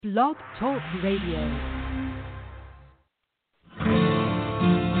Blog Talk Radio.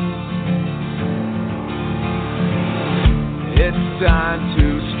 It's time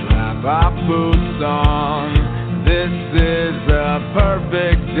to strap our boots on. This is the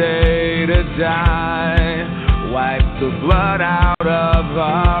perfect day to die. Wipe the blood out of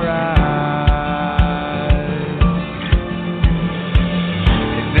our eyes.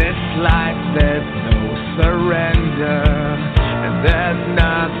 In this life there's no surrender, and there's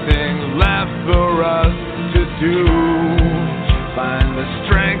nothing left for us to do. Find the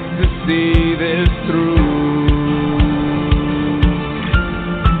strength to see this through.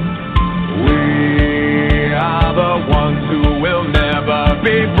 We are the ones who will never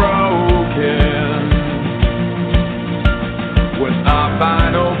be broken. With our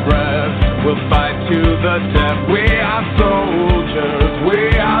final breath, we'll fight to the death. We are soldiers, we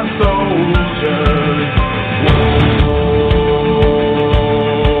are soldiers. Whoa.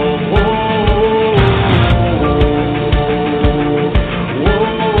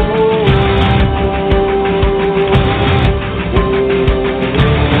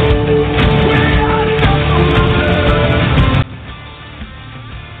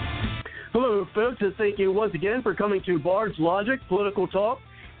 Folks, and thank you once again for coming to Bards Logic, Political Talk,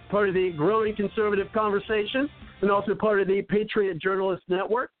 part of the growing conservative conversation, and also part of the Patriot Journalist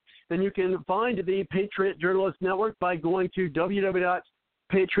Network. And you can find the Patriot Journalist Network by going to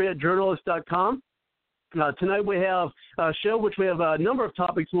www.patriotjournalist.com. Tonight we have a show which we have a number of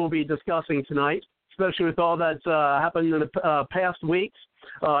topics we'll be discussing tonight, especially with all that's happened in the past weeks,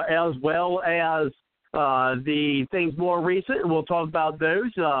 as well as the things more recent, and we'll talk about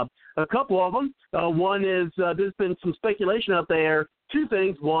those. A couple of them. One is there's been some speculation out there. Two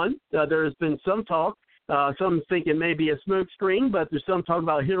things. One, there's been some talk. Some think it may be a smoke screen, but there's some talk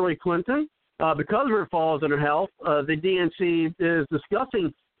about Hillary Clinton. Because of her falls in her health, the DNC is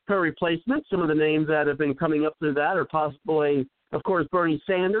discussing her replacement. Some of the names that have been coming up through that are possibly, of course, Bernie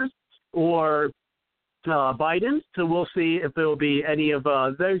Sanders or Biden. So we'll see if there will be any of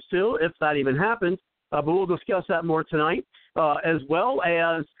those two, if that even happens. But we'll discuss that more tonight, as well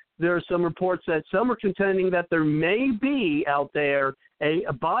as there are some reports that some are contending that there may be out there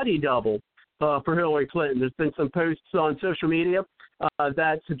a body double for Hillary Clinton. There's been some posts on social media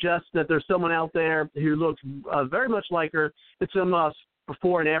that suggest that there's someone out there who looks very much like her. It's some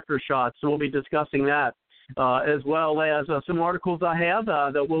before and after shots, so we'll be discussing that, as well as some articles I have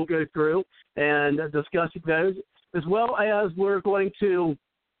that we'll go through and discussing those, as well as we're going to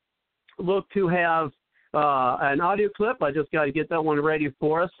look to have an audio clip. I just got to get that one ready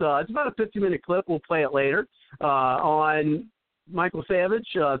for us. It's about a 50-minute clip. We'll play it later on Michael Savage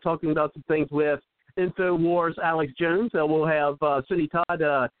talking about some things with InfoWars Alex Jones. We'll have Cindy Todd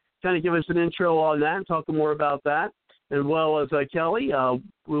kind of give us an intro on that and talk more about that, as well as Kelly.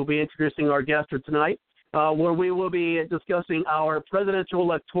 We'll be introducing our guest for tonight, where we will be discussing our Presidential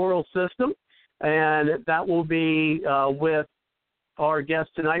Electoral System, and that will be with our guest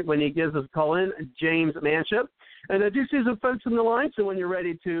tonight when he gives us a call in, James Manship. And I do see some folks on the line, so when you're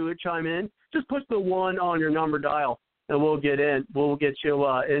ready to chime in, just push the 1 on your number dial, and we'll get in. We'll get you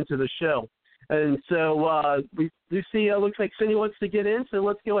into the show. And so we do see, looks like Cindy wants to get in, so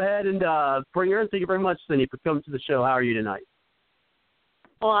let's go ahead and bring her in. Thank you very much, Cindy, for coming to the show. How are you tonight?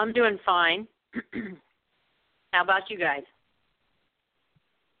 Well, I'm doing fine. How about you guys?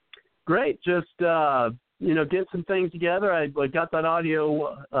 Great. Just get some things together. I got that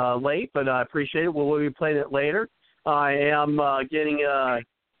audio late, but I appreciate it. We'll be playing it later. I am getting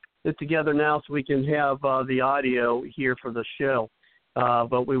it together now so we can have the audio here for the show.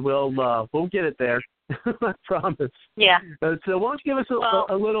 But we'll get it there. I promise. Yeah. So why don't you give us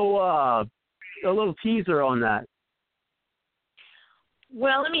a little teaser on that?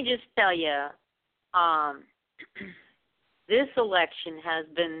 Well, let me just tell you, this election has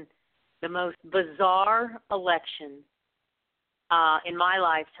been the most bizarre election in my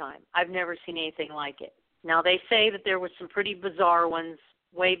lifetime. I've never seen anything like it. Now, they say that there were some pretty bizarre ones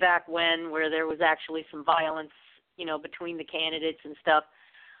way back when where there was actually some violence, between the candidates and stuff.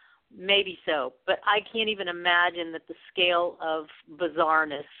 Maybe so. But I can't even imagine that the scale of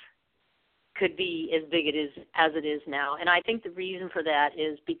bizarreness could be as big as it is now. And I think the reason for that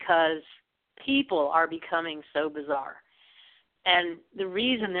is because people are becoming so bizarre. And the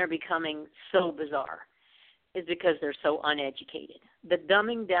reason they're becoming so bizarre is because they're so uneducated. The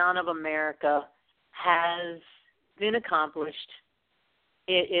dumbing down of America has been accomplished.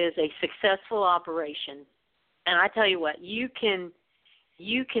 It is a successful operation. And I tell you what, you can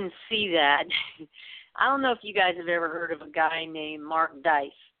see that. I don't know if you guys have ever heard of a guy named Mark Dice.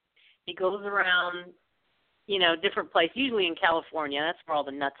 He goes around different places, usually in California. That's where all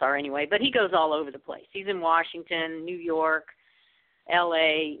the nuts are anyway. But he goes all over the place. He's in Washington, New York,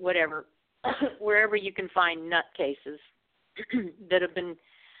 L.A., whatever, wherever you can find nut cases that have been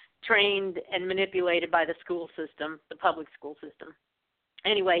trained and manipulated by the school system, the public school system.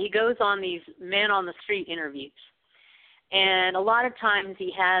 Anyway, he goes on these men on the street interviews. And a lot of times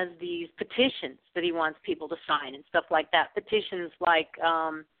he has these petitions that he wants people to sign and stuff like that. Petitions like,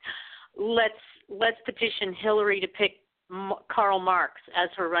 let's petition Hillary to pick Karl Marx as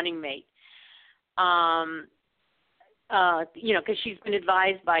her running mate. Because she's been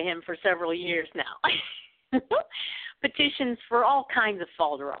advised by him for several years now. Petitions for all kinds of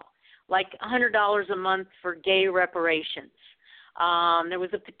falderall, like $100 a month for gay reparations. There was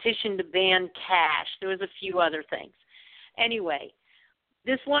a petition to ban cash. There was a few other things. Anyway,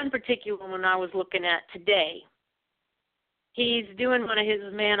 this one particular one I was looking at today, he's doing one of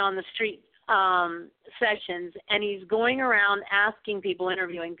his man on the street sessions, and he's going around asking people,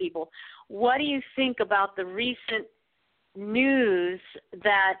 interviewing people, what do you think about the recent news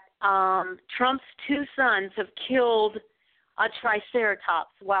that Trump's two sons have killed a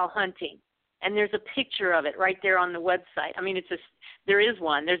triceratops while hunting? And there's a picture of it right there on the website. I mean, there is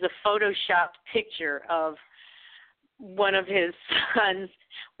one. There's a photoshopped picture of one of his sons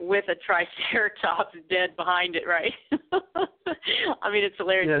with a triceratops dead behind it, right? I mean, it's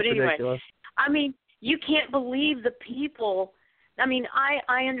hilarious. Yeah, but anyway, ridiculous. I mean, you can't believe the people. I mean,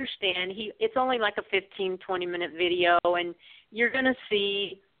 I understand. It's only like a 15, 20-minute video, and you're going to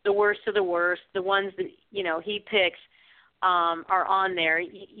see the worst of the worst. The ones that, he picks are on there.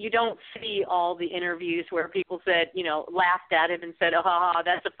 You don't see all the interviews where people said, laughed at him and said, oh, ha, ha,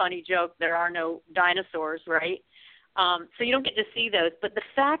 that's a funny joke. There are no dinosaurs, right? So you don't get to see those. But the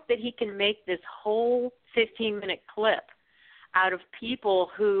fact that he can make this whole 15-minute clip out of people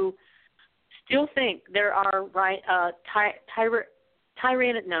who still think there are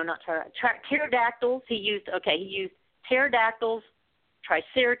pterodactyls. He used pterodactyls,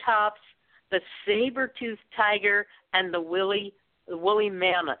 triceratops, the saber-toothed tiger, and the woolly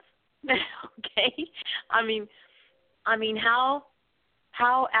mammoth. Okay? I mean how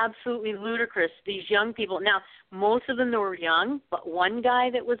absolutely ludicrous these young people. Now, most of them were young, but one guy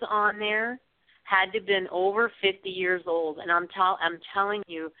that was on there had to have been over 50 years old. And I'm telling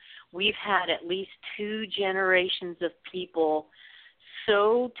you, we've had at least 2 generations of people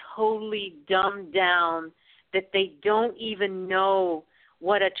so totally dumbed down that they don't even know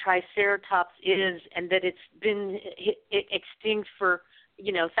what a triceratops is and that it's been extinct for,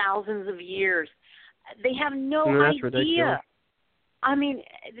 thousands of years. They have no idea. Ridiculous. I mean,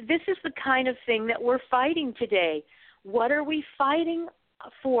 this is the kind of thing that we're fighting today. What are we fighting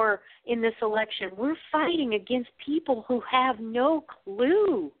for in this election? We're fighting against people who have no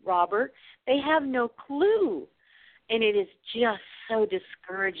clue, Robert. They have no clue. And it is just so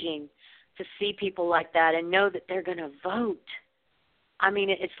discouraging to see people like that and know that they're going to vote. I mean,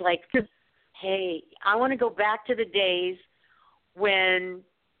 it's like, hey, I want to go back to the days when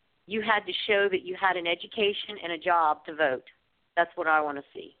you had to show that you had an education and a job to vote. That's what I want to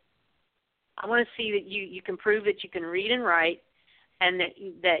see. I want to see that you can prove that you can read and write and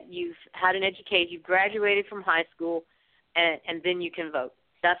that you've had an education, you've graduated from high school, and then you can vote.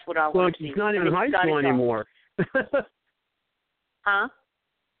 That's what I want to see. Well, it's not even high school anymore. Huh?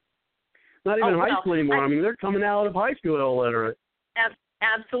 Not even high school anymore. I mean, they're coming out of high school illiterate.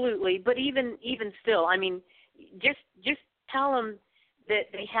 Absolutely. But even still, I mean, just tell them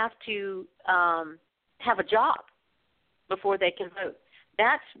that they have to have a job before they can vote.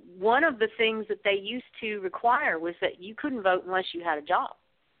 That's one of the things that they used to require, was that you couldn't vote unless you had a job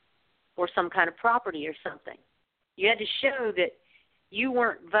or some kind of property or something. You had to show that you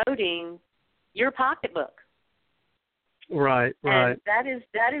weren't voting your pocketbook. Right. And that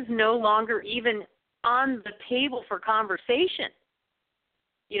is no longer even on the table for conversation.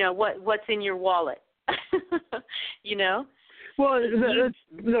 What's in your wallet? Well, they're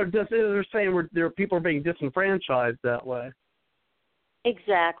saying there are people being disenfranchised that way.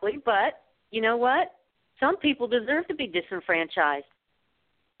 Exactly, but you know what? Some people deserve to be disenfranchised.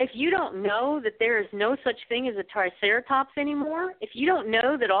 If you don't know that there is no such thing as a triceratops anymore, if you don't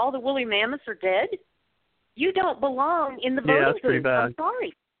know that all the woolly mammoths are dead, you don't belong in the voting that's pretty booth.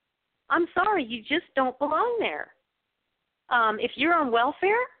 bad. I'm sorry, you just don't belong there. If you're on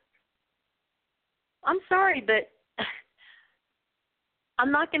welfare, I'm sorry, but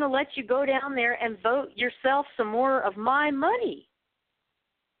I'm not going to let you go down there and vote yourself some more of my money.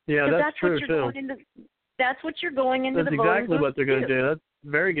 Yeah, that's true, too. That's what you're going into the voting booth. That's exactly what they're going to do. That's a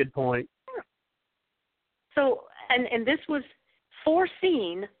very good point. So, and this was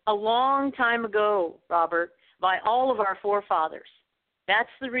foreseen a long time ago, Robert, by all of our forefathers. That's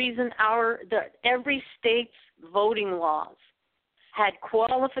the reason every state's voting laws had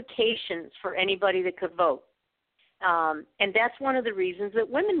qualifications for anybody that could vote. And that's one of the reasons that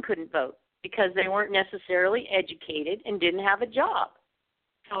women couldn't vote, because they weren't necessarily educated and didn't have a job.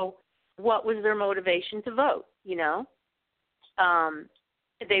 So what was their motivation to vote, you know?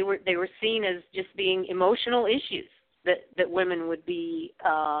 They were seen as just being emotional issues that women would be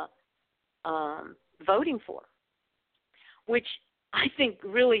voting for, which I think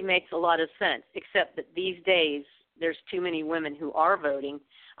really makes a lot of sense, except that these days there's too many women who are voting.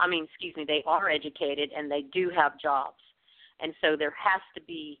 They are educated and they do have jobs. And so there has to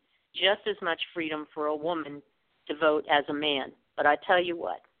be just as much freedom for a woman to vote as a man. But I tell you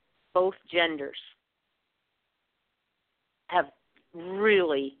what, both genders have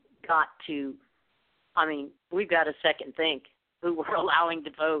really got to, we've got to second think who we're allowing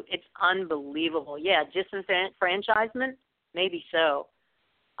to vote. It's unbelievable. Yeah, disenfranchisement, maybe so.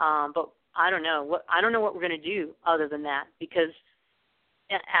 But I don't know what we're going to do other than that, because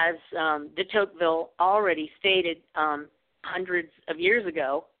as de Tocqueville already stated hundreds of years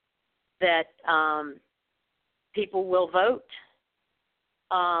ago, that people will vote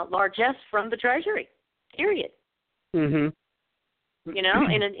largesse from the Treasury, period. Mm-hmm. You know,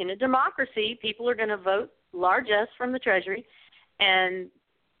 in a democracy, people are going to vote largesse from the Treasury, and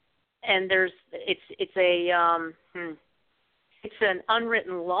it's an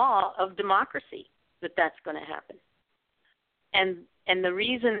unwritten law of democracy that's going to happen. And the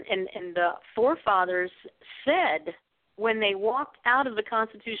reason, and the forefathers said when they walked out of the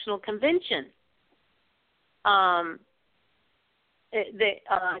Constitutional Convention, I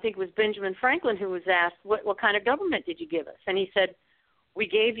think it was Benjamin Franklin who was asked, what kind of government did you give us? And he said, we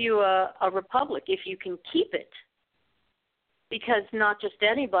gave you a republic if you can keep it, because not just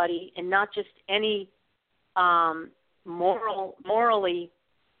anybody and not just any morally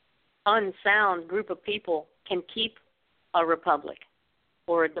unsound group of people can keep a republic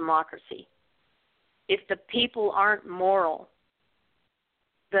or a democracy. If the people aren't moral,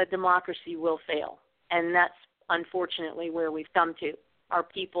 the democracy will fail. And that's unfortunately where we've come to. Our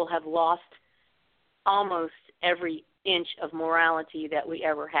people have lost almost every inch of morality that we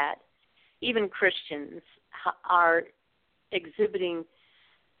ever had. Even Christians are exhibiting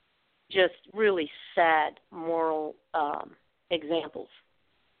just really sad moral examples.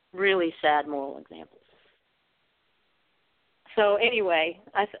 Really sad moral examples. So anyway,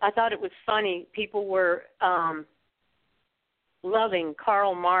 I thought it was funny. People were loving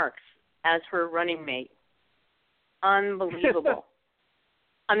Karl Marx as her running mate. Unbelievable.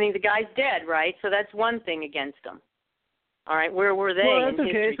 The guy's dead, right? So that's one thing against him. All right, where were they? Well, that's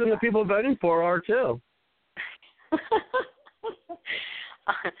okay. So the people voting for her are too.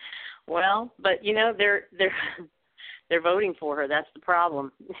 Well, but you know they're voting for her. That's the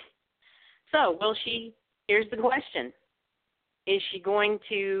problem. So will she? Here's the question: is she going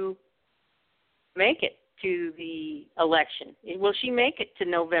to make it to the election? Will she make it to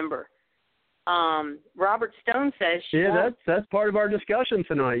November? Robert Stone says she won't. That's part of our discussion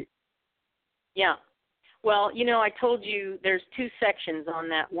tonight. Yeah. Well, you know, I told you there's two sections on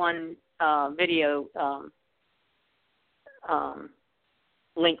that one video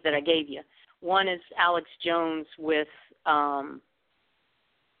link that I gave you. One is Alex Jones with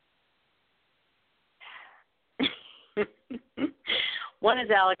one is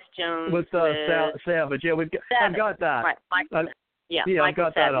Alex Jones with Savage. Yeah, I've got that. Right, Michael. I've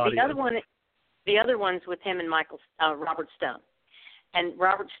got that audio. The other one's with him and Robert Stone. And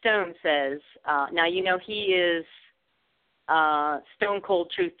Robert Stone says, now you know he is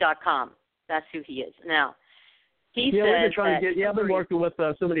StoneColdTruth.com. That's who he is. Now, he says we've been trying to get. I've been working with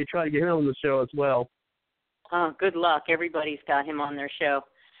somebody trying to get him on the show as well. Oh, good luck. Everybody's got him on their show.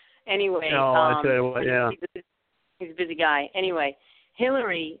 Anyway, I tell you what, yeah. He's a busy guy. Anyway,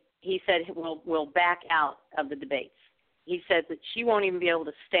 Hillary, he said, will back out of the debates. He said that she won't even be able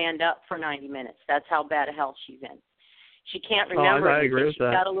to stand up for 90 minutes. That's how bad a health she's in. She can't remember. I agree with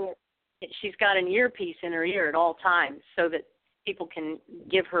that. She's got an earpiece in her ear at all times so that people can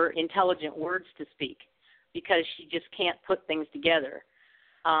give her intelligent words to speak, because she just can't put things together.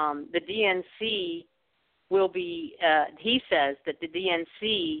 The DNC will be, he says that the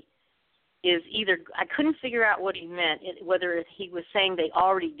DNC is either, I couldn't figure out what he meant, whether he was saying they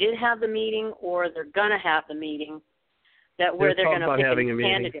already did have the meeting or they're going to have the meeting, that where they're going to pick a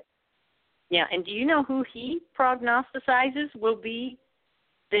candidate. Yeah, and do you know who he prognosticizes will be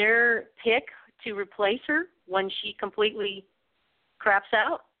their pick to replace her when she completely craps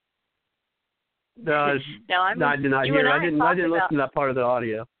out? No, I did not hear. I didn't listen to that part of the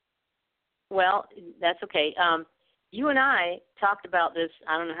audio. Well, that's okay. You and I talked about this,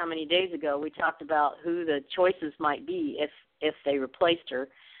 I don't know how many days ago. We talked about who the choices might be if they replaced her.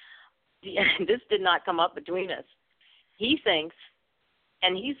 This did not come up between us. He thinks,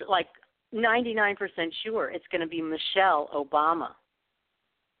 and he's like 99% sure, it's going to be Michelle Obama.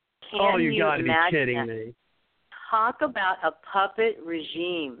 Can you got to be kidding that? me. Talk about a puppet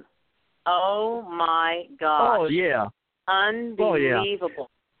regime. Oh, my gosh. Oh, yeah. Unbelievable. Oh,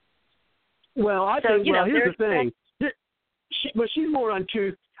 yeah. Well, I think, here's the thing. But she's more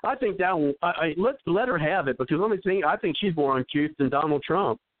uncouth. I think that one, let her have it, because I think she's more uncouth than Donald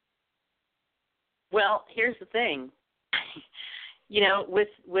Trump. Well, here's the thing.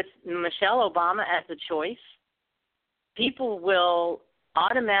 With Michelle Obama as the choice, people will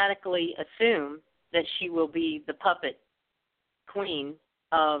automatically assume that she will be the puppet queen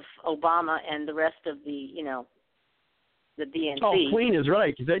of Obama and the rest of the DNC. Oh, queen is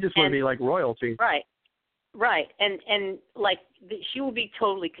right, because they just want to be like royalty. Right. And she will be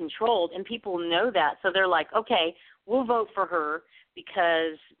totally controlled, and people know that. So they're like, okay, we'll vote for her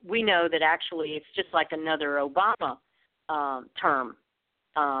because we know that actually it's just like another Obama term.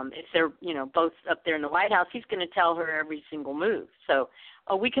 If they're, both up there in the White House, he's going to tell her every single move. So,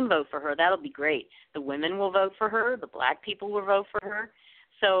 we can vote for her. That'll be great. The women will vote for her. The black people will vote for her.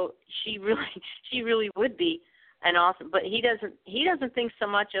 So she really would be an awesome. But he doesn't think so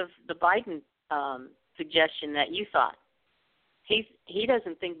much of the Biden suggestion that you thought. He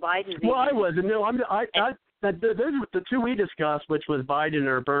doesn't think Biden. Well, I wasn't. No, those were the two we discussed, which was Biden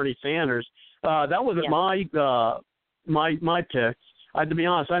or Bernie Sanders. That wasn't my pick. To be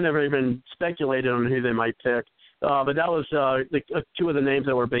honest, I never even speculated on who they might pick. But that was two of the names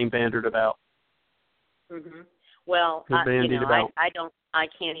that were being bandied about. Mm-hmm. Well, I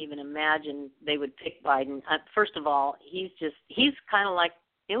can't even imagine they would pick Biden. First of all, he's kind of like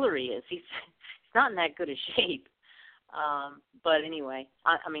Hillary is. He's not in that good a shape. But anyway,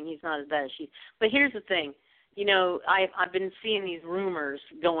 I mean, he's not as bad as she. But here's the thing. I've been seeing these rumors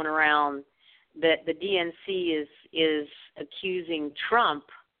going around that the DNC is accusing Trump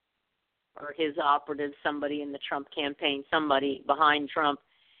or his operative, somebody in the Trump campaign, somebody behind Trump,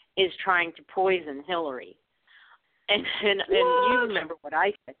 is trying to poison Hillary. And you remember what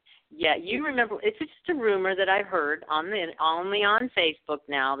I said. Yeah, you remember. It's just a rumor that I heard only on Facebook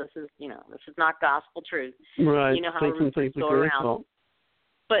now. This is not gospel truth. Right. You know how rumors go around.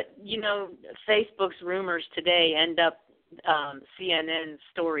 But, Facebook's rumors today end up CNN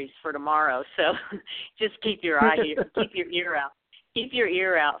stories for tomorrow. So just keep your ear out. Keep your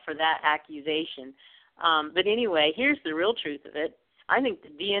ear out for that accusation. But anyway, here's the real truth of it. I think the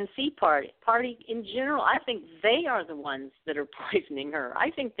DNC party in general, I think they are the ones that are poisoning her.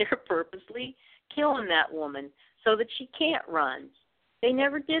 I think they're purposely killing that woman so that she can't run. They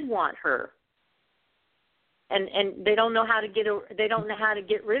never did want her. And they don't know how to get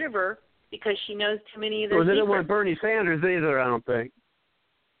rid of her because she knows too many of their secrets. Well, they don't want Bernie Sanders either, I don't think.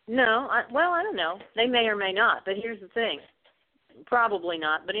 No, I don't know. They may or may not, but here's the thing. Probably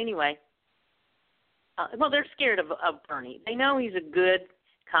not, but anyway. They're scared of Bernie. They know he's a good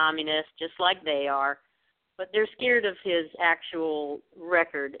communist, just like they are, but they're scared of his actual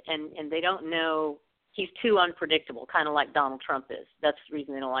record, and they don't know. He's too unpredictable, kind of like Donald Trump is. That's the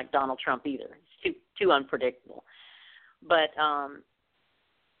reason they don't like Donald Trump either. He's too unpredictable. But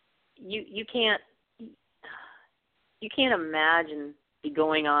you can't imagine the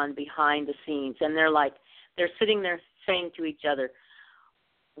going on behind the scenes, and they're sitting there saying to each other,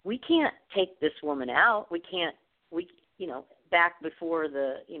 we can't take this woman out. Back before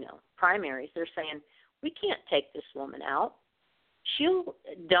the, primaries, they're saying, we can't take this woman out. She'll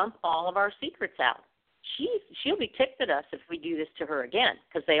dump all of our secrets out. She'll be ticked at us if we do this to her again,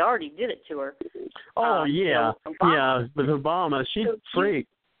 because they already did it to her. With Obama, she's a freak.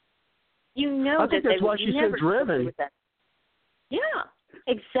 I think that's why she's so driven. Yeah,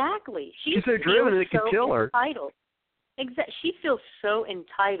 exactly. She's so driven that it could kill her. Entitled. She feels so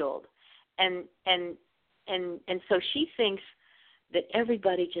entitled, and so she thinks that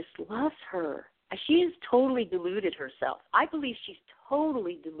everybody just loves her. She has totally deluded herself. I believe she's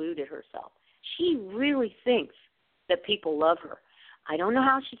totally deluded herself. She really thinks that people love her. I don't know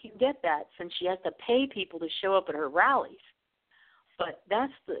how she can get that since she has to pay people to show up at her rallies. But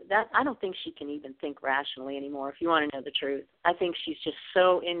I don't think she can even think rationally anymore, if you want to know the truth. I think she's just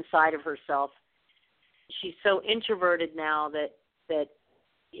so inside of herself. She's so introverted now that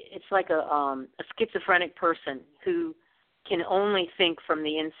it's like a schizophrenic person who can only think from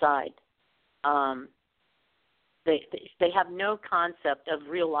the inside. They have no concept of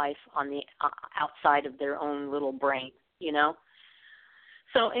real life on the outside of their own little brain, you know.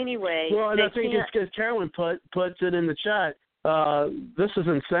 So anyway, well, and I think it's because Carolyn puts it in the chat. This is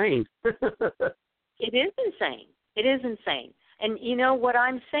insane. It is insane. It is insane. And you know what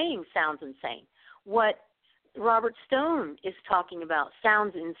I'm saying sounds insane. What Robert Stone is talking about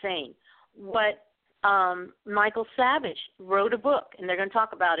sounds insane. What Michael Savage wrote a book, and they're going to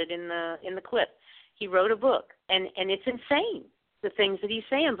talk about it in the clip. He wrote a book, and it's insane, the things that he's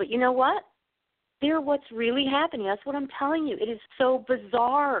saying. But you know what? They're what's really happening. That's what I'm telling you. It is so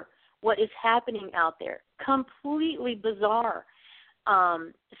bizarre what is happening out there. Completely bizarre.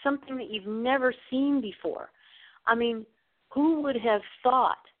 Something that you've never seen before. I mean, who would have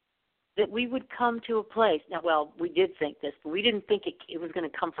thought that we would come to a place? Now, well, we did think this, but we didn't think it was going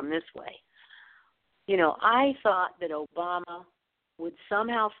to come from this way. You know, I thought that Obama would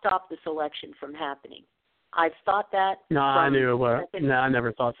somehow stop this election from happening. I've thought that. No, I knew it was. No, I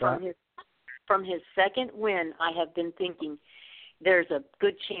never thought that. From his second win, I have been thinking there's a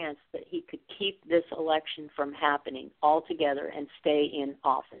good chance that he could keep this election from happening altogether and stay in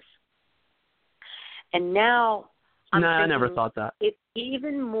office. And now I never thought that. It's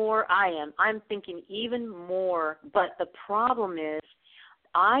even more, I'm thinking even more, but the problem is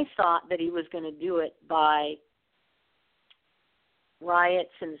I thought that he was going to do it by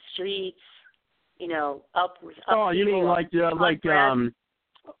riots in the streets, you know, you mean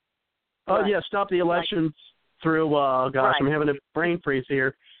stop the elections through, gosh, right. I'm having a brain freeze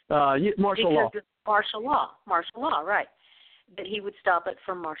here, martial law. Martial law, right, that he would stop it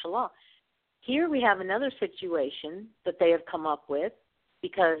from martial law. Here we have another situation that they have come up with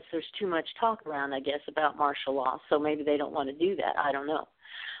because there's too much talk around, I guess, about martial law, so maybe they don't want to do that. I don't know.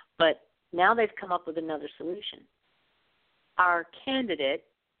 But now they've come up with another solution. Our candidate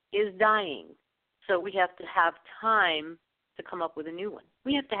is dying, so we have to have time to come up with a new one.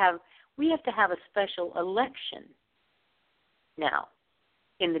 We have to have a special election now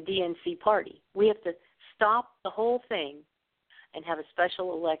in the DNC party. We have to stop the whole thing and have a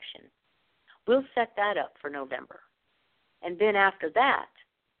special election. We'll set that up for November. And then after that,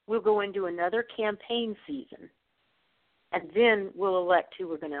 we'll go into another campaign season. And then we'll elect who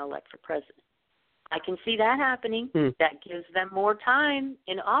we're going to elect for president. I can see that happening. That gives them more time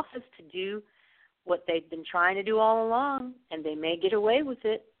in office to do what they've been trying to do all along, and they may get away with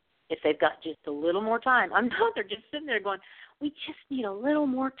it if they've got just a little more time. I'm not. They're just sitting there going, we just need a little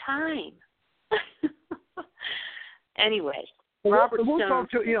more time. Anyway, Robert Stone. We'll talk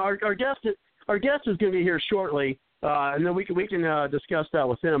to our guest. Our guest is going to be here shortly, and then we can discuss that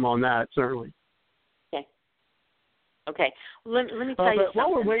with him on that certainly. Okay. Let me tell you something.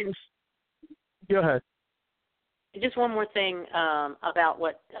 While we're waiting, go ahead. Just one more thing about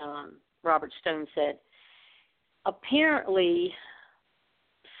what Robert Stone said. Apparently,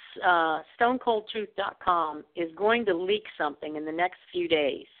 StoneColdTruth.com is going to leak something in the next few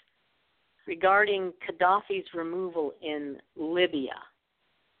days regarding Gaddafi's removal in Libya.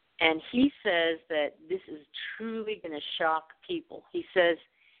 And he says that this is truly going to shock people. He says,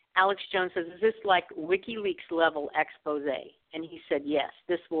 Alex Jones says, is this like WikiLeaks level expose? And he said, yes,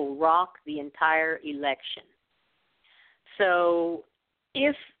 this will rock the entire election. So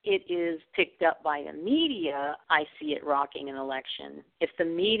if it is picked up by the media, I see it rocking an election. If the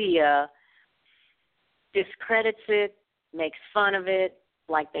media discredits it, makes fun of it,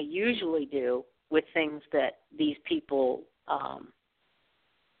 like they usually do with things that these people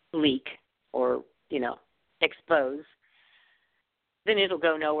leak or, expose, then it'll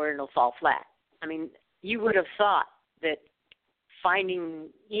go nowhere and it'll fall flat. I mean, you would have thought that finding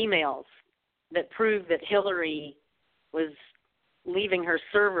emails that prove that Hillary was leaving her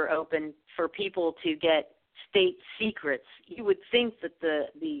server open for people to get state secrets, you would think that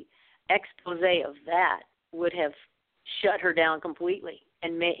the expose of that would have shut her down completely.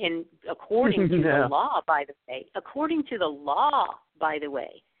 And according to the law, by the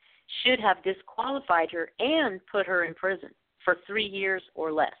way, should have disqualified her and put her in prison for 3 years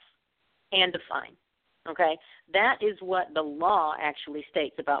or less and a fine. Okay? That is what the law actually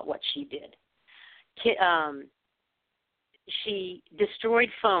states about what she did. She destroyed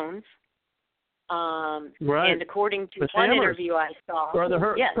phones, right. And according to one interview I saw,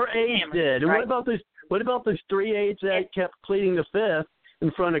 her aides did. And right. What about those 3 aides that kept pleading the fifth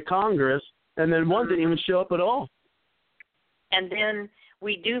in front of Congress, and then one didn't even show up at all? And then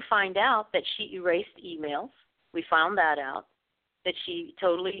we do find out that she erased emails. We found that out, that she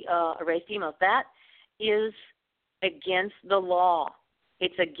totally erased emails. That is against the law.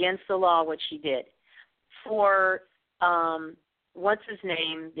 It's against the law what she did. For what's his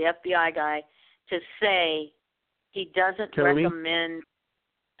name, the FBI guy, to say he doesn't recommend.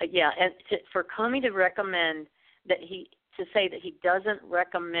 And for Comey to recommend that to say that he doesn't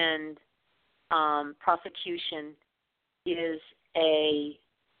recommend prosecution is a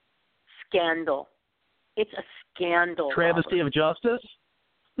scandal. It's a scandal. Travesty of justice?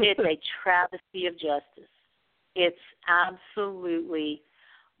 It's a travesty of justice. It's absolutely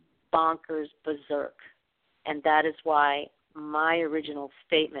bonkers berserk. And that is why my original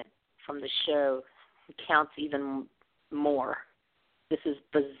statement from the show counts even more. This is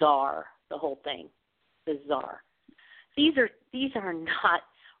bizarre, the whole thing. Bizarre. These are not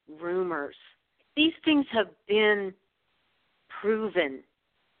rumors. These things have been proven.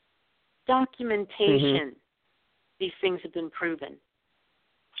 Documentation. These things have been proven.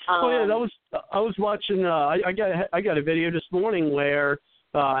 I was watching. I got a video this morning where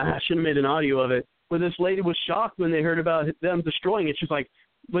I should have made an audio of it. Where this lady was shocked when they heard about them destroying it. She's like,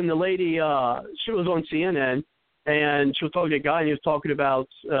 when the lady she was on CNN and she was talking to a guy and he was talking about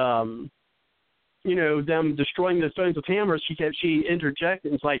them destroying the phones with hammers. She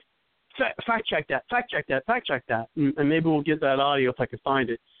interjected and was like, fact check that, and maybe we'll get that audio if I can find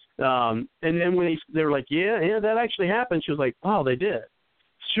it. And then when they were like, yeah, that actually happened. She was like, oh, they did.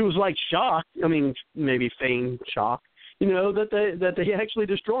 She was like shocked. I mean, maybe feigned shock, that they actually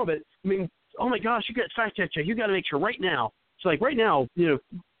destroyed it. I mean, oh my gosh, you got fact check. You got to make sure right now. It's like right now, do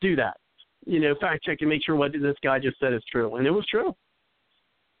that. Fact check and make sure what this guy just said is true, and it was true.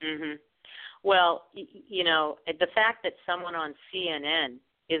 Mhm. Well, the fact that someone on CNN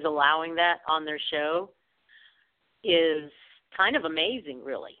is allowing that on their show is kind of amazing,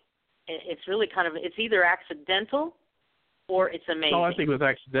 really. It's really it's either accidental or it's amazing. Oh, I think it was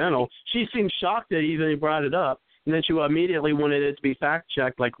accidental. She seemed shocked that he even brought it up, and then she immediately wanted it to be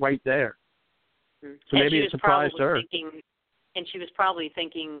fact-checked, like right there. Mm-hmm. So maybe it surprised her. And she was probably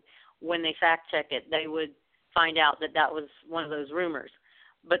thinking when they fact-check it, they would find out that was one of those rumors.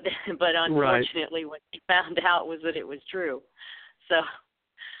 But unfortunately, what she found out was that it was true. So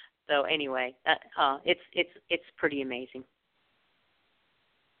anyway, it's pretty amazing.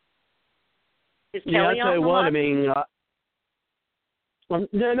 Is Kelly I'll tell you what. line? I mean,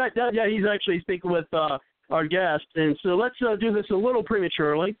 he's actually speaking with our guest, and so let's do this a little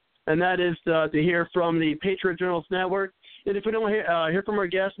prematurely, and that is to hear from the Patriot Journalist Network. And if we don't hear from our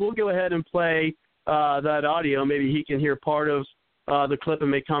guest, we'll go ahead and play that audio. Maybe he can hear part of the clip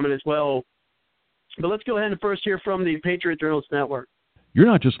and make comment as well. But let's go ahead and first hear from the Patriot Journalist Network. You're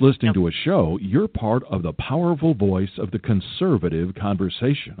not just listening to a show, you're part of the powerful voice of the conservative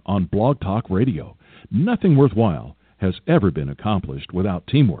conversation on Blog Talk Radio. Nothing worthwhile has ever been accomplished without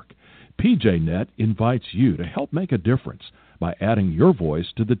teamwork. PJNet invites you to help make a difference by adding your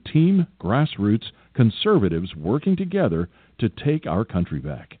voice to the team grassroots conservatives working together to take our country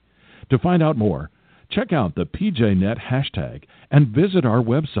back. To find out more, check out the PJNet hashtag and visit our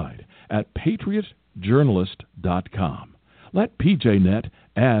website at patriotjournalist.com. Let PJNet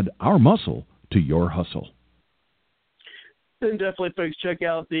add our muscle to your hustle. And definitely, folks, check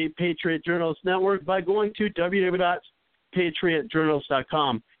out the Patriot Journalist Network by going to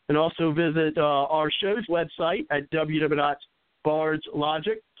www.patriotjournalist.com. And also visit our show's website at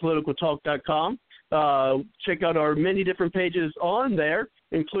www.bardslogic.politicaltalk.com. Check out our many different pages on there,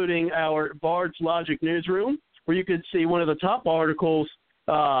 including our Bards Logic newsroom, where you could see one of the top articles,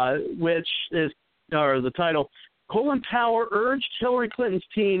 which is the title, Colin Powell urged Hillary Clinton's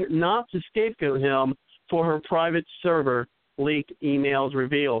team not to scapegoat him for her private server, leaked emails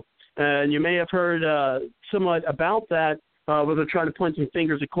reveal. And you may have heard somewhat about that, where they're trying to point some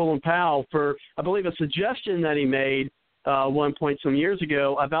fingers at Colin Powell for, I believe, a suggestion that he made one point some years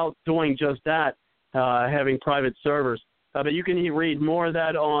ago about doing just that, having private servers. But you can read more of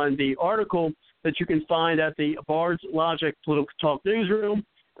that on the article that you can find at the Bards Logic Political Talk newsroom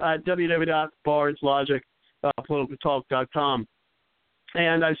at www.bardslogic.politicaltalk.com.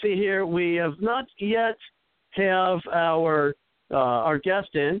 And I see here we have not yet have our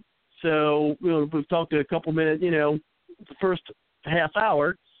guest in, so we've talked a couple minutes, the first half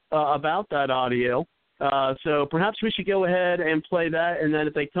hour about that audio. So perhaps we should go ahead and play that, and then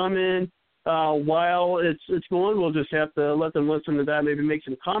if they come in while it's going, we'll just have to let them listen to that, maybe make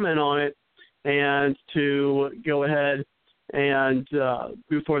some comment on it, and to go ahead and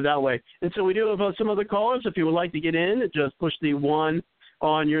move forward that way. And so we do have some other callers. If you would like to get in, just push the 1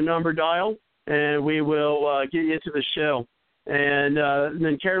 on your number dial, and we will get you into the show. And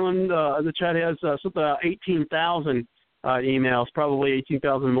then Carolyn, the chat has something about 18,000 emails, probably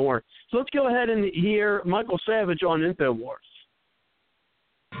 18,000 more. So let's go ahead and hear Michael Savage on InfoWars.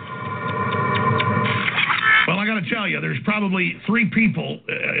 Well, I got to tell you, there's probably 3 people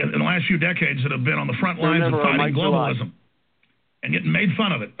in the last few decades that have been on the front lines of fighting globalism and getting made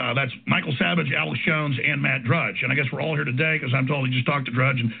fun of it. That's Michael Savage, Alex Jones, and Matt Drudge. And I guess we're all here today because I'm told he just talked to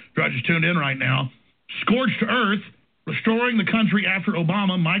Drudge, and Drudge is tuned in right now. Scorched Earth, Restoring the Country After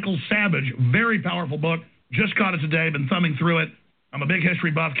Obama, Michael Savage. Very powerful book. Just got it today, been thumbing through it. I'm a big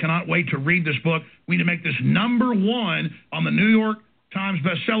history buff, cannot wait to read this book. We need to make this #1 on the New York Times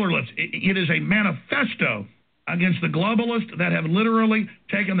bestseller list. It is a manifesto against the globalists that have literally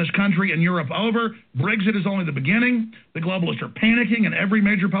taken this country and Europe over. Brexit is only the beginning. The globalists are panicking in every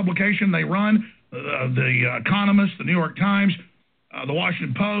major publication they run, The Economist, the New York Times, the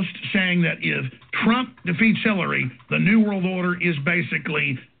Washington Post, saying that if Trump defeats Hillary, the New World Order is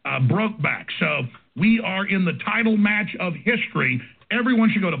basically broke back. So we are in the title match of history. Everyone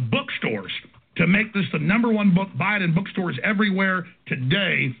should go to bookstores to make this the #1 book. Buy it in bookstores everywhere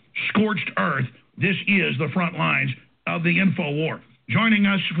today. Scorched Earth. This is the front lines of the info war. Joining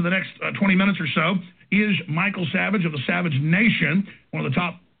us for the next 20 minutes or so is Michael Savage of the Savage Nation, one of the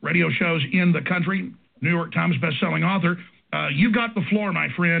top radio shows in the country, New York Times bestselling author. You've got the floor, my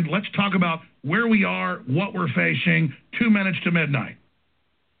friend. Let's talk about where we are, what we're facing. 2 minutes to midnight.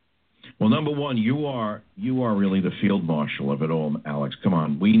 Well, number one, you are really the field marshal of it all, Alex. Come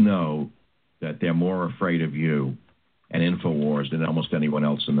on. We know that they're more afraid of you and InfoWars than almost anyone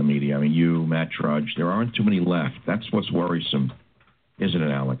else in the media. I mean, you, Matt Drudge, there aren't too many left. That's what's worrisome, isn't it,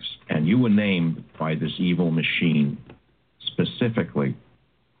 Alex? And you were named by this evil machine specifically.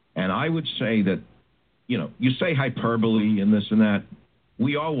 And I would say that, you say hyperbole and this and that.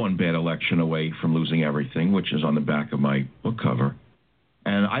 We are one bad election away from losing everything, which is on the back of my book cover.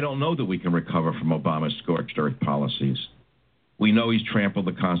 And I don't know that we can recover from Obama's scorched earth policies. We know he's trampled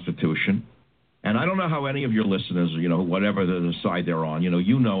the Constitution. And I don't know how any of your listeners, whatever the side they're on,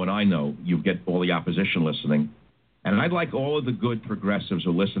 and I know you get all the opposition listening. And I'd like all of the good progressives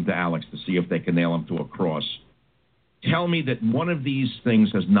who listen to Alex to see if they can nail him to a cross. Tell me that one of these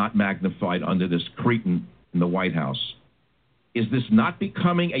things has not magnified under this cretin in the White House. Is this not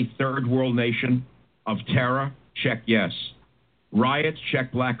becoming a third world nation of terror? Check yes. Riots?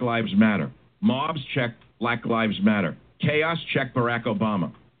 Check Black Lives Matter. Mobs? Check Black Lives Matter. Chaos? Check Barack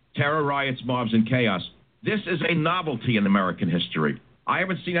Obama. Terror, riots, mobs, and chaos. This is a novelty in American history. I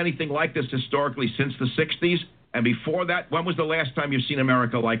haven't seen anything like this historically since the 60s. And before that, when was the last time you've seen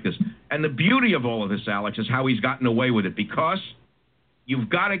America like this? And the beauty of all of this, Alex, is how he's gotten away with it, because you've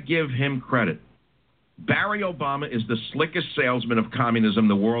got to give him credit. Barry Obama is the slickest salesman of communism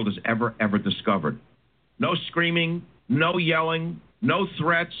the world has ever discovered. No screaming, no yelling, no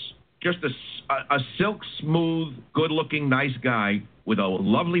threats, just a silk smooth, good-looking, nice guy with a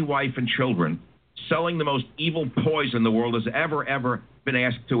lovely wife and children selling the most evil poison the world has ever been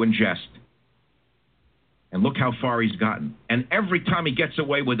asked to ingest. And look how far he's gotten. And every time he gets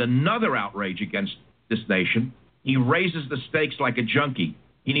away with another outrage against this nation, he raises the stakes like a junkie.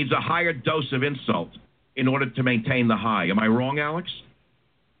 He needs a higher dose of insult in order to maintain the high. Am I wrong, Alex?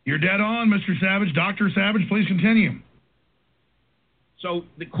 You're dead on, Mr. Savage. Dr. Savage, please continue. So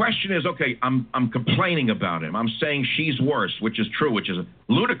the question is, okay, I'm complaining about him. I'm saying she's worse, which is true, which is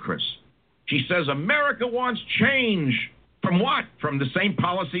ludicrous. She says America wants change. From what? From the same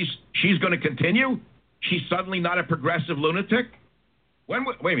policies she's going to continue? She's suddenly not a progressive lunatic? Wait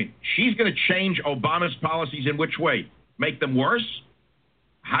a minute. She's going to change Obama's policies in which way? Make them worse?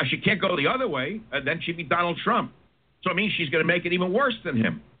 How she can't go the other way, and then she'd be Donald Trump. So it means she's going to make it even worse than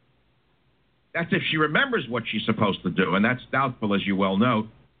him. That's if she remembers what she's supposed to do, and that's doubtful, as you well know,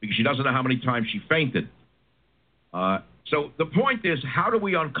 because she doesn't know how many times she fainted. So the point is, how do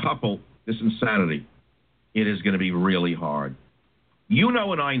we uncouple this insanity? It is going to be really hard. You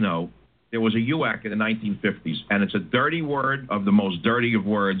know and I know there was a UAC in the 1950s, and it's a dirty word of the most dirty of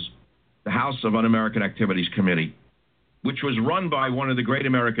words, the House of Un-American Activities Committee, which was run by one of the great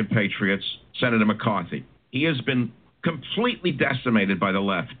American patriots, Senator McCarthy. He has been completely decimated by the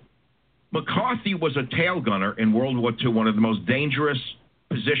left. McCarthy was a tail gunner in World War II, one of the most dangerous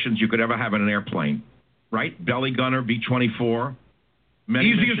positions you could ever have in an airplane, right? Belly gunner, B-24.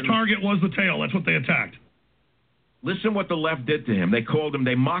 Easiest target was the tail. That's what they attacked. Listen what the left did to him.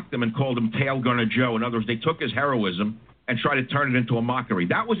 They mocked him and called him Tail Gunner Joe. In other words, they took his heroism and tried to turn it into a mockery.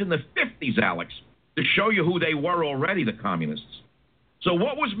 That was in the 50s, Alex, to show you who they were already, the communists. So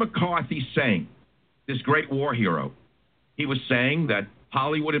what was McCarthy saying, this great war hero? He was saying that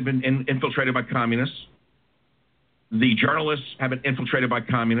Hollywood had been infiltrated by communists. The journalists had been infiltrated by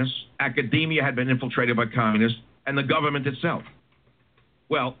communists. Academia had been infiltrated by communists, and the government itself.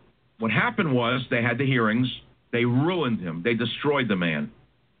 Well, what happened was they had the hearings. They ruined him. They destroyed the man.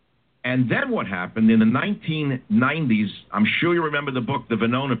 And then what happened in the 1990s, I'm sure you remember the book, the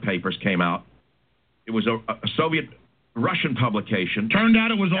Venona Papers came out. It was a Soviet-Russian publication. Turned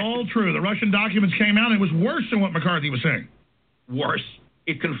out it was all true. The Russian documents came out, and it was worse than what McCarthy was saying. Worse.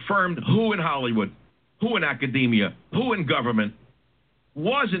 It confirmed who in Hollywood, who in academia, who in government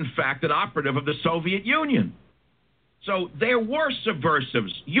was, in fact, an operative of the Soviet Union. So there were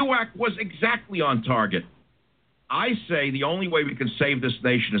subversives. UAC was exactly on target. I say the only way we can save this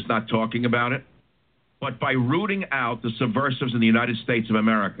nation is not talking about it, but by rooting out the subversives in the United States of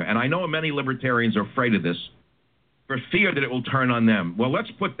America. And I know many libertarians are afraid of this for fear that it will turn on them. Well,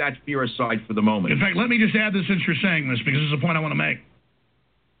 let's put that fear aside for the moment. In fact, let me just add this since you're saying this, because this is a point I want to make.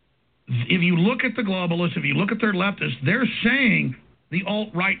 If you look at the globalists, if you look at their leftists, they're saying the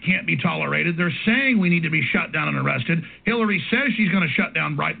alt-right can't be tolerated. They're saying we need to be shut down and arrested. Hillary says she's going to shut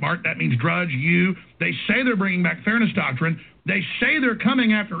down Breitbart. That means Drudge, you. They say they're bringing back fairness doctrine. They say they're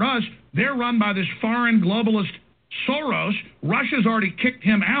coming after us. They're run by this foreign globalist Soros. Russia's already kicked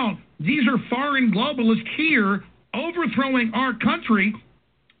him out. These are foreign globalists here overthrowing our country.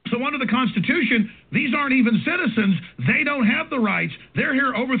 So under the Constitution, these aren't even citizens. They don't have the rights. They're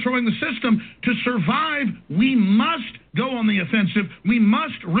here overthrowing the system. To survive, we must go on the offensive. We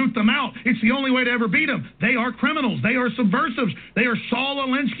must root them out. It's the only way to ever beat them. They are criminals. They are subversives. They are Saul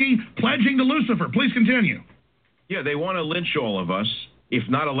Alinsky pledging to Lucifer. Please continue. Yeah, they want to lynch all of us, if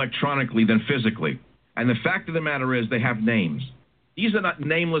not electronically, then physically. And the fact of the matter is they have names. These are not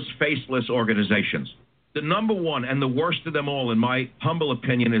nameless, faceless organizations. The number one and the worst of them all, in my humble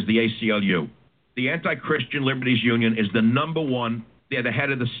opinion, is the ACLU. The Anti-Christian Liberties Union is the number one. They're the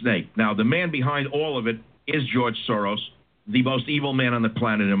head of the snake. Now, the man behind all of it is George Soros, the most evil man on the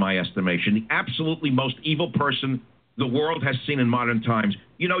planet, in my estimation, the absolutely most evil person the world has seen in modern times.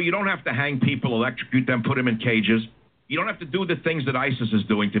 You know, you don't have to hang people, electrocute them, put them in cages. You don't have to do the things that ISIS is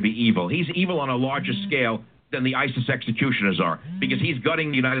doing to be evil. He's evil on a larger scale than the ISIS executioners are, because he's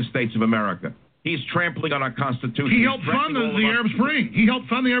gutting the United States of America. He's trampling on our Constitution. He helped fund the Arab Spring. He helped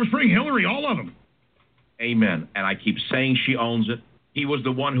fund the Arab Spring. Hillary, all of them. Amen. And I keep saying she owns it. He was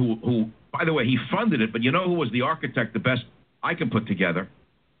the one who, by the way, he funded it. But you know who was the architect, the best I can put together,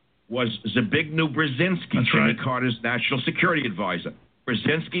 was Zbigniew Brzezinski, That's Jimmy right. Carter's national security advisor.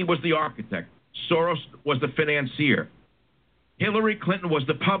 Brzezinski was the architect. Soros was the financier. Hillary Clinton was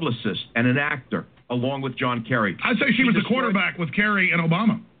the publicist and an actor, along with John Kerry. I'd say she was the quarterback with Kerry and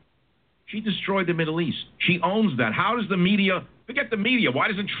Obama. She destroyed the Middle East. She owns that. How does the media, forget the media, why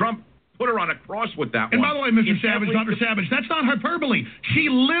doesn't Trump put her on a cross with that and one? by the way, Mr. Savage, Dr. Savage, that's not hyperbole. She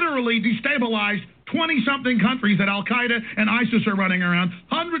literally destabilized 20-something countries that Al-Qaeda and ISIS are running around.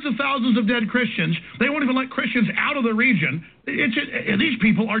 Hundreds of thousands of dead Christians. They won't even let Christians out of the region. These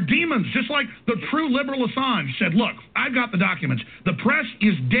people are demons, just like the true liberal Assange said, look, I've got the documents. The press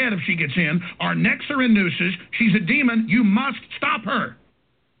is dead if she gets in. Our necks are in nooses. She's a demon. You must stop her.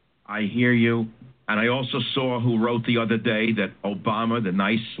 I hear you. And I also saw who wrote the other day that Obama, the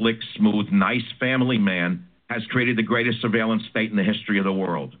nice, slick, smooth, nice family man, has created the greatest surveillance state in the history of the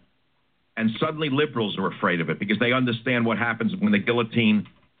world. And suddenly liberals are afraid of it because they understand what happens when the guillotine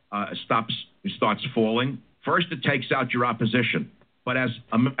starts falling. First, it takes out your opposition. But as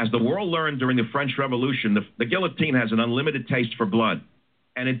the world learned during the French Revolution, the guillotine has an unlimited taste for blood.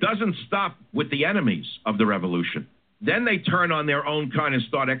 And it doesn't stop with the enemies of the revolution. Then they turn on their own kind and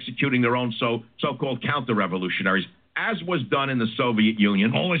start executing their own so-called counter-revolutionaries, as was done in the Soviet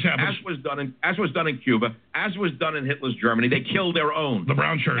Union. Always happens. As was done in Cuba, as was done in Hitler's Germany. They killed their own. The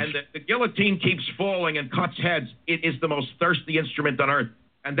brown shirts. And the guillotine keeps falling and cuts heads. It is the most thirsty instrument on earth.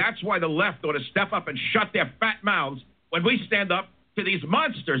 And that's why the left ought to step up and shut their fat mouths when we stand up to these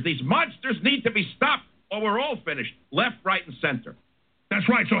monsters. These monsters need to be stopped or we're all finished, left, right, and center. That's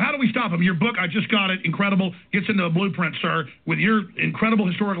right. So how do we stop them? Your book, I just got it, incredible, gets into the blueprint, sir, with your incredible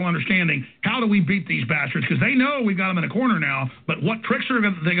historical understanding. How do we beat these bastards? Because they know we've got them in a corner now, but what tricks are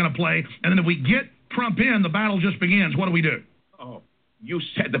they going to play? And then if we get Trump in, the battle just begins. What do we do? Oh, you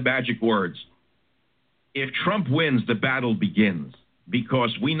said the magic words. If Trump wins, the battle begins,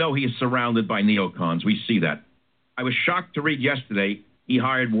 because we know he is surrounded by neocons. We see that. I was shocked to read yesterday he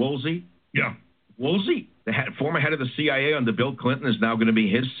hired Woolsey. Yeah. Woolsey, the former head of the CIA under Bill Clinton, is now going to be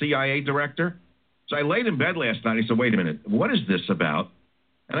his CIA director. So I laid in bed last night. He said, wait a minute, what is this about?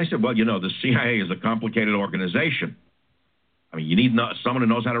 And I said, well, you know, the CIA is a complicated organization. I mean, you need someone who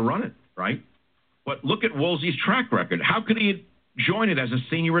knows how to run it, right? But look at Woolsey's track record. How could he join it as a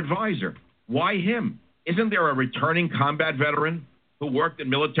senior advisor? Why him? Isn't there a returning combat veteran who worked in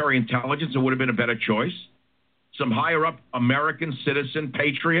military intelligence who would have been a better choice? Some higher-up American citizen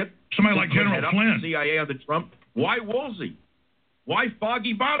patriot? Somebody like General Flynn. CIA under Trump. Why Woolsey? Why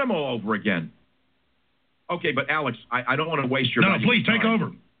Foggy Bottom all over again? Okay, but Alex, I don't want to waste your time. No, please, take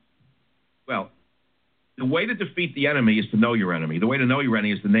over. Well, the way to defeat the enemy is to know your enemy. The way to know your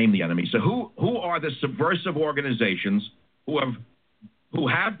enemy is to name the enemy. So who are the subversive organizations who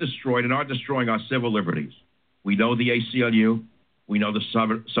have destroyed and are destroying our civil liberties? We know the ACLU. We know the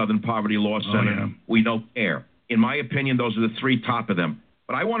Southern Poverty Law Center. Yeah. We know CARE. In my opinion, those are the three top of them.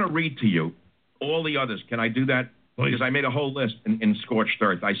 But I want to read to you all the others. Can I do that? Please. Because I made a whole list in Scorched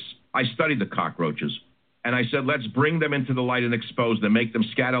Earth. I studied the cockroaches. And I said, let's bring them into the light and expose them, make them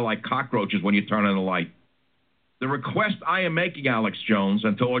scatter like cockroaches when you turn on the light. The request I am making, Alex Jones,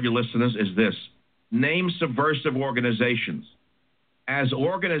 and to all your listeners is this. Name subversive organizations. As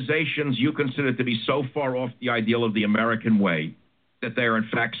organizations you consider to be so far off the ideal of the American way that they are in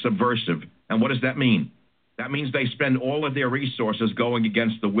fact subversive. And what does that mean? That means they spend all of their resources going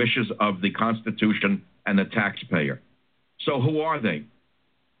against the wishes of the Constitution and the taxpayer. So who are they?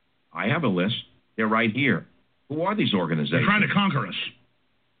 I have a list. They're right here. Who are these organizations? They're trying to conquer us.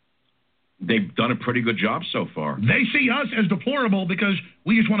 They've done a pretty good job so far. They see us as deplorable because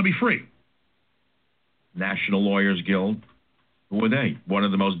we just want to be free. National Lawyers Guild. Who are they? One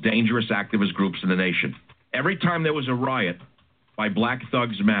of the most dangerous activist groups in the nation. Every time there was a riot by Black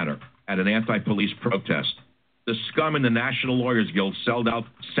Thugs Matter at an anti-police protest, the scum in the National Lawyers Guild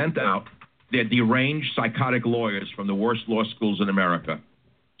sent out their deranged psychotic lawyers from the worst law schools in America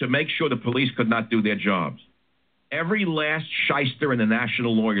to make sure the police could not do their jobs. Every last shyster in the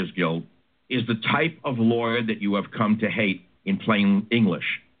National Lawyers Guild is the type of lawyer that you have come to hate in plain English.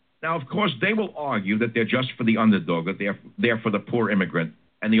 Now, of course, they will argue that they're just for the underdog, that they're there for the poor immigrant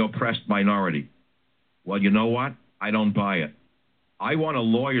and the oppressed minority. Well, you know what? I don't buy it. I want a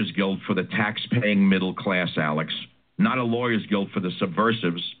lawyers guild for the tax-paying middle class, Alex, not a lawyers guild for the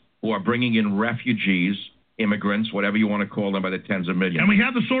subversives who are bringing in refugees, immigrants, whatever you want to call them, by the tens of millions. And we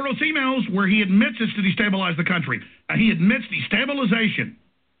have the Soros emails where he admits it's to destabilize the country. And he admits destabilization.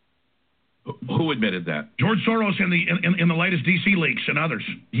 Who admitted that? George Soros in the latest D.C. leaks and others.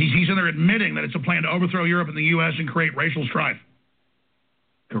 He's in there admitting that it's a plan to overthrow Europe and the U.S. and create racial strife.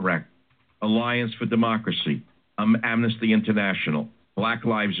 Correct. Alliance for Democracy, Amnesty International, Black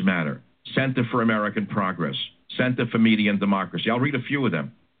Lives Matter, Center for American Progress, Center for Media and Democracy. I'll read a few of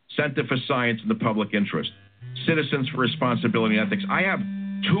them. Center for Science and the Public Interest, Citizens for Responsibility and Ethics. I have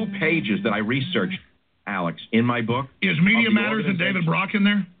 2 pages that I researched, Alex, in my book. Is Media Matters and David Brock in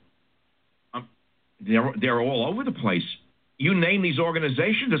there? They're all over the place. You name these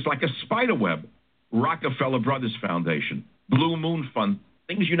organizations, it's like a spider web. Rockefeller Brothers Foundation, Blue Moon Fund,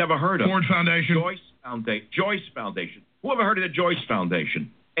 things you never heard of. Ford Foundation. Joyce Foundation. Who ever heard of the Joyce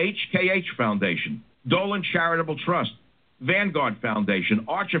Foundation? HKH Foundation, Dolan Charitable Trust, Vanguard Foundation,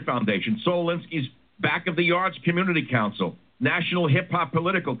 Archer Foundation, Saul Alinsky's Back of the Yards Community Council, National Hip Hop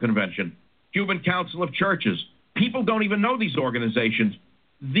Political Convention, Cuban Council of Churches. People don't even know these organizations.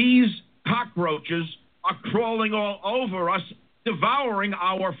 These cockroaches are crawling all over us, devouring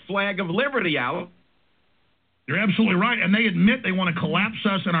our flag of liberty, Al. You're absolutely right. And they admit they want to collapse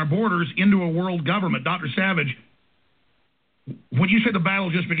us and our borders into a world government. Dr. Savage, when you say the battle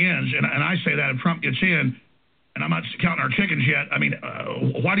just begins, and I say that if Trump gets in, and I'm not counting our chickens yet, I mean,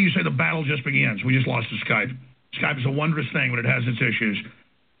 why do you say the battle just begins? We just lost to Skype. Skype is a wondrous thing when it has its issues.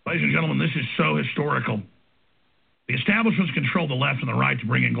 Ladies and gentlemen, this is so historical. The establishments control the left and the right to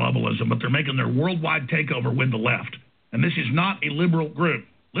bring in globalism, but they're making their worldwide takeover with the left. And this is not a liberal group.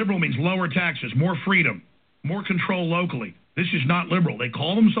 Liberal means lower taxes, more freedom, more control locally. This is not liberal. They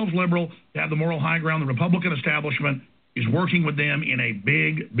call themselves liberal to have the moral high ground. The Republican establishment is working with them in a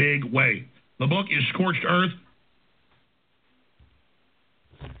big, big way. The book is Scorched Earth.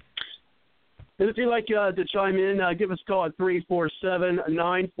 And if you'd like to chime in, give us a call at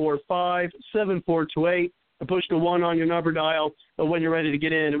 347-945-7428. And push the 1 on your number dial when you're ready to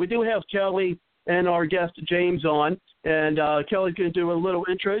get in. And we do have Kelly and our guest James on. And Kelly's going to do a little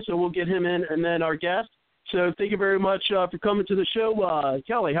intro, so we'll get him in and then our guest. So thank you very much for coming to the show.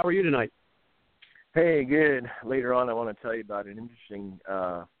 Kelly, how are you tonight? Hey, good. Later on, I want to tell you about an interesting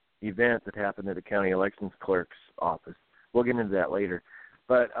event that happened at the county elections clerk's office. We'll get into that later.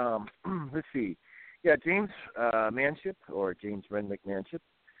 But let's see. Yeah, James Manship, or James Renwick Manship.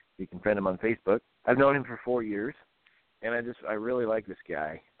 You can friend him on Facebook. I've known him for 4 years, and I really like this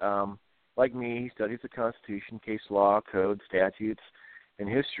guy. Like me, he studies the Constitution, case law, code, statutes, and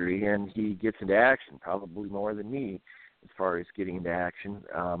history, and he gets into action probably more than me as far as getting into action.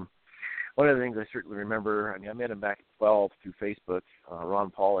 One of the things I certainly remember, I met him back at 12 through Facebook,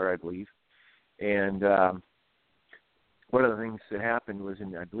 Ron Pauler, I believe, and one of the things that happened was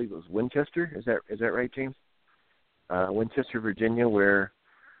in, I believe it was Winchester. Is that right, James? Winchester, Virginia, where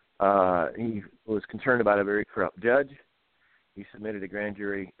he was concerned about a very corrupt judge. He submitted a grand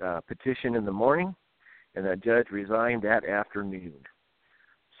jury petition in the morning, and that judge resigned that afternoon.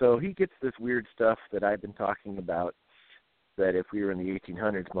 So he gets this weird stuff that I've been talking about that if we were in the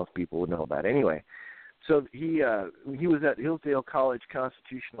 1800s, most people would know about anyway. So he was at Hillsdale College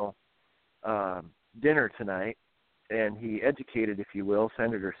Constitutional dinner tonight, and he educated, if you will,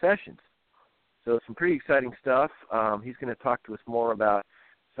 Senator Sessions. So some pretty exciting stuff. He's going to talk to us more about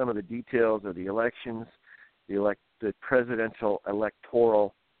some of the details of the elections, the Presidential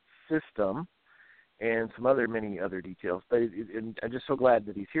Electoral System, and some many other details. But I'm just so glad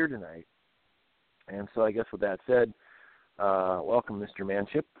that he's here tonight. And so I guess with that said, welcome, Mr.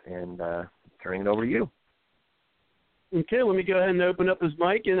 Manship, and turning it over to you. Okay, let me go ahead and open up his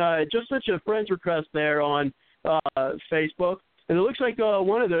mic. And just such a friend's request there on Facebook. And it looks like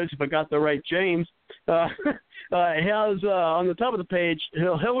one of those, if I got the right James, has on the top of the page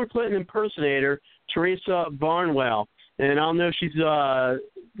Hillary Clinton impersonator Teresa Barnwell. And I don't know if she's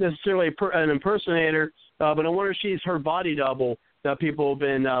necessarily an impersonator, but I wonder if she's her body double that people have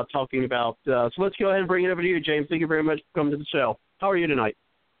been talking about. So let's go ahead and bring it over to you, James. Thank you very much for coming to the show. How are you tonight?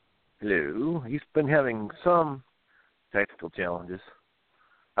 Hello. He's been having some technical challenges.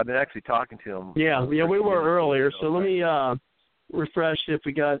 I've been actually talking to him. Yeah, we were earlier. So let me refresh if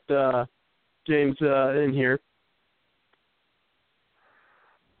we got James in here.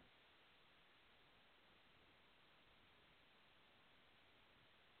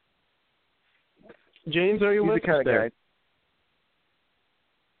 James, are you with us there?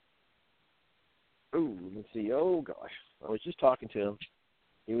 Oh, let's see. Oh, gosh. I was just talking to him.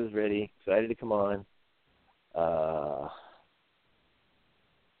 He was ready, excited to come on.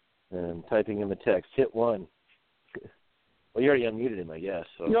 And I'm typing him a text. Hit 1. Well, you already unmuted him, I guess.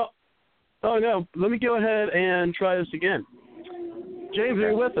 So. No. Oh, no. Let me go ahead and try this again. James,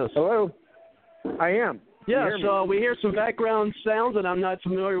 are you with us? Hello. I am. Yeah, so we hear some background sounds that I'm not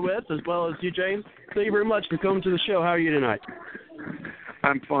familiar with, as well as you, James. Thank you very much for coming to the show. How are you tonight?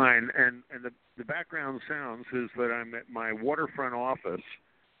 I'm fine. And the background sounds is that I'm at my waterfront office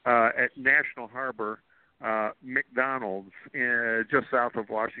at National Harbor McDonald's just south of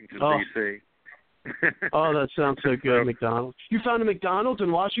Washington, D.C. Oh, that sounds so good, McDonald's. You found a McDonald's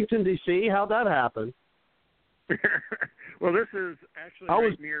in Washington, D.C.? How'd that happen? Well, this is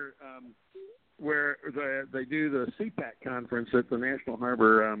actually near where they do the CPAC conference at the National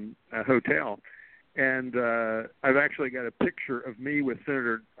Harbor Hotel. And I've actually got a picture of me with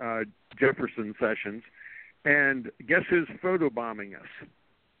Senator Jefferson Sessions. And guess who's photobombing us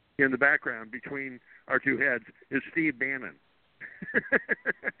in the background between our two heads is Steve Bannon.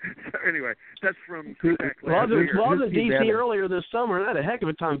 So anyway, that's from CPAC last year. I was in D.C. earlier this summer, and I had a heck of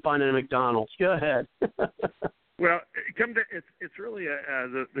a time finding a McDonald's. Go ahead. Well, it's really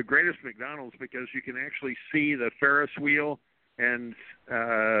the greatest McDonald's because you can actually see the Ferris wheel and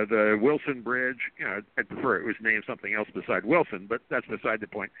the Wilson Bridge. You know, I'd prefer it was named something else beside Wilson, but that's beside the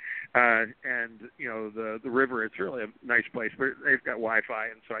point. And you know, the river. It's really a nice place, but they've got Wi-Fi,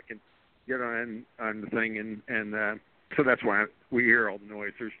 and so I can get on the thing, and so that's why we hear all the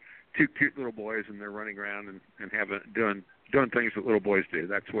noise. There's two cute little boys, and they're running around and doing things that little boys do.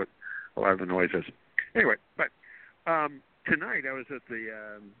 That's what a lot of the noise is. Anyway, but tonight I was at the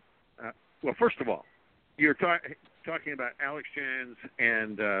well, first of all, you're talking about Alex Jones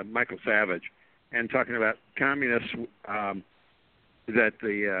and Michael Savage, and talking about communists that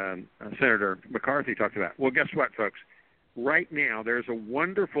the Senator McCarthy talked about. Well, guess what, folks? Right now, there's a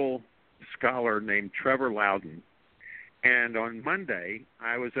wonderful scholar named Trevor Loudon, and on Monday,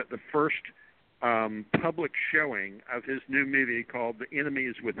 I was at the first public showing of his new movie called The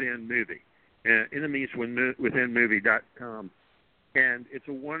Enemies Within Movie. enemieswithinmovie.com, and it's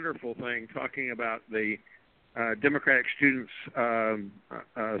a wonderful thing talking about the Democratic Students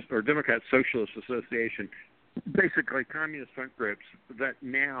or Democrat Socialist Association, basically communist front groups that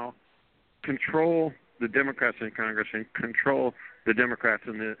now control the Democrats in Congress and control the Democrats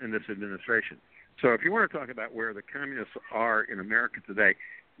in this administration. So if you want to talk about where the communists are in America today,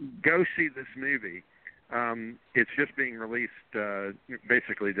 go see this movie. It's just being released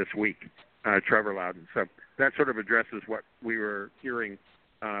basically this week. Trevor Loudon. So that sort of addresses what we were hearing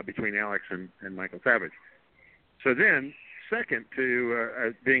between Alex and Michael Savage. So then, second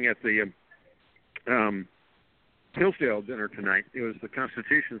to being at the Hillsdale dinner tonight, it was the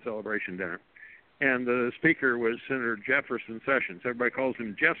Constitution Celebration dinner. And the speaker was Senator Jefferson Sessions. Everybody calls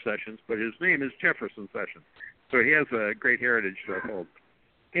him Jeff Sessions, but his name is Jefferson Sessions. So he has a great heritage to uphold.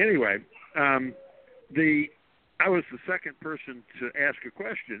 Anyway, I was the second person to ask a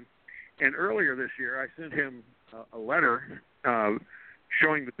question, And earlier this year, I sent him a letter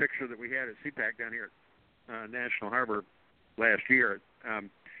showing the picture that we had at CPAC down here at National Harbor last year. And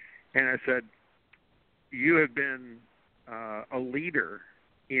I said, you have been a leader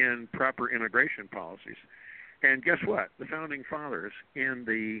in proper immigration policies. And guess what? The Founding Fathers in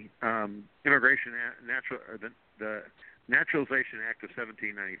the the Naturalization Act of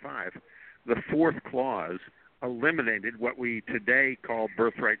 1795, the fourth clause eliminated what we today call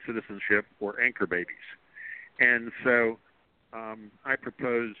birthright citizenship or anchor babies. And so I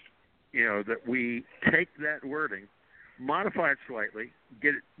proposed, that we take that wording, modify it slightly,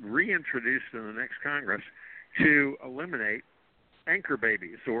 get it reintroduced in the next Congress to eliminate anchor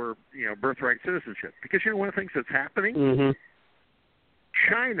babies or, birthright citizenship. Because, one of the things that's happening,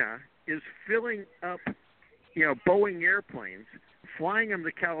 China is filling up, Boeing airplanes, flying them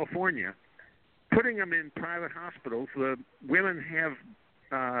to California, putting them in private hospitals. The women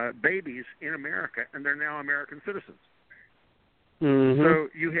have babies in America, and they're now American citizens. So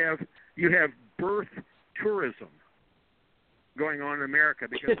you have birth tourism going on in America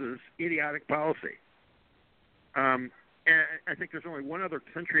because of this idiotic policy. And I think there's only one other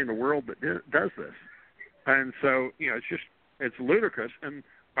country in the world that does this. And so, it's ludicrous. And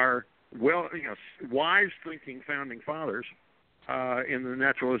our wise-thinking founding fathers in the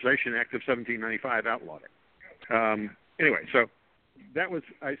Naturalization Act of 1795 outlawed it. Anyway, so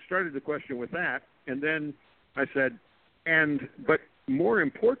I started the question with that, and then I said, but more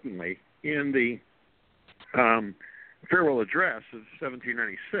importantly, in the farewell address of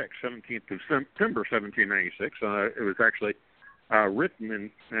 1796, 17th of September 1796, it was actually written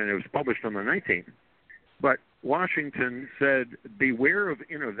and it was published on the 19th. But Washington said, beware of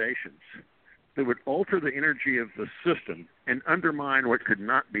innovations that would alter the energy of the system and undermine what could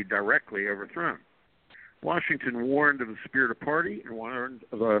not be directly overthrown. Washington warned of the spirit of party and warned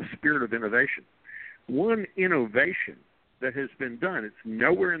of a spirit of innovation. One innovation that has been done, it's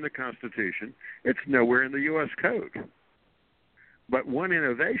nowhere in the Constitution, it's nowhere in the U.S. Code. But one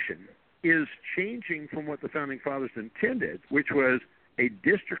innovation is changing from what the Founding Fathers intended, which was a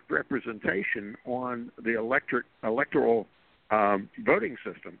district representation on the electoral voting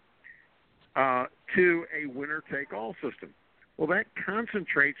system, to a winner-take-all system. Well, that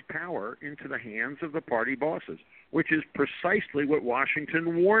concentrates power into the hands of the party bosses, which is precisely what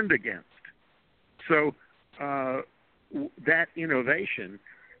Washington warned against. So that innovation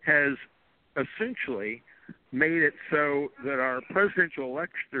has essentially made it so that our presidential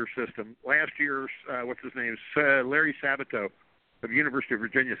electoral system, last year's, Larry Sabato of University of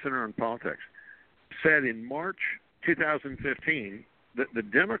Virginia Center on Politics, said in March 2015 that the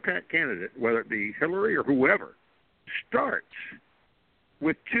Democrat candidate, whether it be Hillary or whoever, starts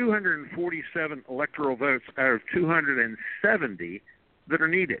with 247 electoral votes out of 270 that are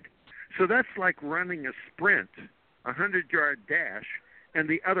needed. So that's like running a sprint, a 100-yard dash, and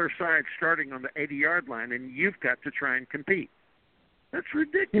the other side starting on the 80-yard line, and you've got to try and compete. That's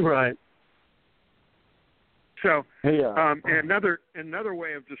ridiculous. Right. So another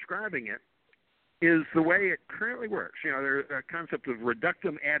way of describing it is the way it currently works. There's a concept of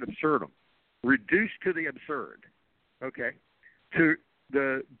reductum ad absurdum, reduced to the absurd, okay? To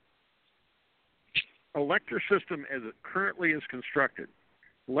the elector system as it currently is constructed,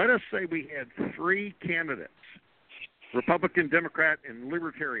 let us say we had three candidates, Republican, Democrat, and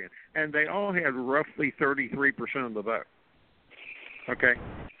Libertarian, and they all had roughly 33% of the vote, okay?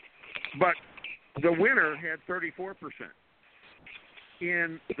 But the winner had 34%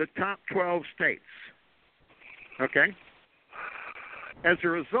 in the top 12 states, okay? As a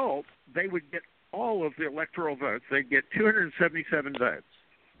result, they would get all of the electoral votes. They'd get 277 votes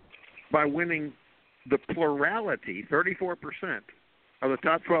by winning the plurality, 34% of the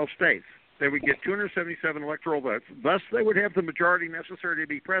top 12 states. They would get 277 electoral votes. Thus, they would have the majority necessary to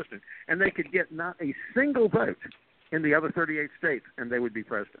be president, and they could get not a single vote in the other 38 states, and they would be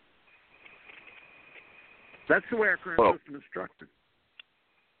president. That's the way our current system is structured.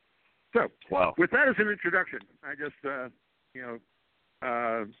 So, with that as an introduction, I just,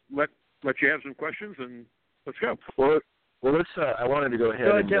 let you have some questions, and let's go. Well, let's. I wanted to go ahead.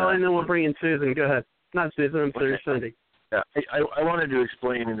 Go ahead, Kelly, and then we'll bring in Susan. Go ahead. Not Susan. I'm sorry, Cindy. Yeah, I wanted to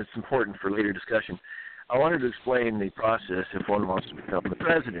explain, and it's important for later discussion. I wanted to explain the process if one wants to become the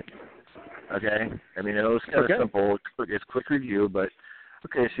president. Okay, I mean, it's kind of simple. It's quick review, but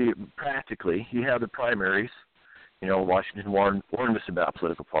see, practically, you have the primaries. Washington warned us about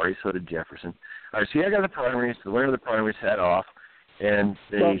political parties, so did Jefferson. All right, so I got the primaries. The winner of the primaries head off, and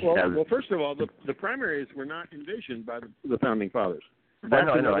they well, first of all, the primaries were not envisioned by the Founding Fathers. That's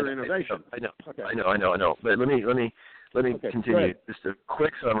another innovation. I know. But let me continue. Just a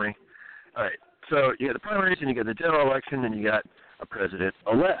quick summary. All right. So you got the primaries, and you got the general election, and you got a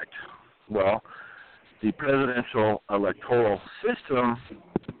president-elect. Well, the presidential electoral system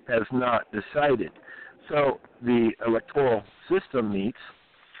has not decided. So the electoral system meets.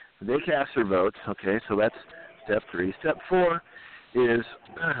 They cast their votes. Okay, so that's step 3. Step 4 is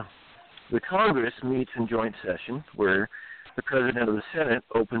the Congress meets in joint session, where the president of the Senate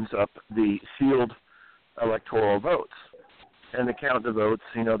opens up the sealed electoral votes. And they count the votes,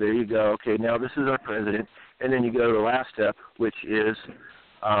 there you go. Okay, now this is our president. And then you go to the last step, which is,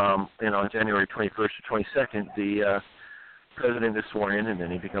 January 21st or 22nd, the president is sworn in, and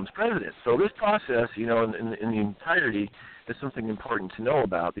then he becomes president. So this process, in the entirety, is something important to know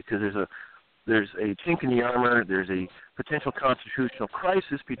about, because there's a chink in the armor, there's a potential constitutional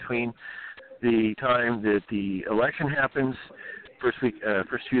crisis between the time that the election happens, first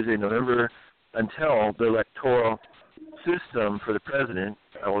Tuesday in November, until the electoral system for the president.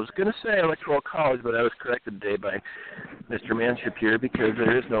 I was going to say electoral college, but I was corrected today by Mr. Manship here, because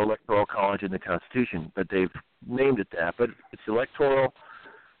there is no electoral college in the Constitution, but they've named it that. But it's the electoral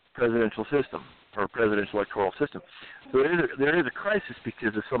presidential system, or presidential electoral system. So there is a crisis,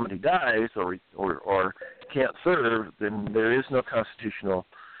 because if somebody dies or can't serve, then there is no constitutional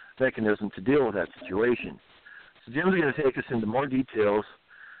mechanism to deal with that situation. So Jim's going to take us into more details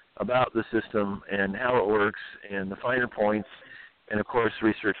about the system and how it works and the finer points, and, of course,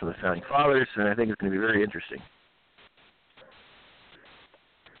 research from the Founding Fathers, and I think it's going to be very interesting.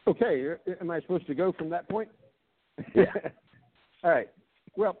 Okay, am I supposed to go from that point? Yeah. All right.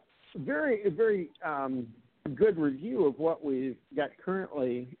 Well, very, very good review of what we've got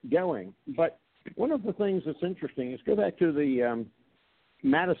currently going. But one of the things that's interesting is go back to the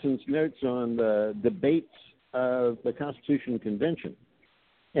Madison's notes on the debates of the Constitution Convention.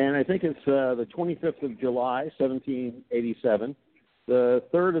 And I think it's the 25th of July, 1787, the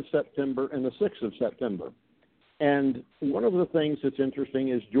 3rd of September, and the 6th of September. And one of the things that's interesting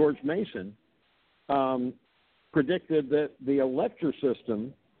is George Mason predicted that the elector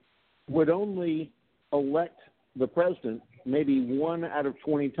system would only elect the president maybe 1 out of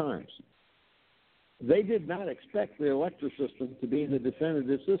 20 times. They did not expect the elector system to be the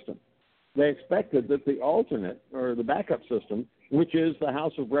definitive system. They expected that the alternate, or the backup system, which is the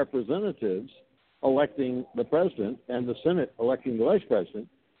House of Representatives electing the president and the Senate electing the vice president,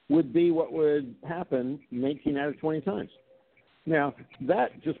 would be what would happen 19 out of 20 times. Now,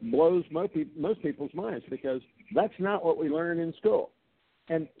 that just blows most people's minds, because that's not what we learn in school.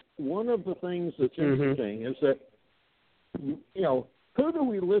 And one of the things that's interesting is that, who do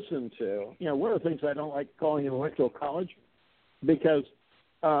we listen to? One of the things I don't like calling an electoral college, because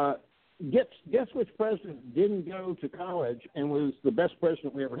guess which president didn't go to college and was the best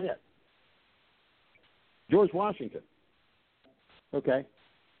president we ever had? George Washington. Okay.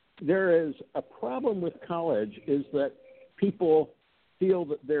 There is a problem with college, is that people feel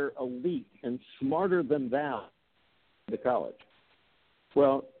that they're elite and smarter than thou to college.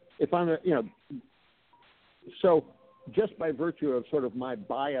 Well, if I'm so just by virtue of sort of my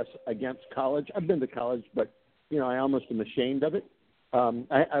bias against college, I've been to college, but, I almost am ashamed of it.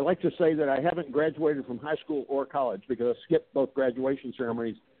 I like to say that I haven't graduated from high school or college, because I skipped both graduation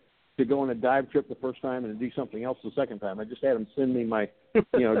ceremonies to go on a dive trip the first time and to do something else the second time. I just had them send me my,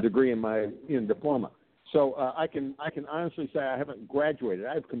 degree and my diploma. So I can honestly say I haven't graduated.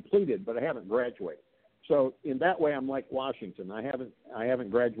 I've completed, but I haven't graduated. So in that way, I'm like Washington. I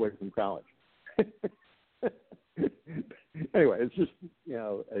haven't graduated from college. Anyway, it's just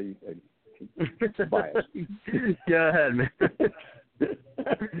a bias. Go ahead, man.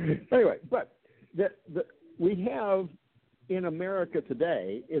 Anyway, but we have in America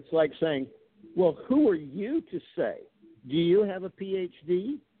today, it's like saying, well, who are you to say? Do you have a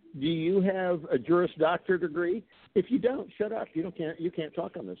PhD? Do you have a Juris Doctor degree? If you don't, shut up. You can't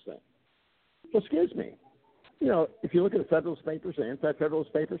talk on this thing. Well, excuse me. If you look at the Federalist Papers, the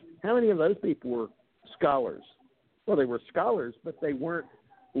Anti-Federalist Papers, how many of those people were scholars? Well, they were scholars, but they weren't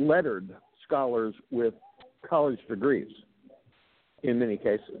lettered scholars with college degrees in many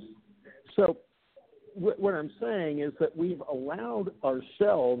cases. So what I'm saying is that we've allowed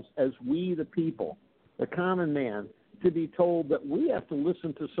ourselves, as we the people, the common man, to be told that we have to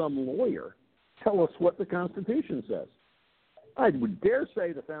listen to some lawyer tell us what the Constitution says. I would dare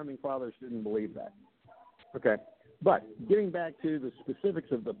say the Founding Fathers didn't believe that. Okay, but getting back to the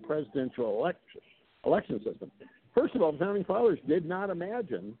specifics of the presidential election system, first of all, the Founding Fathers did not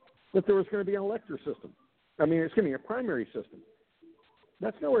imagine that there was going to be an elector system. I mean, it's going to be a primary system.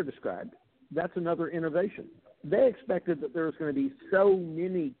 That's nowhere described. That's another innovation. They expected that there was going to be so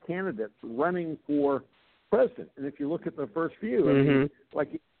many candidates running for president. And if you look at the first few, I mean,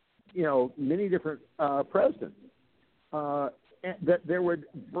 like many different presidents, that there would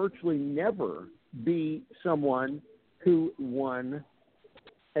virtually never be someone who won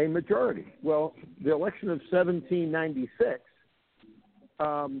a majority. Well, the election of 1796,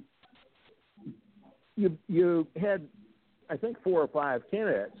 you had, I think, 4 or 5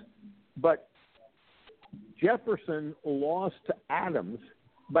 candidates, but Jefferson lost to Adams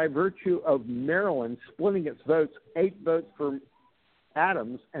by virtue of Maryland splitting its votes, 8 votes for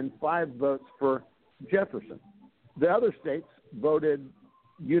Adams and 5 votes for Jefferson. The other states voted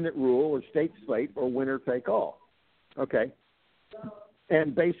unit rule or state slate or winner take all. Okay.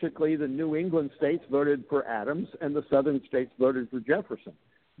 And basically the New England states voted for Adams and the southern states voted for Jefferson.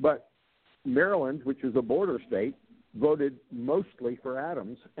 But Maryland, which is a border state, voted mostly for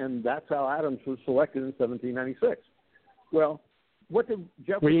Adams, and that's how Adams was selected in 1796. Well, what did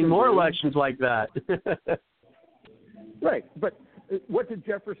Jefferson We need more do? elections like that. Right, but what did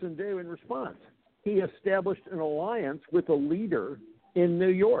Jefferson do in response? He established an alliance with a leader in New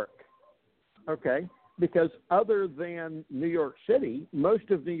York, okay? Because other than New York City, most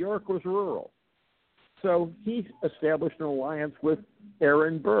of New York was rural. So he established an alliance with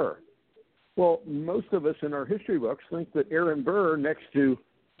Aaron Burr. Well, most of us in our history books think that Aaron Burr, next to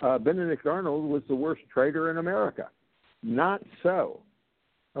Benedict Arnold, was the worst traitor in America. Not so.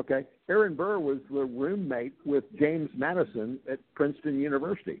 Okay, Aaron Burr was the roommate with James Madison at Princeton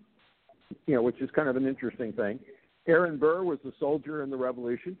University, which is kind of an interesting thing. Aaron Burr was a soldier in the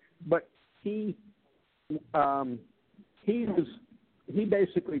Revolution, but he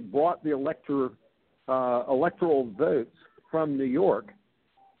basically brought the electoral votes from New York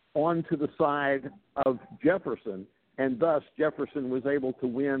onto the side of Jefferson, and thus Jefferson was able to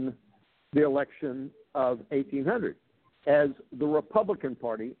win the election of 1800 as the Republican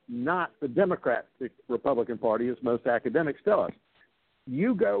Party, not the Democratic Republican Party, as most academics tell us.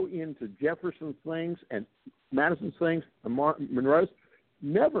 You go into Jefferson's things and Madison's things and Monroe's,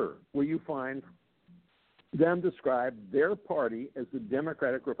 never will you find them describe their party as the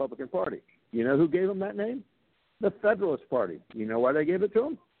Democratic Republican Party. You know who gave them that name? The Federalist Party. You know why they gave it to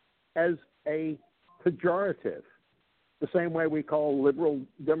them? As a pejorative, the same way we call liberal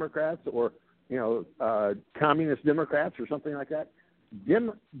Democrats or communist Democrats or something like that.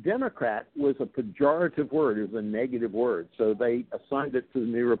 Democrat was a pejorative word; it was a negative word, so they assigned it to the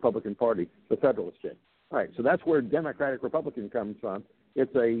new Republican Party, the Federalists did. All right, so that's where Democratic Republican comes from.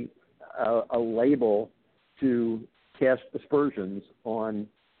 It's a label to cast aspersions on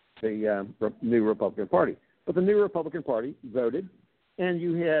the new Republican Party. But the new Republican Party voted, and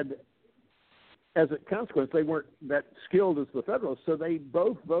you had, as a consequence, they weren't that skilled as the Federalists, so they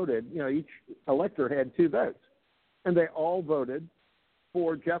both voted. Each elector had 2 votes, and they all voted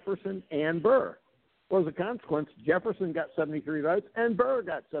for Jefferson and Burr. Well, as a consequence, Jefferson got 73 votes, and Burr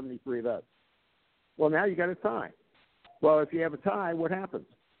got 73 votes. Well, now you got a tie. Well, if you have a tie, what happens?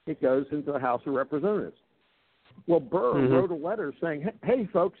 It goes into the House of Representatives. Well, Burr wrote a letter saying, hey,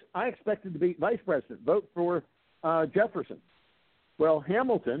 folks, I expected to be vice president. Vote for Jefferson. Well,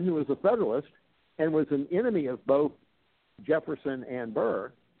 Hamilton, who was a Federalist and was an enemy of both Jefferson and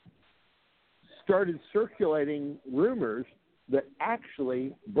Burr, started circulating rumors that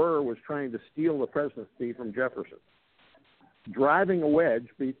actually Burr was trying to steal the presidency from Jefferson, driving a wedge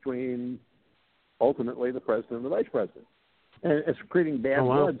between, ultimately, the president and the vice president. And it's creating bad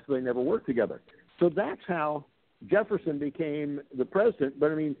blood, so they never worked together. So that's how Jefferson became the president.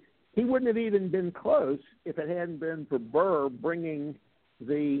 But, he wouldn't have even been close if it hadn't been for Burr bringing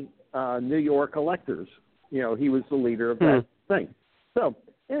the New York electors. He was the leader of that thing. So,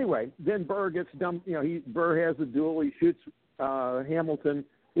 anyway, then Burr gets dumped. Burr has a duel. He shoots Hamilton.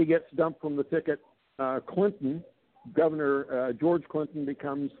 He gets dumped from the ticket. Clinton, Governor George Clinton,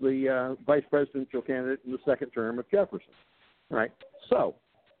 becomes the vice presidential candidate in the second term of Jefferson. Right. So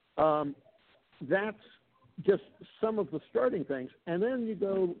that's just some of the starting things. And then you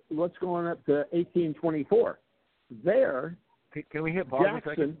go, let's go on up to 1824. There, can we hit pause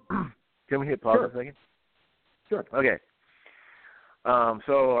Jackson, a second? Can we hit pause a second? Sure. Okay.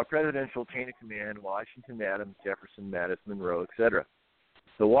 So our presidential chain of command: Washington, Adams, Jefferson, Madison, Monroe, etc.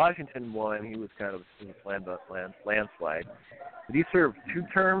 So Washington won. He was kind of a landslide. Did he serve 2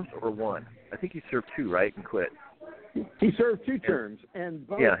 terms or 1? I think he served 2, right, and quit. He served 2 terms, and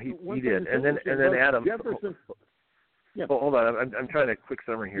both, he did. And then Adams. Jefferson. Hold on, I'm trying to quick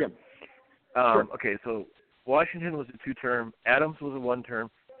summary here. Sure. Okay, so Washington was a 2-term. Adams was a 1-term.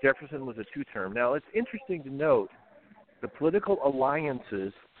 Jefferson was a 2-term. Now it's interesting to note the political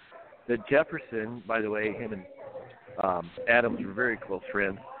alliances that Jefferson, by the way, him and Adams were very close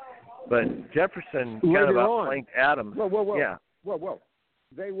friends, but Jefferson kind of outflanked Adams. Whoa. Yeah. Whoa.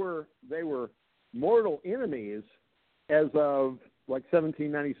 they were mortal enemies as of like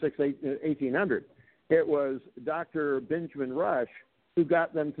 1796, 1800. It was Dr. Benjamin Rush who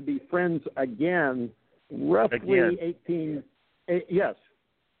got them to be friends again, roughly 1820.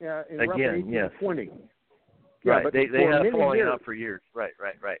 Yeah, right. But they had a falling years. out for years. Right.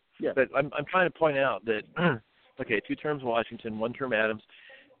 Yeah. But I'm trying to point out that, okay, 2 terms Washington, 1 term Adams.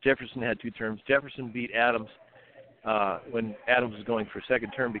 Jefferson had 2 terms. Jefferson beat Adams when Adams was going for a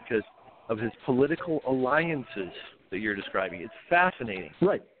 2nd term because of his political alliances that you're describing. It's fascinating.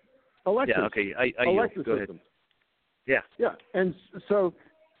 Right. Electors. Yeah, okay. I Elector go system. Ahead. Yeah. And so,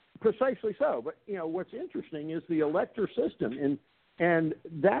 precisely so. But, what's interesting is the elector system, and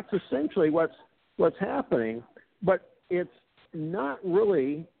that's essentially what's happening, but it's not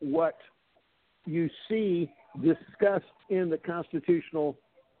really what you see discussed in the Constitutional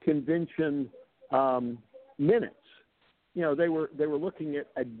Convention minutes. They were looking at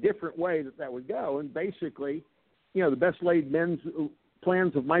a different way that would go, and basically, the best laid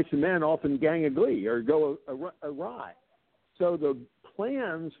plans of mice and men often gang a glee or go awry. So the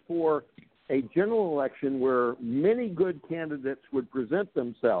plans for a general election where many good candidates would present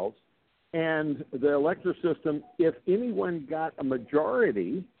themselves, and the elector system, if anyone got a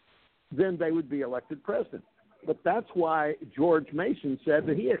majority, then they would be elected president. But that's why George Mason said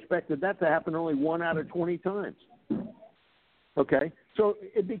that he expected that to happen only 1 out of 20 times. Okay? So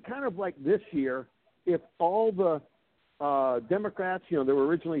it'd be kind of like this year if all the Democrats, there were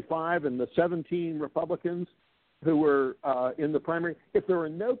originally 5, and the 17 Republicans who were in the primary, if there were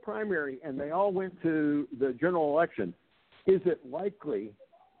no primary and they all went to the general election, is it likely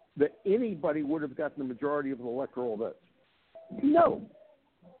that anybody would have gotten the majority of the electoral votes? No.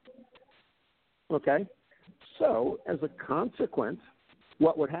 Okay? So, as a consequence,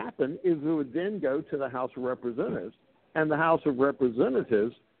 what would happen is it would then go to the House of Representatives, and the House of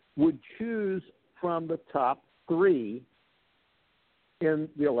Representatives would choose from the top 3 in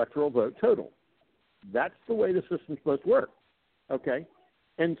the electoral vote total. That's the way the system's supposed to work. Okay?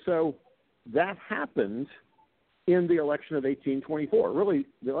 And so that happened in the election of 1824. Really,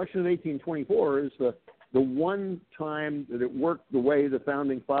 the election of 1824 is the one time that it worked the way the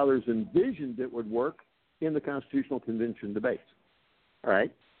Founding Fathers envisioned it would work in the Constitutional Convention debates. All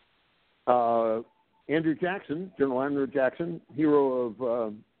right? Andrew Jackson, General Andrew Jackson, hero of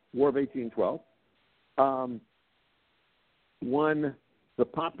War of 1812, won the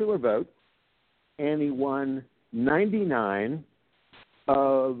popular vote, and he won 99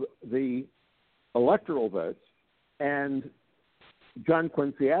 of the electoral votes, and John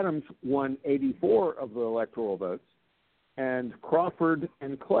Quincy Adams won 84 of the electoral votes, and Crawford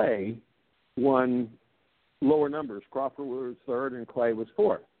and Clay won lower numbers. Crawford was 3rd and Clay was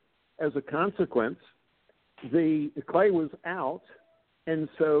 4th. As a consequence, Clay was out, and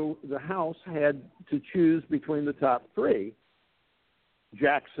so the House had to choose between the top 3,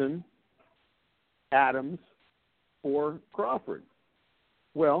 Jackson, Adams, or Crawford.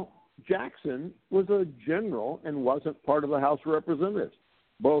 Well, Jackson was a general and wasn't part of the House of Representatives.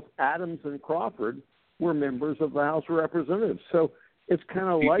 Both Adams and Crawford were members of the House of Representatives. So it's kind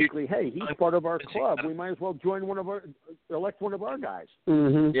of likely, hey, he's part of our club. We might as well elect one of our guys.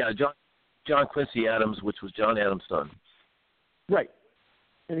 Mm-hmm. Yeah, John Quincy Adams, which was John Adams' son. Right.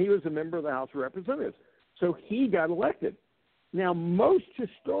 And he was a member of the House of Representatives. So he got elected. Now, most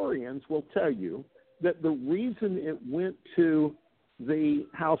historians will tell you that the reason it went to the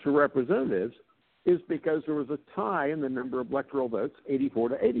House of Representatives is because there was a tie in the number of electoral votes, 84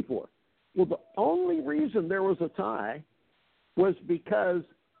 to 84. Well, the only reason there was a tie was because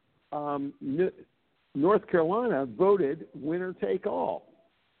North Carolina voted winner take all.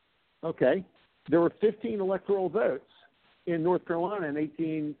 Okay? There were 15 electoral votes in North Carolina in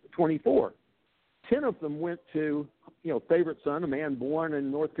 1824. 10 of them went to, favorite son, a man born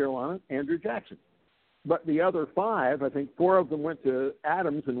in North Carolina, Andrew Jackson. But the other 5, I think 4 of them went to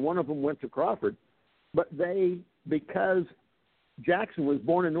Adams and 1 of them went to Crawford. But because Jackson was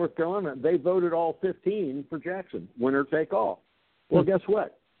born in North Carolina, they voted all 15 for Jackson, winner take all. Well, guess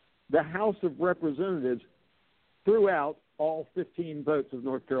what? The House of Representatives threw out all 15 votes of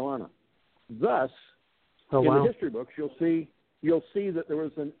North Carolina. Thus, in the history books, you'll see that there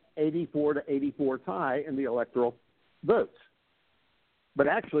was an 84 to 84 tie in the electoral votes. But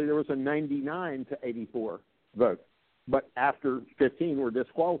actually, there was a 99 to 84 vote. But after 15 were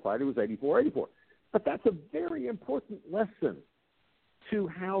disqualified, it was 84-84. But that's a very important lesson to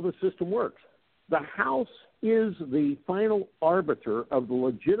how the system works. The House is the final arbiter of the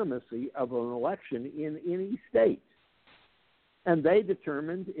legitimacy of an election in any state. And they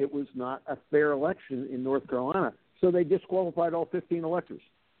determined it was not a fair election in North Carolina. So they disqualified all 15 electors.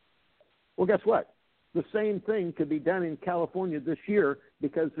 Well, guess what? The same thing could be done in California this year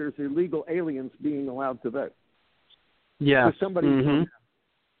because there's illegal aliens being allowed to vote. Yeah.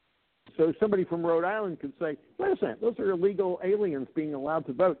 So somebody from Rhode Island could say, wait a second, those are illegal aliens being allowed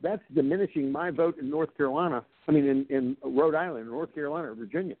to vote. That's diminishing my vote in North Carolina. I mean, in Rhode Island, North Carolina, or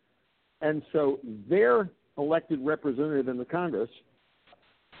Virginia. And so their elected representative in the Congress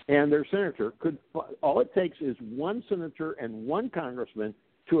and their senator could, all it takes is one senator and one congressman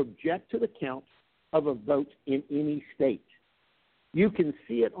to object to the count of a vote in any state. You can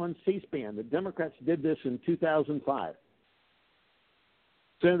see it on C-SPAN. The Democrats did this in 2005.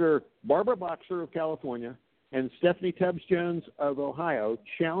 Senator Barbara Boxer of California and Stephanie Tubbs Jones of Ohio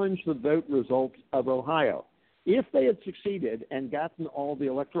challenged the vote results of Ohio. If they had succeeded and gotten all the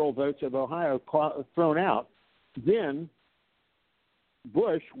electoral votes of Ohio thrown out, then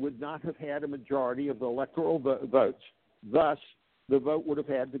Bush would not have had a majority of the electoral votes. Thus, the vote would have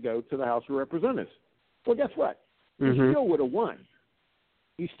had to go to the House of Representatives. Well, guess what? He still would have won.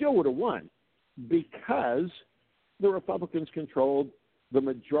 He still would have won because the Republicans controlled the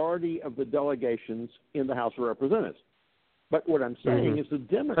majority of the delegations in the House of Representatives. But what I'm saying is the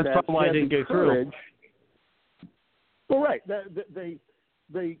Democrats had the courage. Well, right.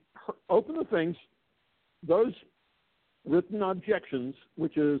 They open the things, those written objections,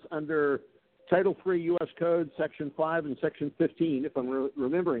 which is under Title III U.S. Code, Section 5 and Section 15, if I'm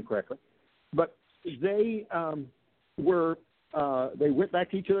remembering correctly. But they they went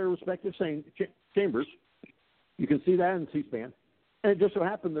back to each of their respective chambers. You can see that in C-SPAN. And it just so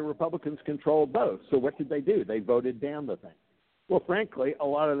happened the Republicans controlled both. So what did they do? They voted down the thing. Well, frankly, a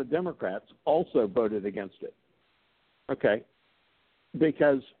lot of the Democrats also voted against it. Okay?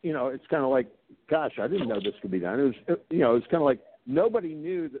 Because, it's kind of like, gosh, I didn't know this could be done. It was, it's kind of like nobody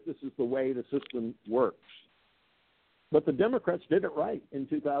knew that this is the way the system works. But the Democrats did it right in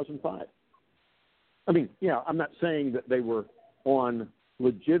 2005. I mean, I'm not saying that they were on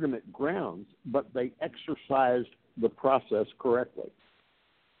legitimate grounds, but they exercised the process correctly.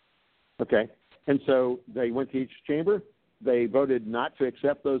 Okay? And so they went to each chamber. They voted not to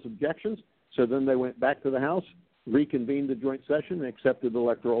accept those objections. So then they went back to the House, reconvened the joint session, and accepted the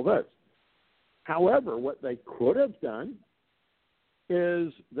electoral votes. However, what they could have done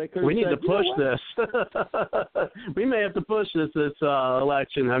is they could have We need to push this. We may have to push this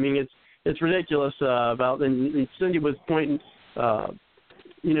election. I mean, it's ridiculous and Cindy was pointing,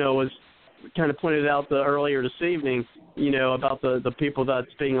 was kind of pointed out earlier this evening, about the people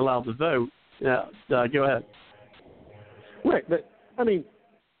that's being allowed to vote. Go ahead. Right, but, I mean,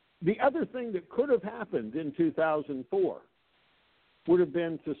 the other thing that could have happened in 2004 would have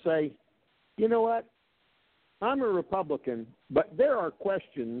been to say, you know what, I'm a Republican, but there are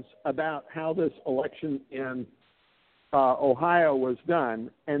questions about how this election in Ohio was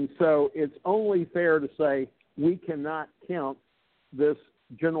done, and so it's only fair to say we cannot count this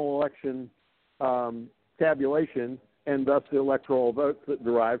general election tabulation and thus the electoral votes that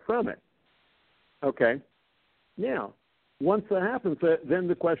derive from it. Okay. Now, once that happens, then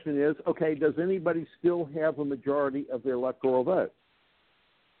the question is, okay, does anybody still have a majority of the electoral votes?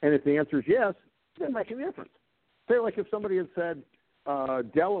 And if the answer is yes, it doesn't make a difference. Say, like if somebody had said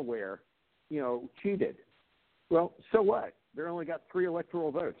Delaware, cheated. Well, so what? They only got 3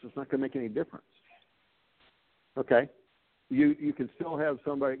 electoral votes. It's not going to make any difference. Okay? You can still have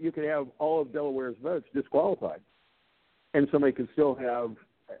somebody, you could have all of Delaware's votes disqualified, and somebody could still have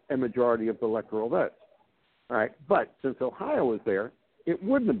a majority of the electoral votes. All right? But since Ohio was there, it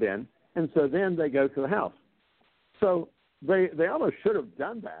wouldn't have been, and so then they go to the House. So they almost should have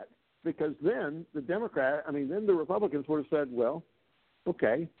done that, because then the then the Republicans would have said, well,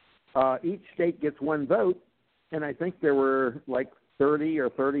 okay, each state gets 1 vote, and I think there were like 30 or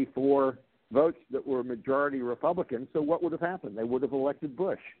 34 votes that were majority Republican, so what would have happened? They would have elected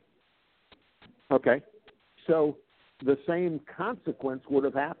Bush. Okay? So the same consequence would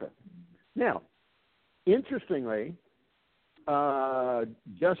have happened. Now, interestingly,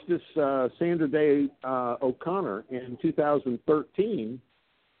 Justice Sandra Day O'Connor in 2013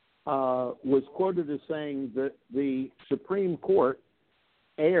 was quoted as saying that the Supreme Court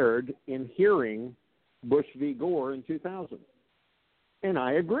erred in hearing Bush v. Gore in 2000. And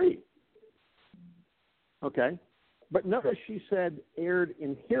I agree. Okay? But notice she said erred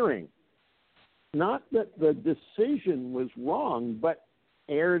in hearing. Not that the decision was wrong, but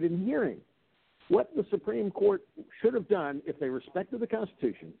erred in hearing. What the Supreme Court should have done, if they respected the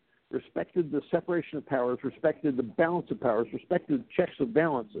Constitution, respected the separation of powers, respected the balance of powers, respected the checks and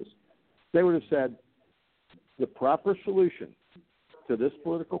balances, they would have said the proper solution to this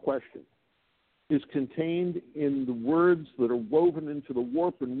political question is contained in the words that are woven into the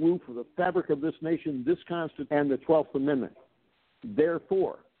warp and woof of the fabric of this nation, this Constitution, and the 12th Amendment.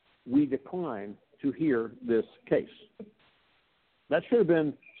 Therefore, we decline to hear this case. That should have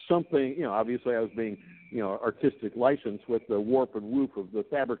been something, obviously I was being, artistic license with the warp and woof of the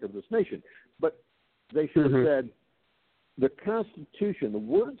fabric of this nation. But they should have said, the Constitution, the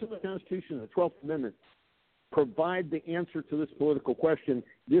words of the Constitution and the 12th Amendment provide the answer to this political question.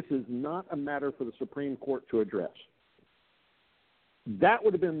 This is not a matter for the Supreme Court to address. That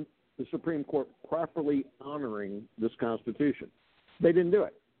would have been the Supreme Court properly honoring this Constitution. They didn't do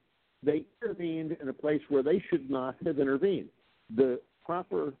it. They intervened in a place where they should not have intervened. The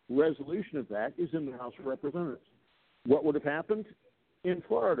proper resolution of that is in the House of Representatives. What would have happened? In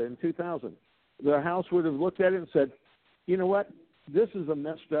Florida in 2000, the House would have looked at it and said, you know what? This is a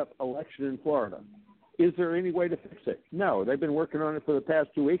messed up election in Florida. Is there any way to fix it? No. They've been working on it for the past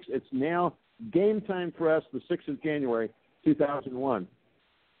 2 weeks. It's now game time for us, the 6th of January, 2001.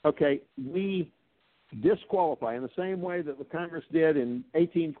 Okay, we disqualify in the same way that the Congress did in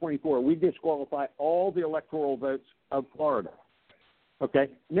 1824. We disqualify all the electoral votes of Florida. Okay,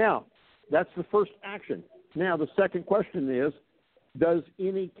 now that's the first action. Now the second question is, does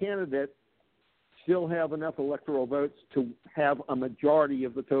any candidate still have enough electoral votes to have a majority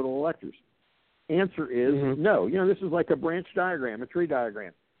of the total electors? Answer is no. This is like a branch diagram, a tree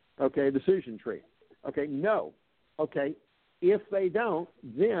diagram. Okay, decision tree. Okay, no. Okay, if they don't,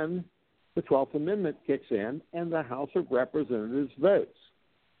 then the 12th Amendment kicks in and the House of Representatives votes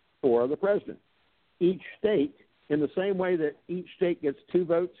for the president. Each state, in the same way that each state gets 2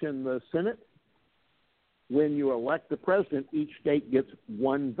 votes in the Senate, when you elect the president, each state gets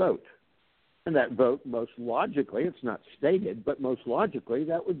 1 vote. And that vote, most logically, it's not stated, but most logically,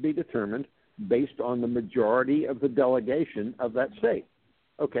 that would be determined based on the majority of the delegation of that state.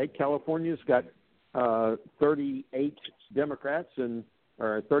 Okay, California's got 38 Democrats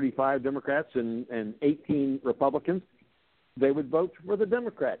or 35 Democrats and 18 Republicans. They would vote for the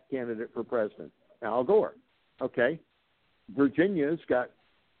Democrat candidate for president, Al Gore. Okay, Virginia's got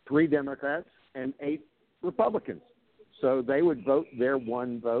 3 Democrats and 8 Republicans. So they would vote their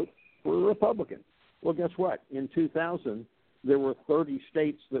 1 vote for a Republican. Well, guess what? In 2000, there were 30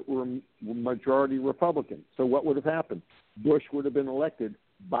 states that were majority Republican. So what would have happened? Bush would have been elected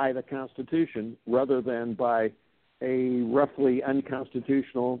by the Constitution rather than by a roughly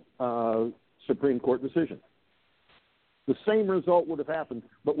unconstitutional Supreme Court decision. The same result would have happened,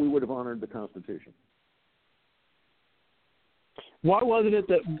 but we would have honored the Constitution. Why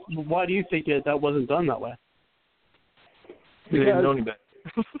do you think that wasn't done that way?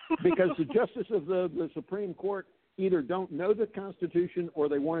 Because the justices of the Supreme Court either don't know the Constitution or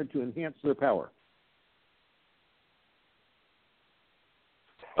they wanted to enhance their power.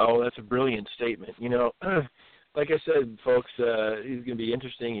 Oh, that's a brilliant statement. Like I said, folks, he's going to be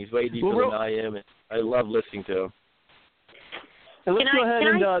interesting. He's way deeper than I am, and I love listening to him. And let's go ahead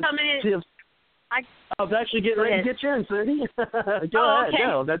and see if I was actually getting ready to get you in, Cindy. Go ahead. Okay.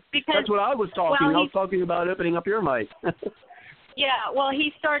 No, that's what I was talking. I was talking about opening up your mic. Yeah, well,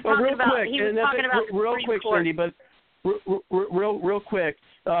 he started talking about. Quick, he was talking about real quick, Court. Cindy. But real quick,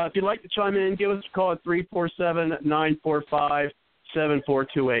 if you'd like to chime in, give us a call at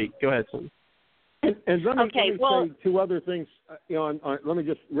 347-945-7428. Go ahead, Cindy. And let me say 2 other things. Let me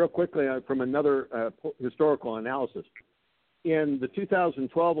just real quickly from another historical analysis. In the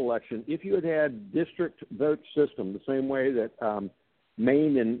 2012 election, if you had district vote system the same way that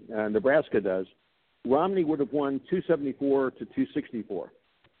Maine and Nebraska does, Romney would have won 274 to 264.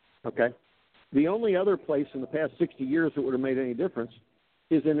 Okay? The only other place in the past 60 years that would have made any difference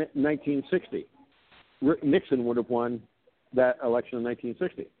is in 1960. Nixon would have won that election in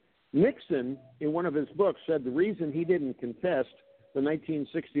 1960. Nixon, in one of his books, said the reason he didn't contest the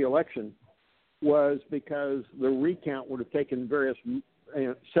 1960 election was because the recount would have taken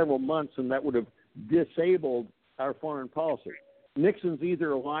several months, and that would have disabled our foreign policy. Nixon's either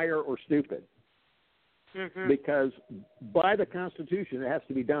a liar or stupid, because by the Constitution, it has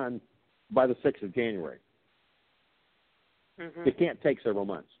to be done by the 6th of January. It can't take several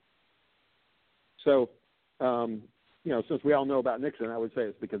months. So, since we all know about Nixon, I would say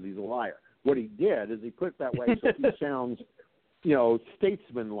it's because he's a liar. What he did is he put it that way so he sounds,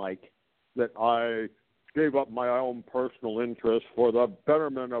 statesman-like, that I gave up my own personal interest for the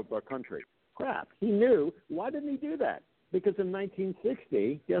betterment of the country. Crap. He knew. Why didn't he do that? Because in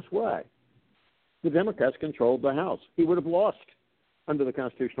 1960, guess what? The Democrats controlled the House. He would have lost under the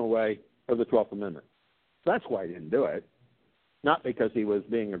constitutional way of the 12th Amendment. That's why he didn't do it. Not because he was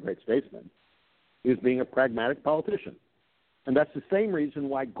being a great statesman. He was being a pragmatic politician. And that's the same reason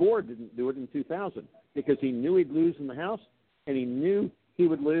why Gore didn't do it in 2000, because he knew he'd lose in the House and he knew he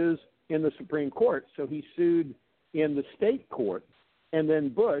would lose in the Supreme Court. So he sued in the state court, and then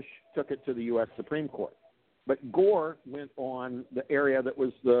Bush took it to the U.S. Supreme Court. But Gore went on the area that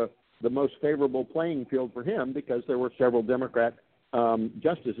was the most favorable playing field for him, because there were several Democrat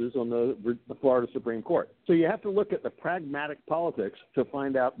justices on the Florida Supreme Court. So you have to look at the pragmatic politics to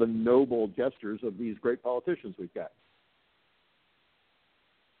find out the noble gestures of these great politicians we've got.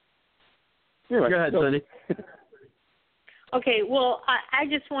 Anyway, go ahead, Cindy. Okay, well, I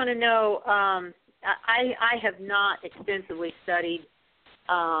just want to know, I have not extensively studied,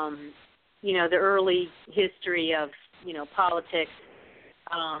 the early history of, politics.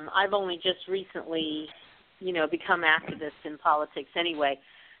 I've only just recently, become activist in politics anyway.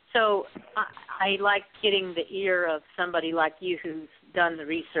 So I like getting the ear of somebody like you who's done the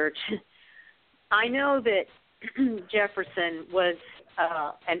research. I know that Jefferson was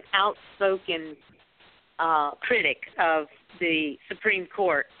an outspoken critic of the Supreme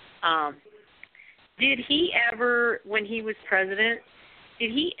Court. Did he ever, when he was president,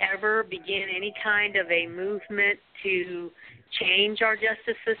 did he ever begin any kind of a movement to change our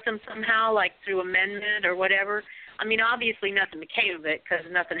justice system somehow, like through amendment or whatever? I mean, obviously nothing became of it because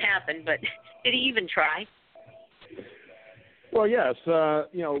nothing happened, but did he even try? Well, yes.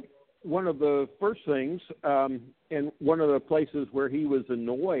 One of the first things, and one of the places where he was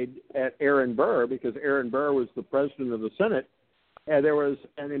annoyed at Aaron Burr, because Aaron Burr was the president of the Senate, there was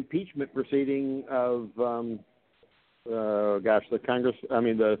an impeachment proceeding of,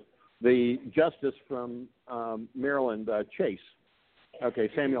 the justice from Maryland, Chase. Okay,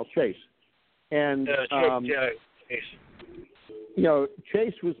 Samuel Chase. And,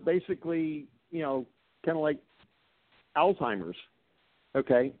 Chase was basically, kind of like Alzheimer's.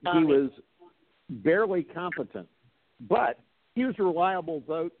 Okay, he was barely competent, but he was a reliable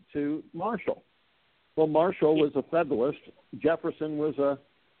vote to Marshall. Well, Marshall was a Federalist. Jefferson was a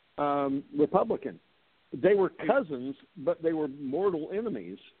Republican. They were cousins, but they were mortal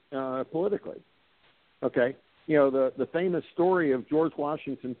enemies politically. Okay, the famous story of George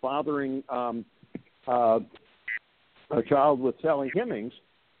Washington fathering a child with Sally Hemings,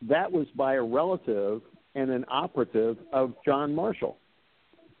 that was by a relative and an operative of John Marshall.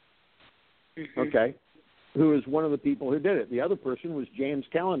 Okay, who is one of the people who did it. The other person was James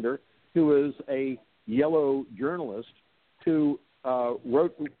Callender, who was a yellow journalist who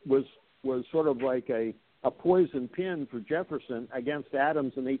was sort of like a poison pin for Jefferson against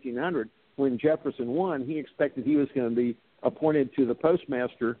Adams in 1800. When Jefferson won, he expected he was going to be appointed to the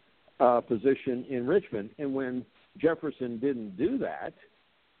postmaster position in Richmond, and when Jefferson didn't do that,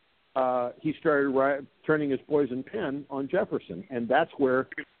 he started turning his poison pen on Jefferson, and that's where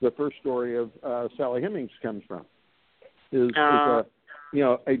the first story of Sally Hemings comes from. Is a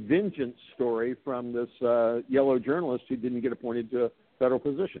vengeance story from this yellow journalist who didn't get appointed to a federal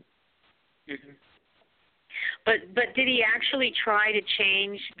position. Mm-hmm. But did he actually try to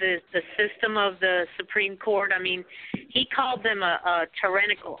change the system of the Supreme Court? I mean, he called them a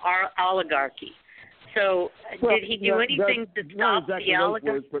tyrannical oligarchy. So did he do anything to stop the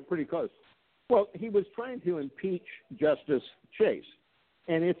oligarchy? Words, but pretty close. Well, he was trying to impeach Justice Chase.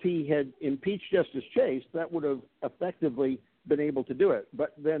 And if he had impeached Justice Chase, that would have effectively been able to do it.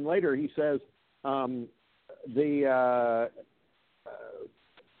 But then later he says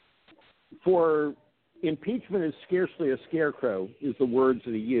for impeachment is scarcely a scarecrow is the words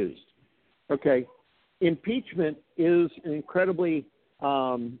that he used. Okay? Impeachment is an incredibly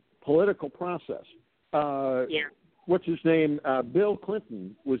political process. What's his name? Bill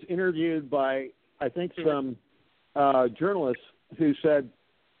Clinton was interviewed by, I think, some journalists who said,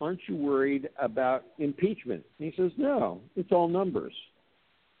 "Aren't you worried about impeachment?" And he says, "No, it's all numbers."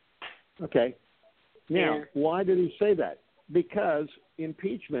 Okay. Now, why did he say that? Because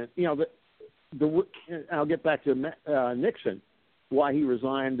impeachment, I'll get back to Nixon, why he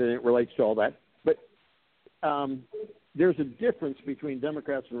resigned, and it relates to all that. But there's a difference between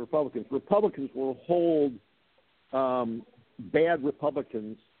Democrats and Republicans. Republicans will hold bad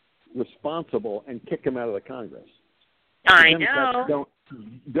Republicans responsible and kick them out of the Congress. Democrats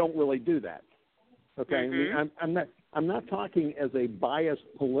don't really do that. Okay, Mm-hmm. I mean, I'm not talking as a biased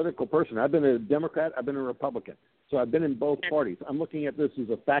political person. I've been a Democrat. I've been a Republican. So I've been in both parties. I'm looking at this as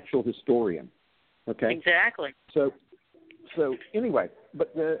a factual historian. Okay. Exactly. So anyway,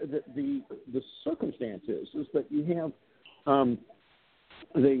 but the circumstance is that you have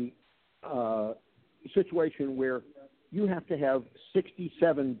the situation where you have to have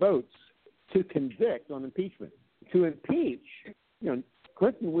 67 votes to convict on impeachment. To impeach,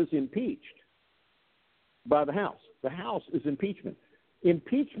 Clinton was impeached by the House. The House is impeachment.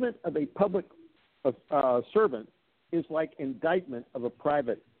 Impeachment of a public servant is like indictment of a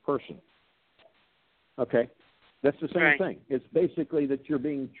private person. Okay? That's the same thing. It's basically that you're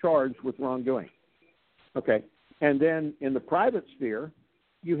being charged with wrongdoing. Okay? And then in the private sphere,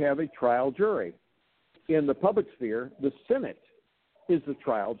 you have a trial jury. In the public sphere, the Senate is the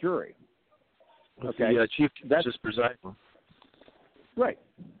trial jury. Okay? The Chief Justice presiding. Right.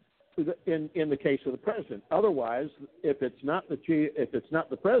 In the case of the president. Otherwise, if it's not the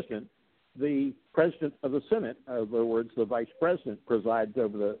president, the president of the Senate, in other words, the vice president, presides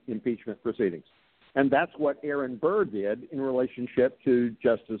over the impeachment proceedings. And that's what Aaron Burr did in relationship to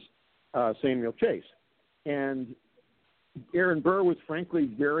Justice Samuel Chase. And Aaron Burr was frankly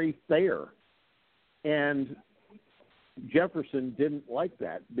very fair. And Jefferson didn't like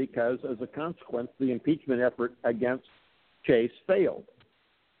that because, as a consequence, the impeachment effort against Chase failed.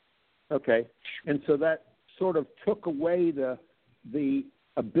 Okay, and so that sort of took away the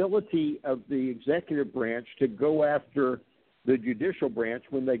ability of the executive branch to go after the judicial branch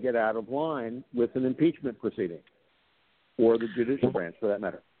when they get out of line with an impeachment proceeding, or the judicial branch for that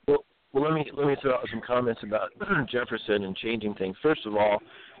matter. Well, let me throw out some comments about Jefferson and changing things. First of all,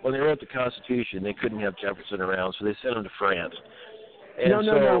 when they wrote the Constitution, they couldn't have Jefferson around, so they sent him to France. And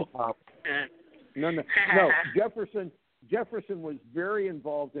No. Jefferson was very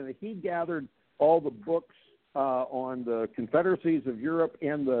involved in it. He gathered all the books on the confederacies of Europe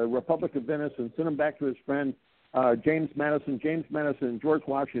and the Republic of Venice and sent them back to his friend James Madison. James Madison and George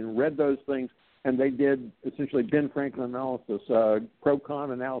Washington read those things, and they did essentially Ben Franklin analysis,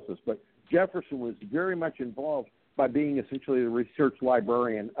 pro-con analysis. But Jefferson was very much involved by being essentially the research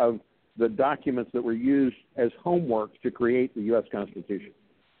librarian of the documents that were used as homework to create the U.S. Constitution.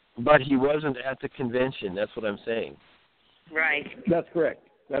 But he wasn't at the convention. That's what I'm saying. Right. That's correct.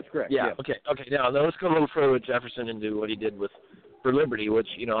 Yeah. Yes. Okay. Now let's go a little further with Jefferson and do what he did for liberty, which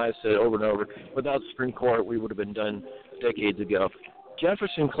I said over and over. Without the Supreme Court, we would have been done decades ago.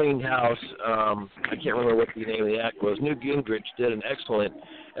 Jefferson cleaned house. I can't remember what the name of the act was. Newt Gingrich did an excellent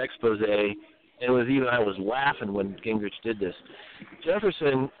expose, and I was laughing when Gingrich did this.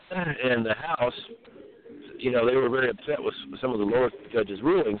 Jefferson and the House, they were very upset with some of the lower judges'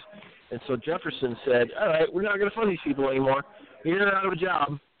 rulings. And so Jefferson said, all right, we're not going to fund these people anymore. You're out of a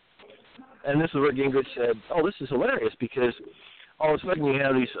job. And this is where Gingrich said, oh, this is hilarious because all of a sudden you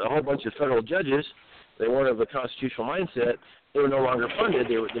have a whole bunch of federal judges. They weren't of a constitutional mindset. They were no longer funded.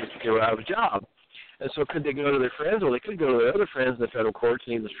 They were out of a job. And so could they go to their friends? Well, they could go to their other friends in the federal courts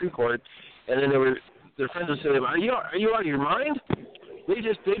and even the Supreme Court. And then their friends would say, are you out of your mind? They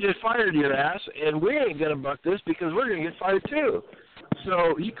just fired your ass, and we ain't going to buck this because we're going to get fired too.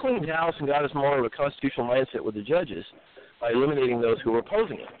 So he cleaned house and got us more of a constitutional mindset with the judges by eliminating those who were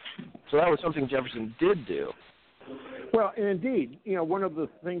opposing it. So that was something Jefferson did do. Well, and indeed, one of the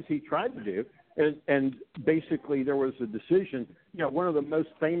things he tried to do, and basically there was a decision, one of the most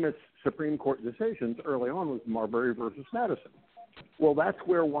famous Supreme Court decisions early on was Marbury versus Madison. Well, that's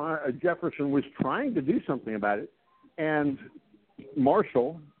where Jefferson was trying to do something about it, and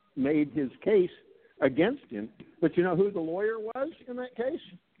Marshall made his case against him. But you know who the lawyer was in that case?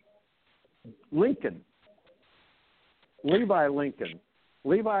 Lincoln. Levi Lincoln.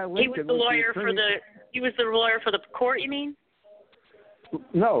 Levi Lincoln. He was the lawyer for the court, you mean?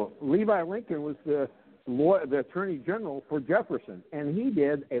 No, Levi Lincoln was the attorney general for Jefferson, and he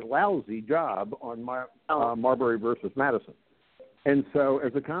did a lousy job on Marbury versus Madison. And so,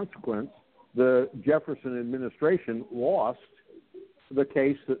 as a consequence, the Jefferson administration lost the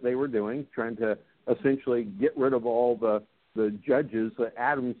case that they were doing, trying to essentially get rid of all the judges that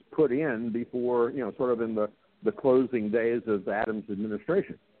Adams put in before, sort of in the closing days of the Adams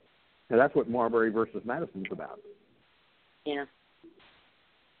administration. And that's what Marbury versus Madison's about. Yeah.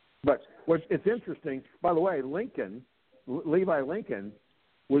 But it's interesting, by the way, Levi Lincoln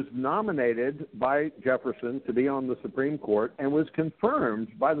was nominated by Jefferson to be on the Supreme Court and was confirmed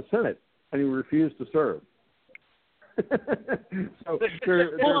by the Senate, and he refused to serve. So here's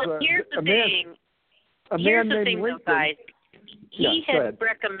the thing. Here's the thing, though, guys. He had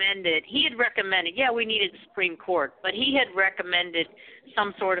recommended, we needed the Supreme Court, but he had recommended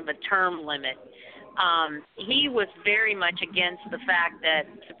some sort of a term limit. He was very much against the fact that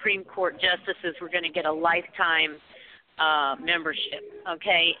Supreme Court justices were going to get a lifetime membership,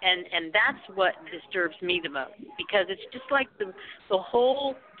 okay? And that's what disturbs me the most, because it's just like the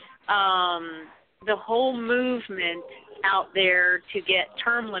whole movement out there to get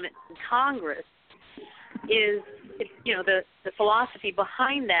term limits in Congress is, the philosophy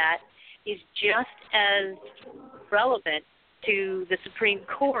behind that is just as relevant to the Supreme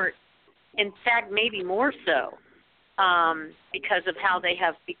Court. In fact, maybe more so. because of how they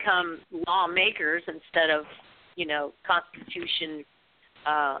have become lawmakers instead of, Constitution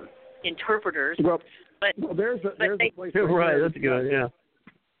interpreters. Well, but there's a place. Right, that's good, yeah.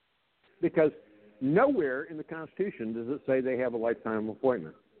 Because nowhere in the Constitution does it say they have a lifetime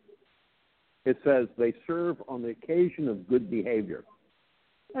appointment. It says they serve on the occasion of good behavior.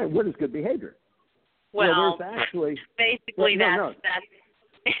 Hey, what is good behavior? Well, there's actually basically that's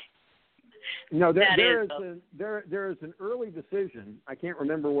no. There is an early decision. I can't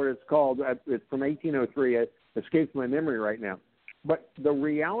remember what it's called. It's from 1803. It escapes my memory right now. But the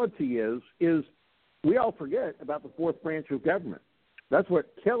reality is we all forget about the fourth branch of government. That's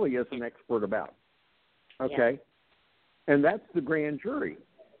what Kelly is an expert about. Okay, and that's the grand jury.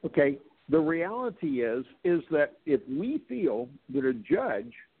 Okay. The reality is that if we feel that a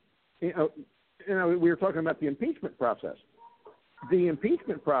judge, we were talking about the impeachment process. The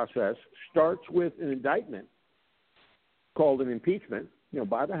impeachment process starts with an indictment called an impeachment,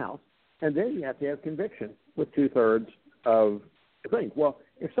 by the House, and then you have to have conviction with 2/3 of the thing. Well,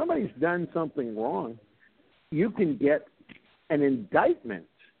 if somebody's done something wrong, you can get an indictment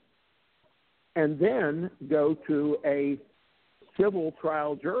and then go to a civil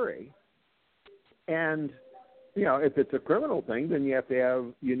trial jury. And, if it's a criminal thing, then you have to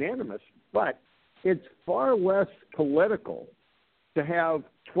have unanimous. But it's far less political to have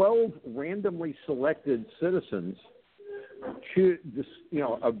 12 randomly selected citizens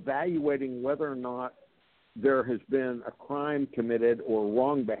evaluating whether or not there has been a crime committed or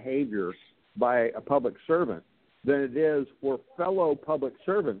wrong behavior by a public servant than it is for fellow public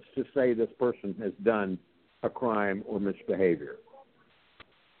servants to say this person has done a crime or misbehavior.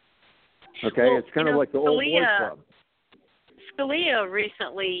 Okay, it's kind of like the old boys club. Scalia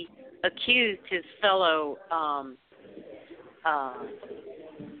recently accused his fellow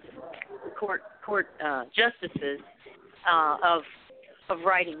court justices of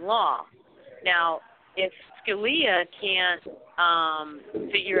writing law. Now, if Scalia can't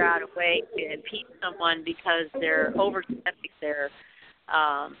figure out a way to impeach someone because they're overstepping their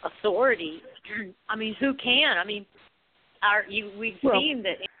authority, I mean, who can? I mean, we've seen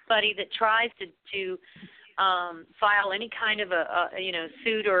that anybody that tries to file any kind of a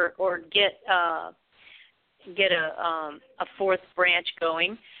suit or get a fourth branch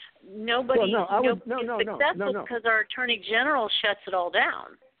going, nobody's successful because our Attorney General shuts it all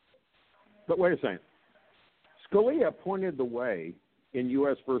down. But wait a second. Scalia pointed the way in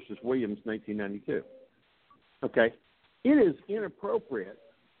U.S. versus Williams, 1992. Okay? It is inappropriate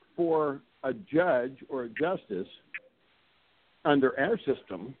for a judge or a justice under our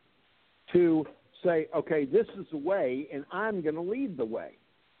system to say, okay, this is the way, and I'm going to lead the way.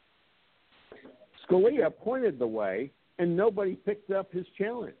 Scalia pointed the way, and nobody picked up his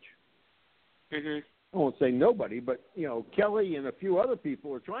challenge. Mm-hmm. I won't say nobody, but, Kelly and a few other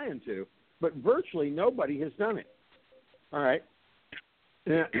people are trying to, but virtually nobody has done it. All right?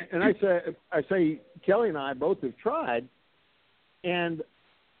 And I say Kelly and I both have tried, and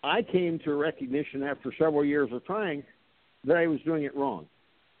I came to recognition after several years of trying that I was doing it wrong.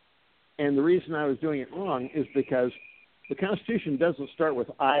 And the reason I was doing it wrong is because the Constitution doesn't start with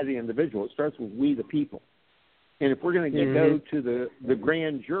I, the individual. It starts with we, the people. And if we're going to go to the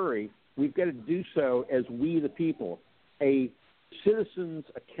grand jury, we've got to do so as we, the people, a citizens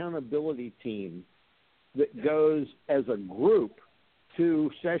accountability team that goes as a group to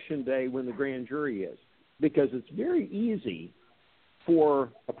session day when the grand jury is. Because it's very easy for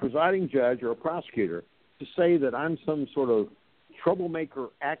a presiding judge or a prosecutor to say that I'm some sort of troublemaker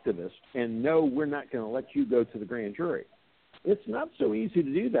activist and no, we're not going to let you go to the grand jury. It's not so easy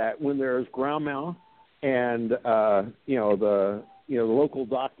to do that when there's ground mal and the local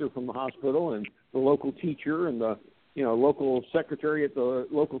doctor from the hospital and the local teacher and the local secretary at the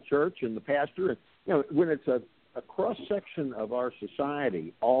local church and the pastor. And, when it's a cross section of our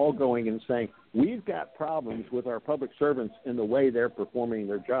society all going and saying we've got problems with our public servants in the way they're performing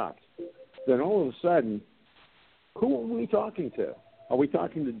their jobs, then all of a sudden, who are we talking to? Are we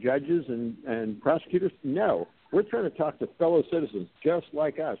talking to judges and prosecutors? No. We're trying to talk to fellow citizens just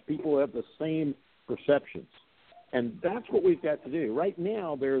like us, people who have the same perceptions. And that's what we've got to do. Right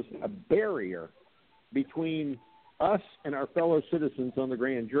now, there's a barrier between us and our fellow citizens on the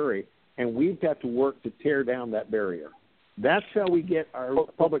grand jury, and we've got to work to tear down that barrier. That's how we get our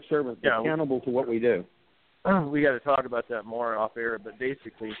public servants accountable to what we do. We got to talk about that more off air, but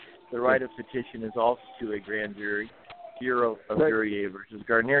basically the right of petition is also to a grand jury, Bureau of Jury versus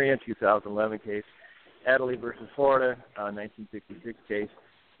Garnerian, 2011 case, Adderley versus Florida, 1966 case.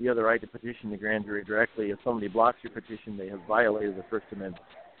 You have the right to petition the grand jury directly. If somebody blocks your petition, they have violated the First Amendment.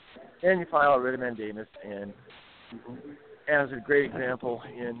 And you file a writ of mandamus, and as a great example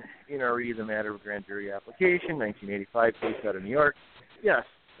in NRE, the matter of grand jury application, 1985 case out of New York. Yes,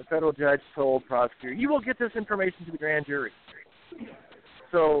 the federal judge told prosecutor, you will get this information to the grand jury.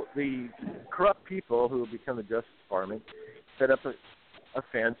 So the corrupt people who have become the Justice Department set up a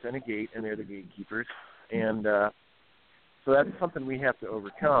fence and a gate, and they're the gatekeepers. And so that's something we have to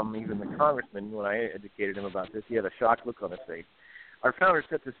overcome. Even the congressman, when I educated him about this, he had a shocked look on his face. Our founder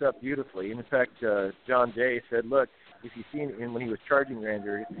set this up beautifully. In fact, John Jay said, look, if you see, and when he was charging grand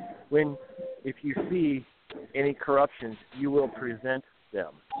juries, if you see any corruptions, you will present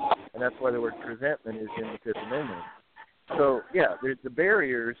them. And that's why the word presentment is in the Fifth Amendment. So, yeah, the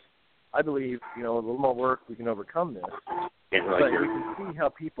barriers, I believe, a little more work, we can overcome this. But we can see how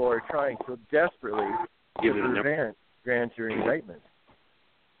people are trying so desperately to prevent grand jury indictment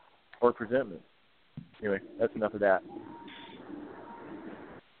or presentment. Anyway, that's enough of that.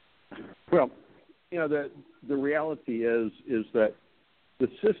 Well, the reality is that the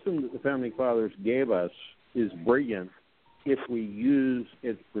system that the Founding Fathers gave us is brilliant if we use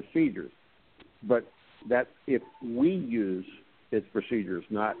its procedures. But that's if we use its procedures,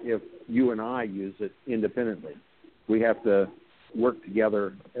 not if you and I use it independently. We have to work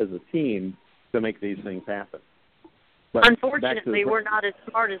together as a team to make these things happen. But unfortunately, we're not as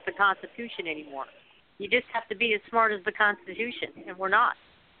smart as the Constitution anymore. You just have to be as smart as the Constitution, and we're not.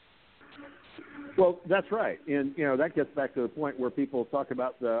 Well, that's right, and that gets back to the point where people talk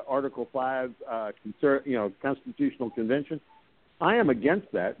about the Article 5, Constitutional Convention. I am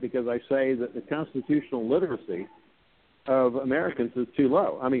against that because I say that the constitutional literacy of Americans is too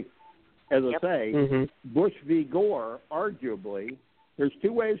low. I mean, as I say, Bush v. Gore, arguably, there's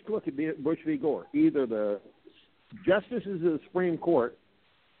two ways to look at Bush v. Gore. Either the justices of the Supreme Court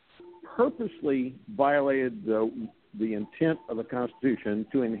purposely violated the intent of the Constitution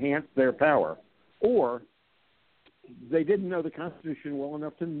to enhance their power, or they didn't know the Constitution well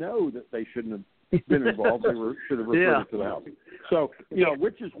enough to know that they shouldn't have been involved. They should have referred it to the House. So,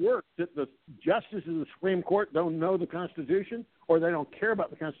 which is worse, that the justices of the Supreme Court don't know the Constitution, or they don't care about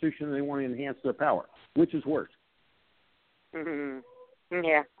the Constitution and they want to enhance their power? Which is worse?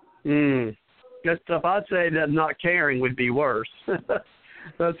 Yeah. Good stuff. I'd say that not caring would be worse.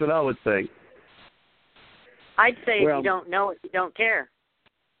 That's what I would think. I'd say if you don't know it, you don't care.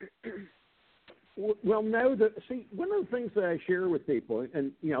 Well, no. One of the things that I share with people,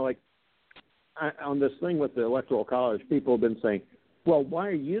 and on this thing with the Electoral College, people have been saying, well, why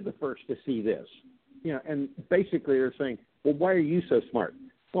are you the first to see this? And basically they're saying, well, why are you so smart?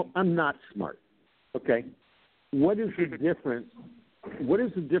 Well, I'm not smart. Okay. What is the difference? What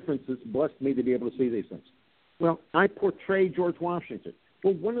is the difference that's blessed me to be able to see these things? Well, I portray George Washington.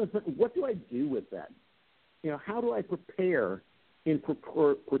 Well, what do I do with that? How do I prepare in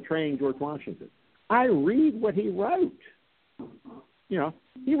portraying George Washington? I read what he wrote.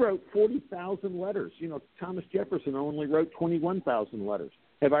 He wrote 40,000 letters. Thomas Jefferson only wrote 21,000 letters.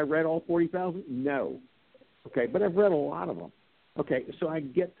 Have I read all 40,000? No. Okay, but I've read a lot of them. Okay, so I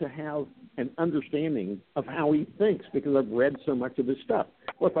get to have an understanding of how he thinks because I've read so much of his stuff.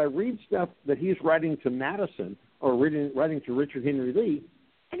 Well, if I read stuff that he's writing to Madison or writing to Richard Henry Lee,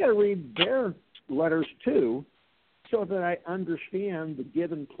 I got to read their letters too, so that I understand the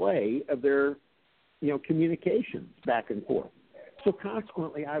give and play of their, communications back and forth. So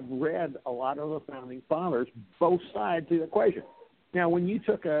consequently, I've read a lot of the Founding Fathers, both sides of the equation. Now, when you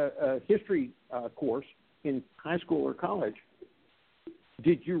took a history course in high school or college,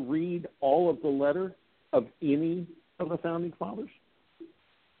 did you read all of the letter of any of the Founding Fathers?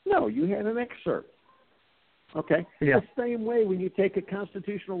 No, you had an excerpt. Okay? Yeah. The same way when you take a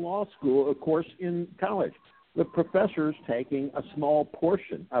constitutional law school course in college, the professor's taking a small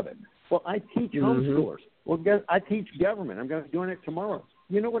portion of it. Well, I teach homeschoolers. Well, I teach government. I'm going to be doing it tomorrow.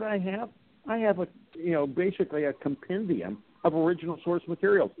 You know what I have? I have basically a compendium of original source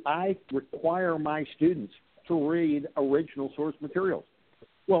materials. I require my students to read original source materials.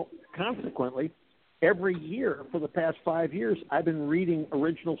 Well, consequently, every year for the past 5 years, I've been reading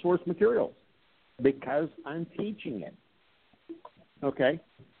original source materials because I'm teaching it. Okay?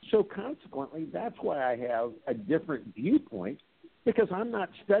 So consequently, that's why I have a different viewpoint, because I'm not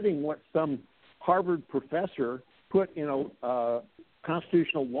studying what some Harvard professor put in a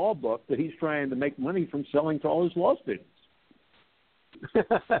constitutional law book that he's trying to make money from selling to all his law students.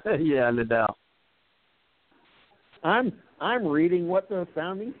 Yeah, no doubt. I'm reading what the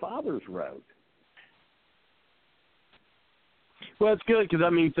Founding Fathers wrote. Well, it's good because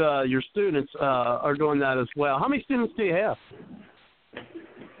that means your students are doing that as well. How many students do you have?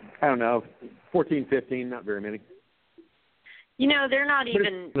 I don't know, 14, 15, not very many. You know, they're not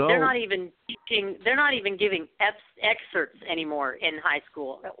even teaching. They're not even giving excerpts anymore in high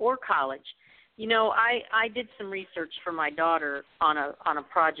school or college. You know, I did some research for my daughter on a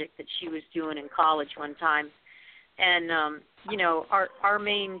project that she was doing in college one time, and you know, our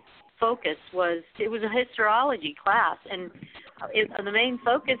main focus was, it was a historiology class, and the main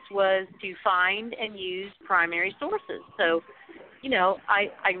focus was to find and use primary sources. So, you know,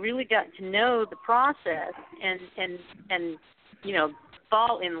 I really got to know the process and you know,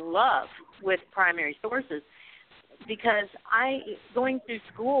 fall in love with primary sources, because going through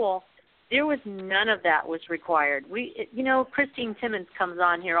school, there was none of that was required. You know, Christine Timmons comes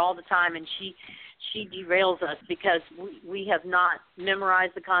on here all the time, and she derails us because we have not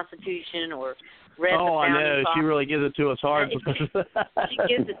memorized the Constitution or read the founding I know. fathers. She really gives it to us hard.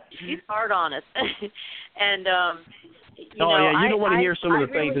 She's hard on us. And you don't want to hear some of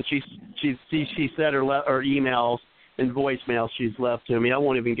the things that she said or emails and voicemails she's left to me. I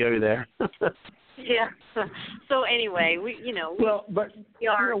won't even go there. Yeah. So anyway, one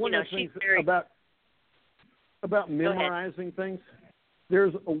of the things about memorizing things,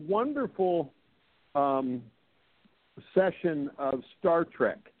 there's a wonderful session of Star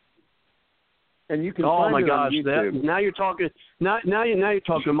Trek, and you can find it on YouTube. Now you're talking. Now you're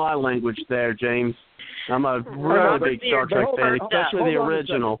talking my language there, James. I'm a really big Star Trek fan, especially the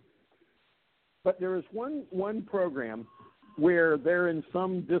original. But there is one program where they're in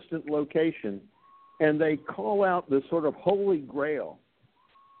some distant location, and they call out the sort of Holy Grail,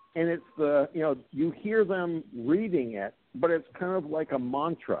 and it's you hear them reading it, but it's kind of like a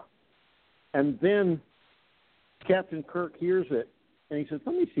mantra, and then Captain Kirk hears it, and he says,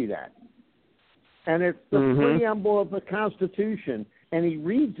 "Let me see that," and it's the preamble of the Constitution, and he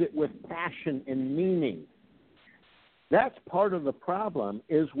reads it with passion and meaning. That's part of the problem,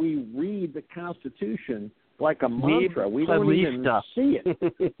 is we read the Constitution like a mantra. We don't even see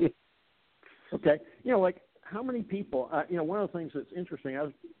it. Okay? You know, like how many people, one of the things that's interesting, I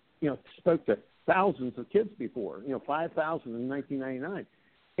was, spoke to thousands of kids before, 5,000 in 1999.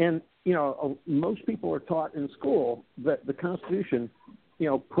 And, most people are taught in school that the Constitution,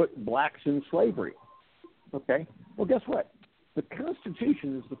 put blacks in slavery. Okay? Well, guess what? The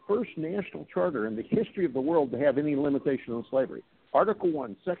Constitution is the first national charter in the history of the world to have any limitation on slavery. Article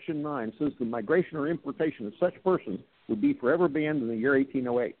 1, Section 9 says the migration or importation of such persons would be forever banned in the year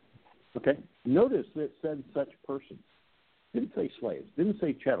 1808. Okay? Notice that it said such persons. Didn't say slaves, didn't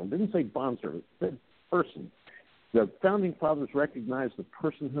say chattel, didn't say bondservants, it said persons. The Founding Fathers recognized the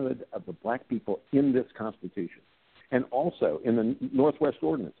personhood of the black people in this Constitution. And also, in the Northwest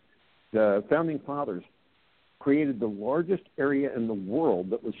Ordinance, the Founding Fathers created the largest area in the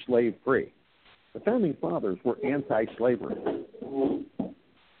world that was slave-free. The Founding Fathers were anti-slavery.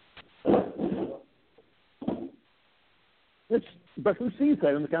 But who sees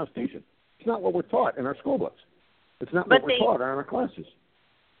that in the Constitution? It's not what we're taught in our school books. It's not what we're taught in our classes.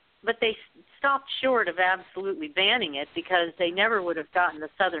 But they stopped short of absolutely banning it, because they never would have gotten the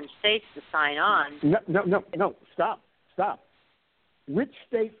southern states to sign on. No. Stop. Which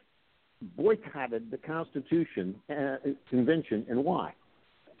state boycotted the Constitution Convention, and why?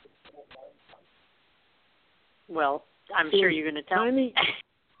 Well, I'm sure you're going to tell me.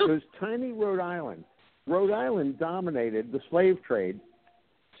 It was tiny Rhode Island. Rhode Island dominated the slave trade,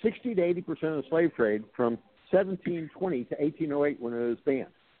 60 to 80% of the slave trade from 1720 to 1808 when it was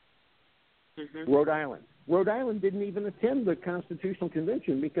banned. Rhode Island didn't even attend the Constitutional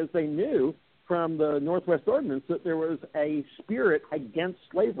Convention because they knew from the Northwest Ordinance that there was a spirit against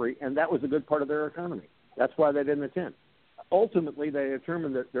slavery, and that was a good part of their economy. That's why they didn't attend. Ultimately, they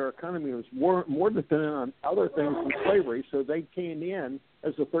determined that their economy was more dependent on other things than slavery, so they came in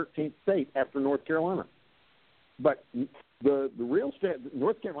as the 13th state after North Carolina. But the real state,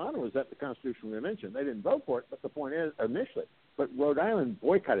 North Carolina, was at the Constitutional Convention. They didn't vote for it, but the point is, initially. But Rhode Island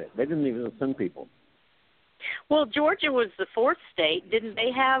boycotted it. They didn't even send people. Well, Georgia was the fourth state. Didn't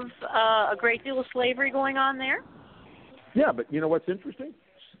they have a great deal of slavery going on there? Yeah, but you know what's interesting?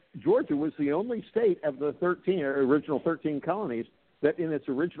 Georgia was the only state of the original 13 colonies that in its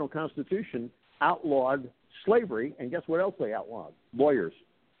original constitution outlawed slavery, and guess what else they outlawed? Lawyers.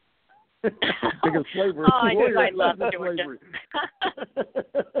 Because slavery. I knew I loved Georgia.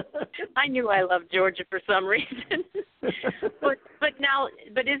 I knew I loved Georgia for some reason.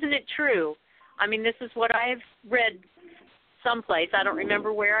 but isn't it true? I mean, this is what I've read someplace. I don't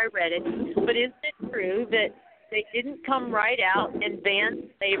remember where I read it, but isn't it true that they didn't come right out and ban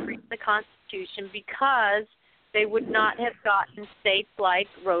slavery in the Constitution because they would not have gotten states like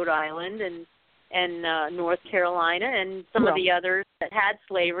Rhode Island and North Carolina and some of the others that had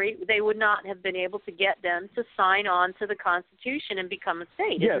slavery, they would not have been able to get them to sign on to the Constitution and become a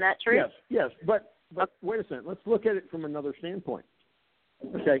state. Isn't that true? Yes. But wait a second. Let's look at it from another standpoint.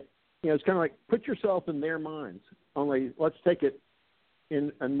 Okay. It's kind of like put yourself in their minds. Only let's take it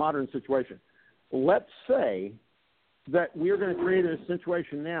in a modern situation. Let's say that we're going to create a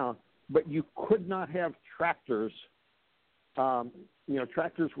situation now, but you could not have tractors.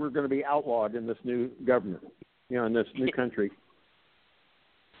 Tractors were going to be outlawed in this new government, in this new country.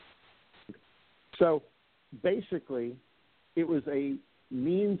 So basically, it was a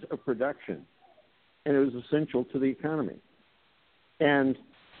means of production, and it was essential to the economy. And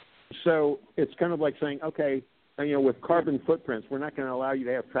so it's kind of like saying, okay, with carbon footprints, we're not going to allow you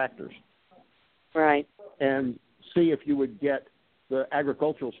to have tractors. Right. And see if you would get the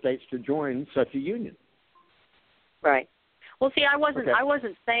agricultural states to join such a union. Right. Well, see, I wasn't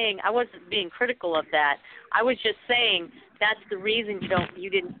being critical of that. I was just saying that's the reason you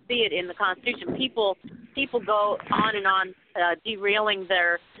didn't see it in the Constitution. People go on and on derailing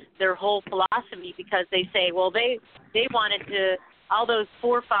their whole philosophy because they say, well, they wanted to, all those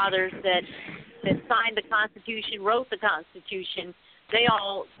forefathers that signed the Constitution, wrote the Constitution, they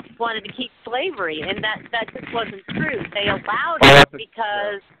all wanted to keep slavery, and that just wasn't true. They allowed it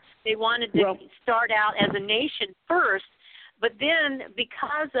because they wanted to start out as a nation first. But then,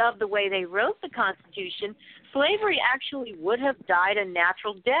 because of the way they wrote the Constitution, slavery actually would have died a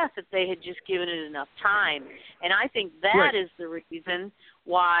natural death if they had just given it enough time. And I think that is the reason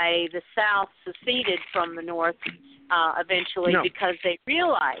why the South seceded from the North eventually, because they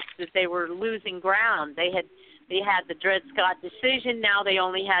realized that they were losing ground. They had the Dred Scott decision. Now they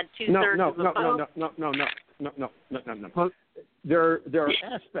only had two-thirds of the vote. No. There are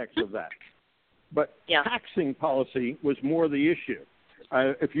aspects of that. But taxing policy was more the issue.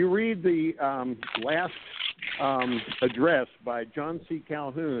 If you read the last address by John C.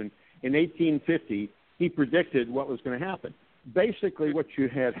 Calhoun in 1850, he predicted what was going to happen. Basically, what you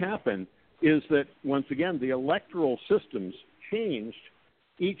had happen is that, once again, the electoral systems changed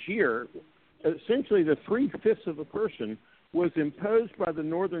each year. Essentially, the 3/5 of a person was imposed by the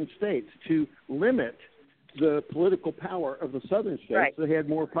northern states to limit the political power of the southern states that had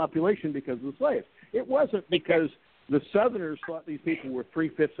more population because of the slaves. It wasn't because the southerners thought these people were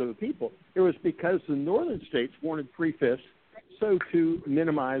 3/5 of the people. It was because the northern states wanted 3/5 so to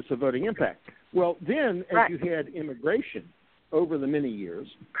minimize the voting impact. Well, then, as you had immigration over the many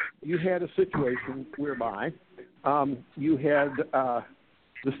years, you had a situation whereby you had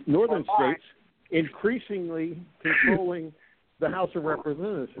the northern states increasingly controlling the House of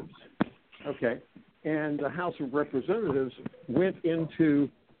Representatives. Okay. And the House of Representatives went into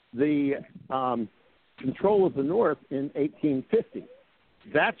the control of the North in 1850.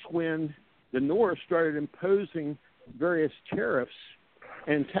 That's when the North started imposing various tariffs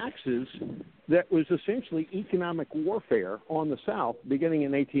and taxes that was essentially economic warfare on the South beginning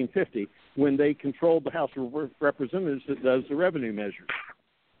in 1850 when they controlled the House of Representatives that does the revenue measures.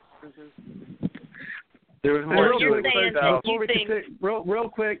 Mm-hmm. There was more real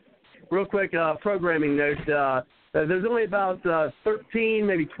quick programming note. There's only about 13,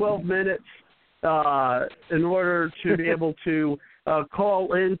 maybe 12 minutes in order to be able to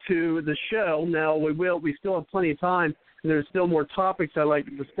call into the show. Now, we still have plenty of time. There's still more topics I'd like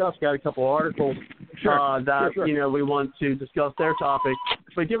to discuss. Got a couple of articles we want to discuss their topic.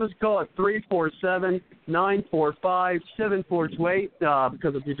 But give us a call at 347-945-7428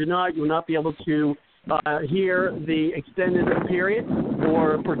 because if you do not, you will not be able to hear the extended period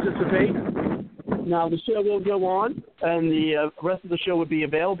or participate. Now, the show will go on, and the rest of the show will be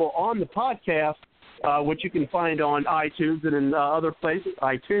available on the podcast, which you can find on iTunes and in other places,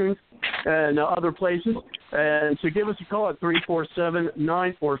 iTunes and other places. And so give us a call at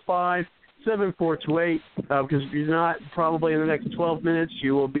 347-945-7428 because if you're not, probably in the next 12 minutes,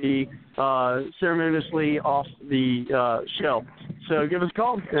 you will be ceremoniously off the show. So give us a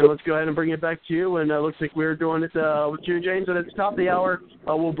call, and let's go ahead and bring it back to you. And it looks like we're doing it with you, James. And at the top of the hour,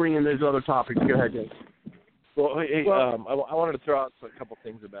 we'll bring in those other topics. Go ahead, James. Well, I wanted to throw out a couple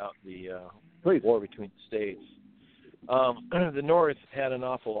things about the war between the states. The North had an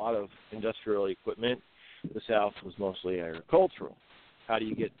awful lot of industrial equipment. The South was mostly agricultural. How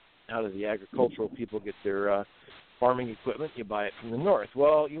do the agricultural people get their farming equipment? You buy it from the North.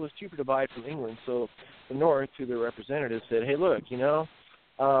 Well, it was cheaper to buy it from England, so the North, through their representatives, said, hey, look, the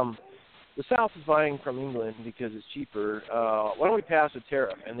South is buying from England because it's cheaper. Why don't we pass a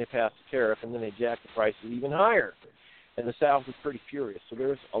tariff? And they passed a tariff, and then they jacked the prices even higher. And the South was pretty furious. So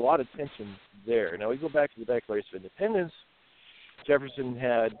there's a lot of tension there. Now, we go back to the Declaration of Independence. Jefferson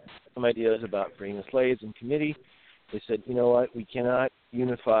had some ideas about freeing the slaves in committee. They said, you know what, we cannot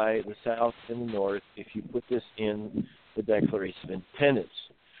unify the South and the North if you put this in the Declaration of Independence.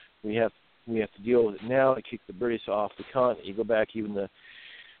 We have to deal with it now to kick the British off the continent. You go back even the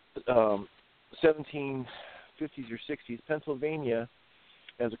 1750s or 60s, Pennsylvania,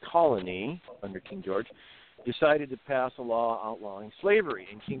 as a colony under King George, decided to pass a law outlawing slavery.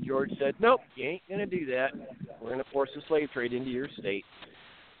 And King George said, nope, you ain't going to do that. We're going to force the slave trade into your state.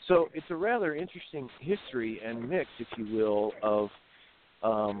 So it's a rather interesting history and mix, if you will, of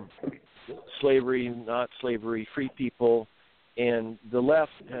slavery, not slavery, free people. And the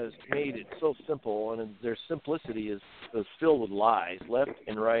left has made it so simple, and their simplicity is filled with lies, left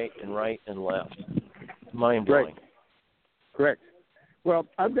and right and right and left. Mind-blowing. Correct. Well,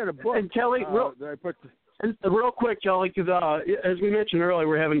 I've got a book. And Kelly, real quick, Kelly, because as we mentioned earlier,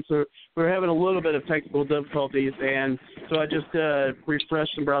 we're having a little bit of technical difficulties, and so I just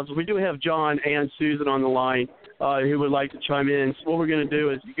refreshed some browsers. We do have John and Susan on the line who would like to chime in. So what we're going to do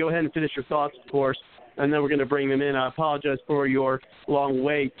is you go ahead and finish your thoughts, of course, and then we're going to bring them in. I apologize for your long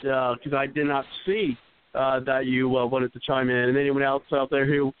wait because I did not see that you wanted to chime in. And anyone else out there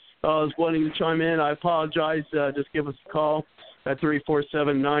who is wanting to chime in, I apologize. Just give us a call at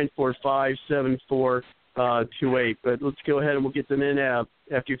 347-945-7428. But let's go ahead and we'll get them in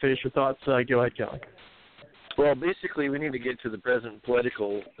after you finish your thoughts. Go ahead, Kelly. Well, basically, we need to get to the present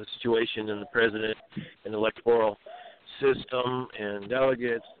political situation and the president and electoral system and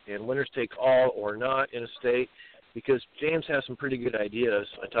delegates and winners take all or not in a state, because James has some pretty good ideas.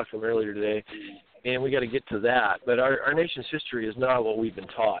 I talked to him earlier today, and we got to get to that. But our nation's history is not what we've been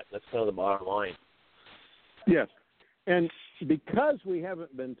taught. That's kind of the bottom line. Yes, and because we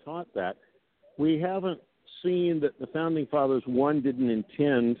haven't been taught that, we haven't seen that the Founding Fathers, one, didn't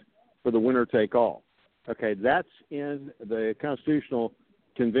intend for the winner take all. Okay, that's in the Constitutional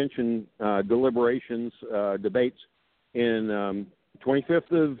Convention deliberations, debates in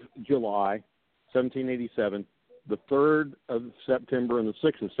 25th of July, 1787, the 3rd of September, and the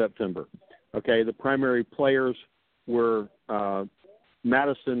 6th of September. Okay, the primary players were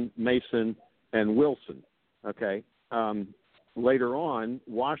Madison, Mason, and Wilson. Okay, later on,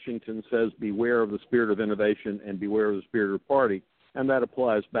 Washington says, beware of the spirit of innovation and beware of the spirit of party, and that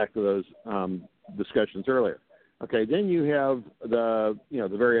applies back to those discussions earlier. Okay, then you have the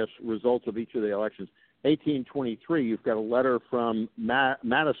various results of each of the elections. 1823, you've got a letter from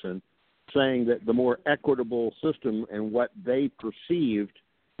Madison saying that the more equitable system and what they perceived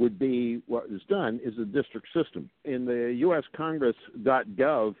would be what is done is a district system. In the U.S.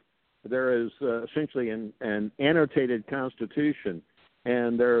 Congress.gov, there is essentially an annotated constitution,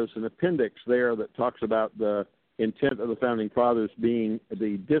 and there's an appendix there that talks about the intent of the Founding Fathers being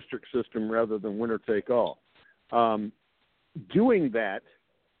the district system rather than winner-take-all. Doing that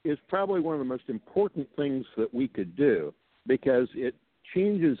is probably one of the most important things that we could do, because it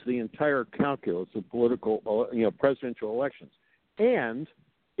changes the entire calculus of political, presidential elections, and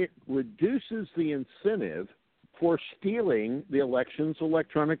it reduces the incentive for stealing the elections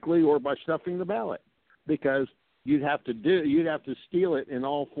electronically or by stuffing the ballot, because you'd have to steal it in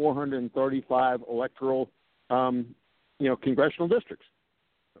all 435 electoral, congressional districts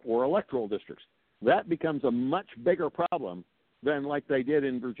or electoral districts. That becomes a much bigger problem than like they did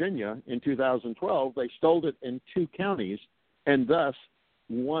in Virginia in 2012. They stole it in 2 counties and thus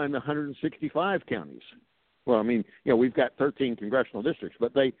won 165 counties. Well, I mean, we've got 13 congressional districts,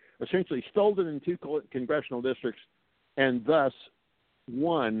 but they essentially stole it in 2 congressional districts and thus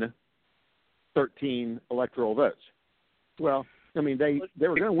won 13 electoral votes. Well, I mean, they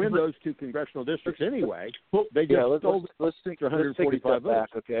were going to win those 2 congressional districts anyway. They just stole let's take 145 votes.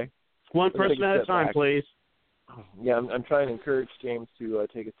 Back, okay? One person at a time, please. Yeah, I'm trying to encourage James to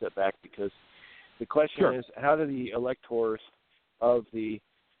take a step back, because the question is, how do the electors of the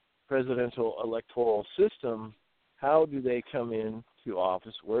presidential electoral system, how do they come into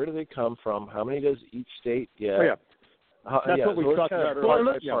office? Where do they come from? How many does each state get? Oh, yeah. That's what we talked about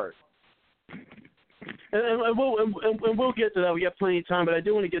earlier. And we'll get to that. We have plenty of time, but I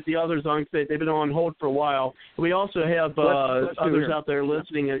do want to get the others on, because they've been on hold for a while. We also have others out there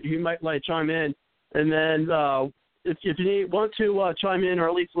listening who might like to chime in. And then if you want to chime in or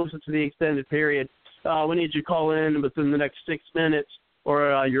at least listen to the extended period, we need you to call in within the next 6 minutes,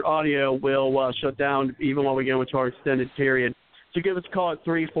 or your audio will shut down even while we go into our extended period. So give us a call at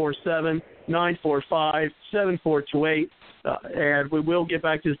 347-945-7428, and we will get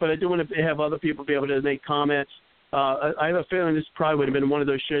back to this. But I do want to have other people be able to make comments. I have a feeling this probably would have been one of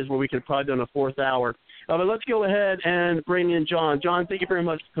those shows where we could have probably done a 4th hour. But let's go ahead and bring in John. John, thank you very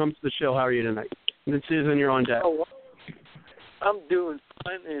much for coming to the show. How are you tonight? And then Susan, you're on deck. I'm doing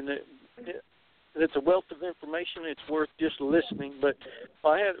fine, and it's a wealth of information. It's worth just listening. But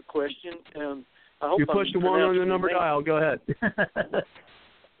I had a question. I hope you pushed the one on the number dial. Go ahead.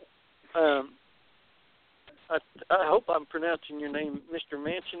 I hope I'm pronouncing your name, Mr.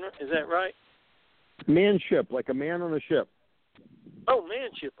 Manship. Is that right? Manship, like a man on a ship. Oh,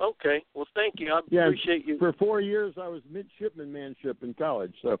 Manship. Okay. Well, thank you. I appreciate you. For 4 years, I was midshipman Manship in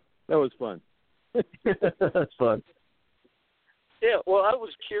college, so that was fun. That's fun. Yeah. Well, I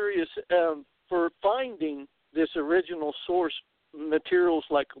was curious for finding this original source materials,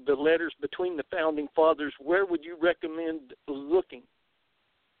 like the letters between the founding fathers. Where would you recommend looking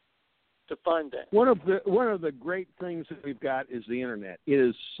to find that? One of the great things that we've got is the internet. It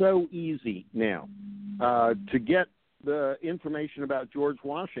is so easy now to get the information about George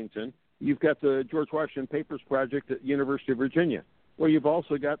Washington. You've got the George Washington Papers Project at University of Virginia. Well, you've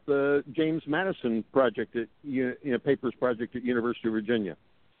also got the James Madison Project at Papers Project at University of Virginia,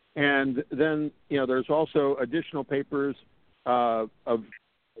 and then there's also additional papers for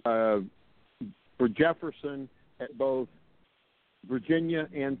Jefferson at both Virginia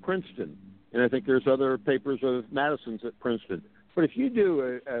and Princeton, and I think there's other papers of Madison's at Princeton. But if you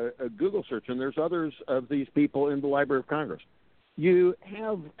do a Google search, and there's others of these people in the Library of Congress, you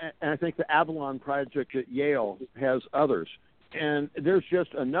have, and I think the Avalon Project at Yale has others, and there's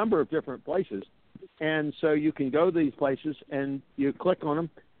just a number of different places, and so you can go to these places and you click on them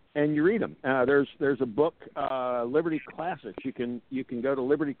and you read them. There's a book, Liberty Classics. You can go to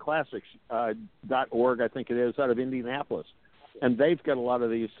libertyclassics.org, I think it is, out of Indianapolis, and they've got a lot of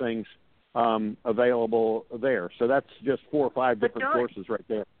these things available there. So that's just 4 or 5 different sources right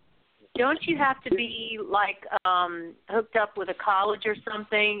there. Don't you have to be like hooked up with a college or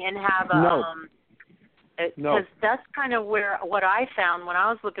something and have a No. Because that's kind of what I found when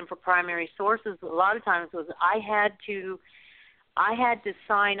I was looking for primary sources. A lot of times was I had to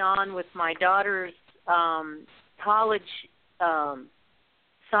sign on with my daughter's college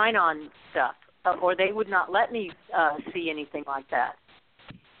sign-on stuff, or they would not let me see anything like that.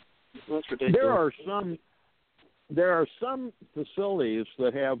 That's ridiculous. There are some facilities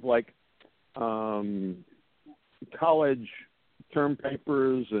that have like college term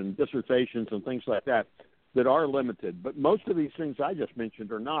papers and dissertations and things like that are limited, but most of these things I just mentioned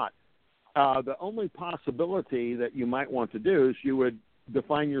are not. The only possibility that you might want to do is you would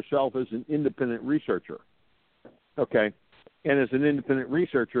define yourself as an independent researcher. Okay, and as an independent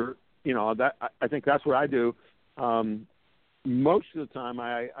researcher, that I think that's what I do. Most of the time,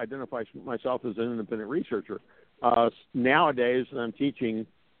 I identify myself as an independent researcher. Nowadays, I'm teaching.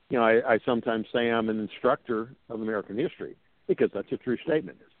 I sometimes say I'm an instructor of American history because that's a true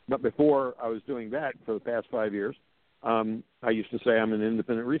statement. But before I was doing that for the past 5 years, I used to say I'm an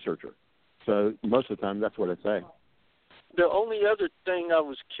independent researcher. So most of the time, that's what I say. The only other thing I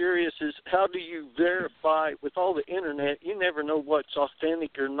was curious is how do you verify, with all the internet, you never know what's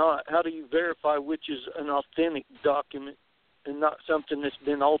authentic or not. How do you verify which is an authentic document and not something that's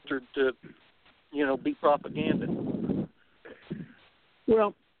been altered to, be propaganda?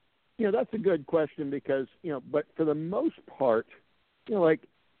 Well, that's a good question because, but for the most part, like,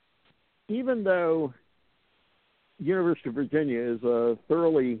 even though University of Virginia is a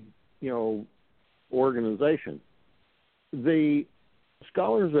thoroughly, organization, the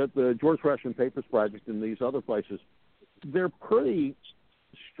scholars at the George Washington Papers Project and these other places, they're pretty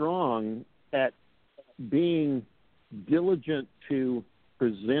strong at being diligent to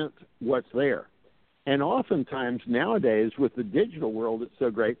present what's there. And oftentimes nowadays with the digital world, it's so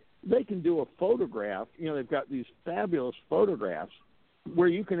great, they can do a photograph. They've got these fabulous photographs where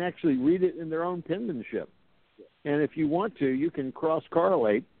you can actually read it in their own penmanship. And if you want to, you can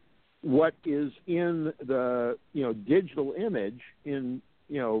cross-correlate what is in the, digital image in,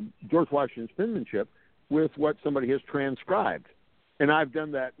 George Washington's penmanship with what somebody has transcribed. And I've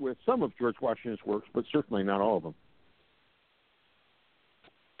done that with some of George Washington's works, but certainly not all of them.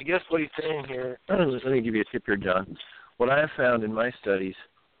 I guess what he's saying here, let me give you a tip here, John. What I have found in my studies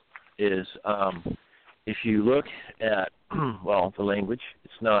is if you look at, the language,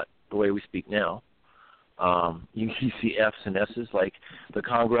 it's not the way we speak now. You see F's and S's like the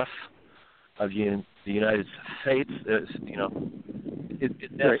Congress of the United States. It's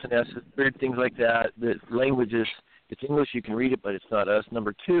F's and S's, weird things like that. The language is, it's English, you can read it, but it's not us.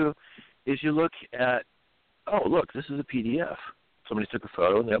 Number two is you look at, look, this is a PDF. Somebody took a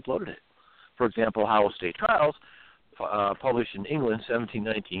photo and they uploaded it. For example, Howell State Trials, published in England,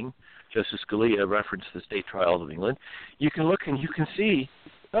 1719. Justice Scalia referenced the State Trials of England. You can look and you can see,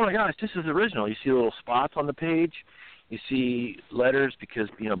 oh my gosh, this is original. You see little spots on the page. You see letters because,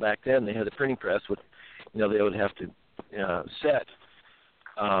 back then they had the printing press with, they would have to set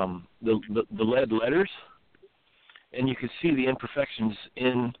the lead letters, and you could see the imperfections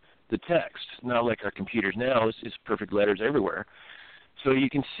in the text. Not like our computers now; it's perfect letters everywhere. So you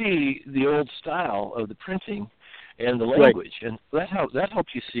can see the old style of the printing and the language, and that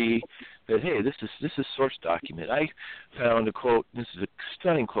helps you see that, hey, this is source document. I found a quote. This is a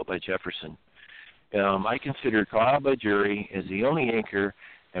stunning quote by Jefferson. I consider trial by jury as the only anchor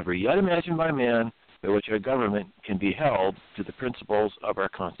ever yet imagined by man by which our government can be held to the principles of our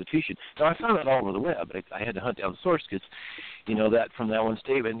Constitution. Now, I found that all over the web. I had to hunt down the source because, that from that one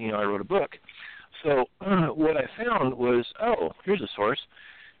statement, I wrote a book. So what I found was, here's a source.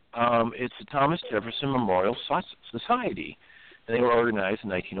 It's the Thomas Jefferson Memorial Society, and they were organized in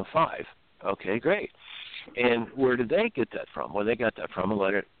 1905. Okay, great. And where did they get that from? Well, they got that from a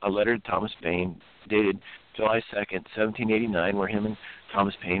letter to Thomas Paine dated July 2nd, 1789, where him and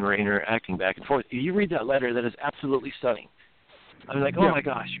Thomas Paine were interacting back and forth. If you read that letter, that is absolutely stunning. I'm like, oh my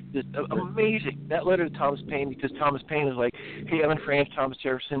gosh, amazing. That letter to Thomas Paine, because Thomas Paine is like, hey, I'm in France, Thomas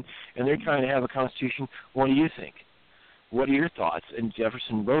Jefferson, and they're trying to have a constitution. What do you think? What are your thoughts? And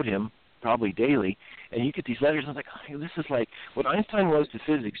Jefferson wrote him probably daily, and you get these letters, and I was like, oh, this is like what Einstein was to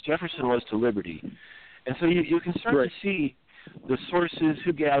physics, Jefferson was to liberty. And so you can start to see the sources,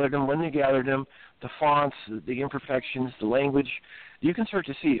 who gathered them, when they gathered them, the fonts, the imperfections, the language. You can start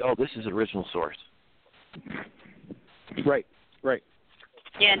to see, this is the original source. Right.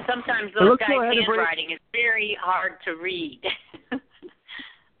 Yeah, and sometimes those guys' handwriting is very hard to read.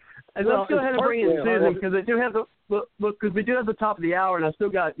 And let's go ahead and bring in Susan, because we do have the top of the hour, and I still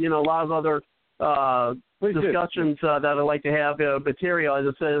got a lot of other discussions that I'd like to have. Material, as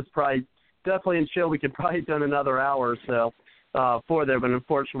I said, it's probably definitely in show. We could probably have done another hour or so for there, but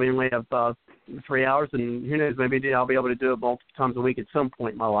unfortunately we only have 3 hours, and who knows, maybe I'll be able to do it multiple times a week at some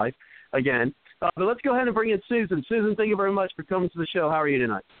point in my life again. But let's go ahead and bring in Susan. Susan, thank you very much for coming to the show. How are you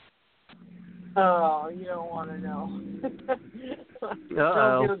tonight? Oh, you don't want to know.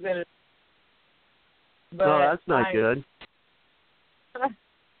 Don't feel good. But that's not good.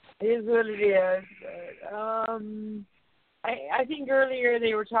 It is what it is. But, I think earlier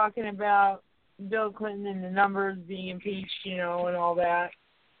they were talking about Bill Clinton and the numbers being impeached, and all that.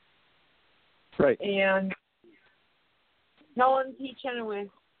 Right. And Helen T. Chenoweth,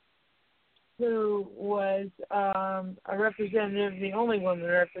 who was a representative, the only woman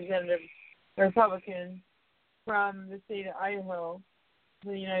representative, Republican, from the state of Idaho,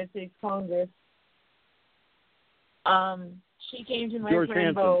 the United States Congress. She came to my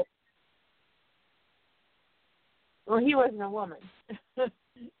friend Bo. Well, he wasn't a woman.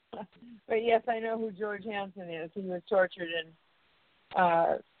 But yes, I know who George Hansen is. He was tortured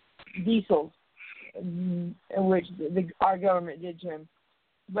in diesels, which our government did to him.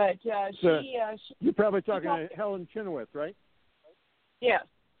 But you're probably talking to Helen Chenoweth, right? Yes.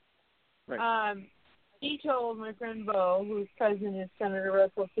 Right. He told my friend Bo, whose cousin is Senator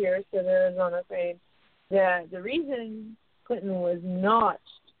Russell Pierce of Arizona fame, that the reason Clinton was not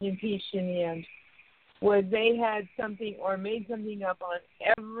impeached in the end was they had something or made something up on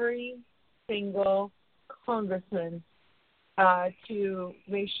every single congressman to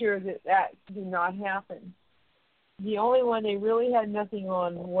make sure that did not happen. The only one they really had nothing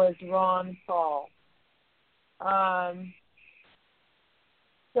on was Ron Paul.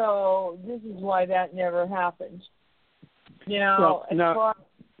 So this is why that never happened. Now,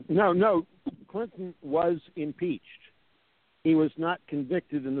 no. Clinton was impeached. He was not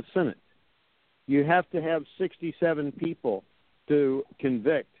convicted in the Senate. You have to have 67 people to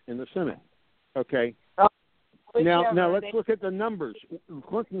convict in the Senate. Okay? Now let's look at the numbers.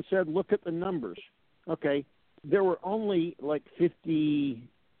 Clinton said, look at the numbers. Okay? There were only like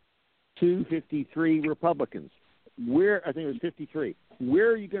 52, 53 Republicans. I think it was 53.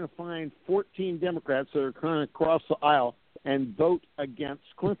 Where are you going to find 14 Democrats that are going to cross the aisle and vote against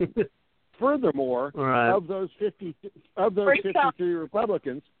Clinton? Furthermore, of those 53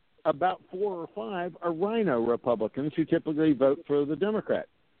 Republicans, about 4 or 5 are rhino Republicans who typically vote for the Democrat.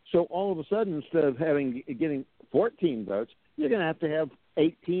 So all of a sudden, instead of getting 14 votes, you're going to have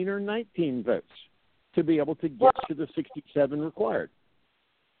 18 or 19 votes to be able to get to the 67 required.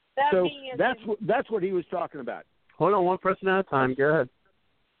 So that's what he was talking about. Hold on, one person at a time. Go ahead.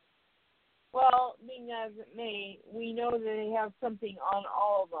 Well, being as it may, we know that they have something on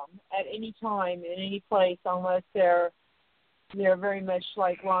all of them at any time, in any place, unless they're very much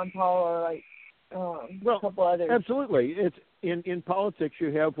like Ron Paul or like a couple others. Absolutely. It's in politics,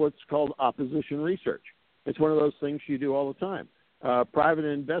 you have what's called opposition research. It's one of those things you do all the time. Private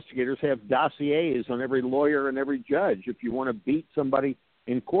investigators have dossiers on every lawyer and every judge. If you want to beat somebody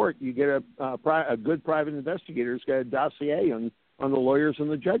in court, you get a good private investigator who's got a dossier on the lawyers and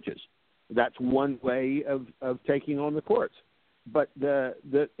the judges. That's one way of taking on the courts. But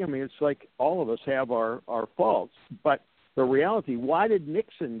it's like all of us have our faults. But the reality, why did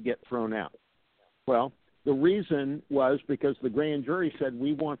Nixon get thrown out? Well, the reason was because the grand jury said,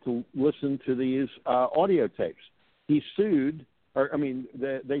 we want to listen to these audio tapes. He sued,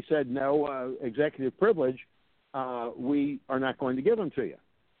 they said, no, executive privilege, we are not going to give them to you.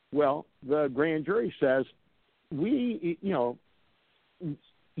 Well, the grand jury says,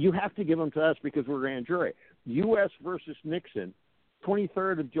 you have to give them to us because we're grand jury. U.S. versus Nixon,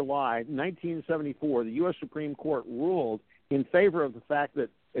 23rd of July, 1974, the U.S. Supreme Court ruled in favor of the fact that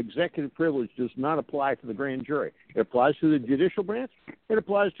executive privilege does not apply to the grand jury. It applies to the judicial branch. It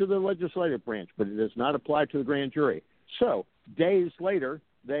applies to the legislative branch, but it does not apply to the grand jury. So days later,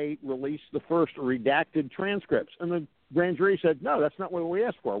 they released the first redacted transcripts, and the grand jury said, no, that's not what we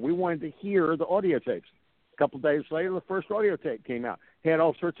asked for. We wanted to hear the audio tapes. A couple of days later, the first audio tape came out. It had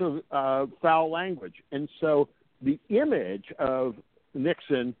all sorts of foul language. And so the image of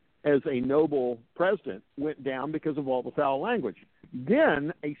Nixon as a noble president went down because of all the foul language.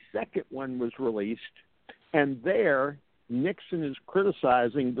 Then a second one was released, and there Nixon is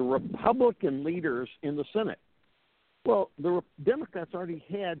criticizing the Republican leaders in the Senate. Well, the Democrats already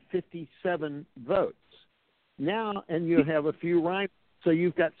had 57 votes. Now, and you have a few right, so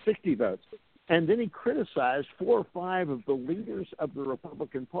you've got 60 votes. And then he criticized 4 or 5 of the leaders of the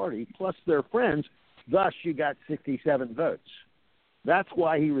Republican Party, plus their friends. Thus, you got 67 votes. That's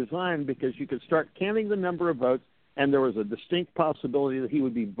why he resigned, because you could start counting the number of votes, and there was a distinct possibility that he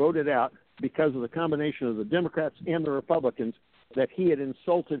would be voted out because of the combination of the Democrats and the Republicans, that he had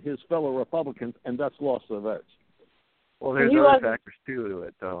insulted his fellow Republicans and thus lost the votes. Well, there's other factors, too, to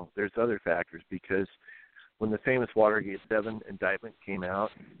it, though. There's other factors, because when the famous Watergate 7 indictment came out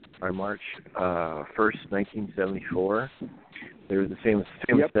on March 1st, 1974, there was the famous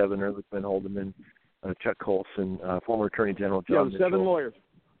 7, Ehrlichman, Haldeman, Chuck Colson, former Attorney General John Mitchell. 7 lawyers.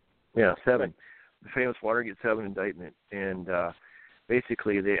 Yeah, 7. The famous Watergate 7 indictment. And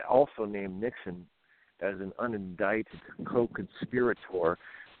basically they also named Nixon as an unindicted co-conspirator. The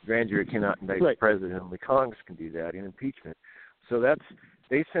grand jury cannot indict the president. Only Congress can do that in impeachment. So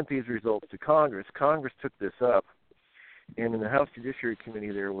they sent these results to Congress. Congress took this up. And in the House Judiciary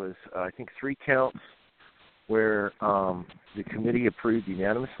Committee there was, I think, 3 counts where the committee approved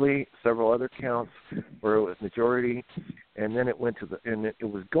unanimously, several other counts where it was majority, and then it went to it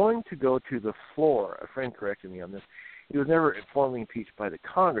was going to go to the floor. A friend corrected me on this. He was never formally impeached by the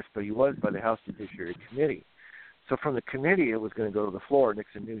Congress, but he was by the House Judiciary Committee. So from the committee, it was going to go to the floor.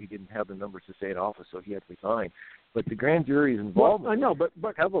 Nixon knew he didn't have the numbers to stay in office, so he had to resign. But the grand jury's involvement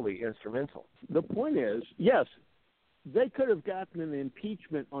was heavily instrumental. The point is, yes, they could have gotten an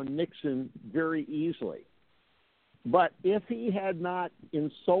impeachment on Nixon very easily. But if he had not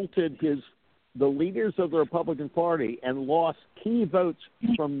insulted the leaders of the Republican Party and lost key votes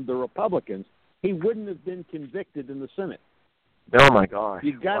from the Republicans, he wouldn't have been convicted in the Senate. Oh my gosh!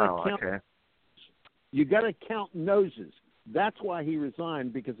 You got to count noses. That's why he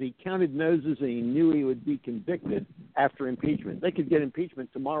resigned, because he counted noses and he knew he would be convicted after impeachment. They could get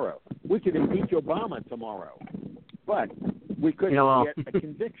impeachment tomorrow. We could impeach Obama tomorrow, but we couldn't get a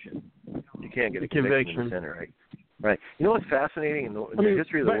conviction. You can't get a conviction in the Senate, right? Right. You know what's fascinating in the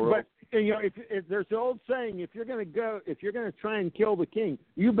history of the world? But if there's the old saying, if you're going to try and kill the king,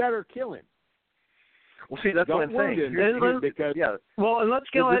 you better kill him. Well, see, that's what I'm saying. Well, and let's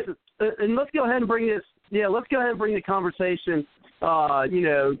go ahead and bring this. Yeah, let's go ahead and bring the conversation,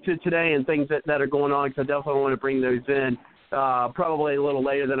 to today and things that are going on, because I definitely want to bring those in. Probably a little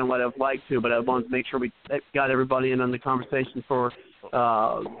later than I would have liked to, but I wanted to make sure we got everybody in on the conversation for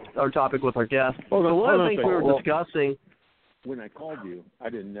our topic with our guest. Well, one of the things we were discussing. When I called you, I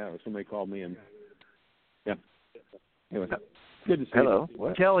didn't know. Somebody called me and anyway, good to see you.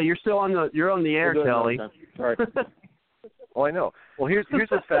 What? Kelly, you're on the air, Kelly. Sorry. Oh, I know. Well, here's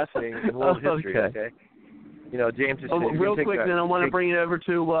what's fascinating in world history. Okay. James just said, real quick, then I want to bring it over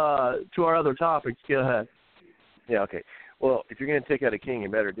to our other topics. Go ahead. Yeah. Okay. Well, if you're going to take out a king, you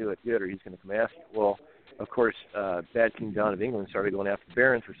better do it good, or he's going to come after you. Well, of course, bad King John of England started going after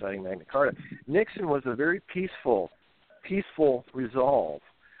barons for signing Magna Carta. Nixon was a very peaceful resolve.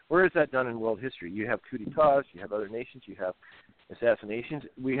 Where is that done in world history? You have coup d'etats, you have other nations, you have assassinations.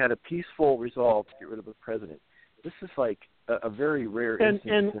 We had a peaceful resolve to get rid of a president. This is like a very rare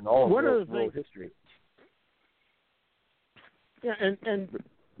instance in all of world history. Yeah, and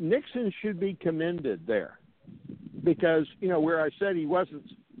Nixon should be commended there, because where I said he wasn't,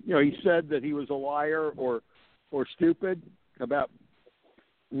 he said that he was a liar or stupid about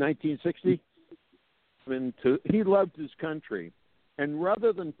 1960. He loved his country, and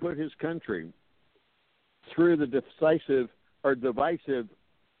rather than put his country through the divisive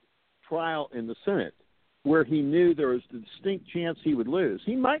trial in the Senate, where he knew there was a distinct chance he would lose.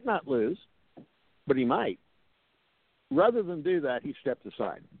 He might not lose, but he might. Rather than do that, he stepped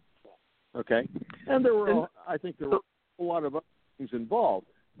aside. Okay? And I think there were a lot of other things involved.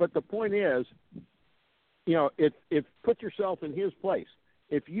 But the point is, if put yourself in his place.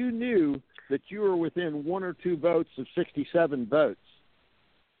 If you knew that you were within 1 or 2 votes of 67 votes,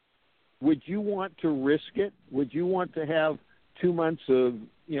 would you want to risk it? Would you want to have 2 months of,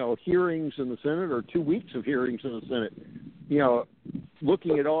 hearings in the Senate, or 2 weeks of hearings in the Senate,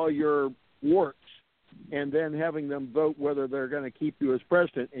 looking at all your warts and then having them vote whether they're going to keep you as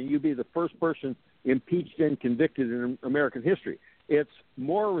president, and you be the first person impeached and convicted in American history? It's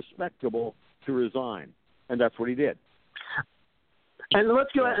more respectable to resign, and that's what he did. And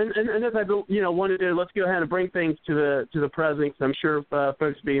let's go ahead, and as I want to do, let's go ahead and bring things to the president. Cause I'm sure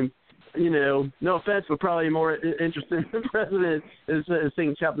folks being, no offense, but probably more interested in the president is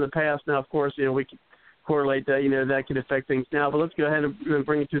things happened in the past. Now, of course, we can correlate that, that can affect things now. But let's go ahead and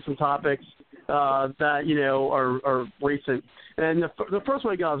bring it to some topics that are recent. And the first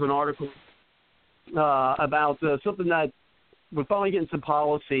one I got was an article about something that we're finally getting some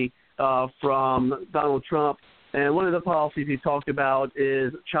policy from Donald Trump. And one of the policies he talked about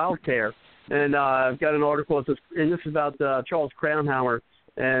is child care. And I've got an article, and this is about Charles Krauthammer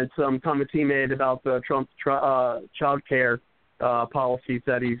and some comments he made about Trump's child care policies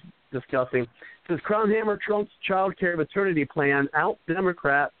that he's discussing. It says, Krauthammer, Trump's child care maternity plan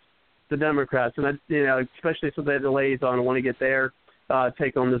out-Democrats the Democrats. And, especially since they have the liaison, I want to get their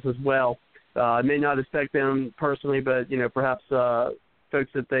take on this as well. It may not affect them personally, but, perhaps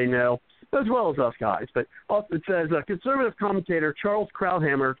folks that they know, as well as us guys. But also it says, conservative commentator Charles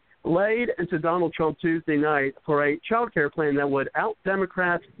Krauthammer laid into Donald Trump Tuesday night for a child care plan that would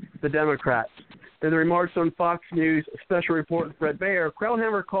out-Democrat the Democrats. In the remarks on Fox News special reporter Fred Baer,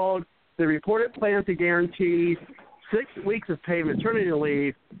 Krauthammer called the reported plan to guarantee 6 weeks of paid maternity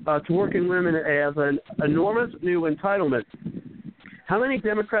leave to working women as an enormous new entitlement. How many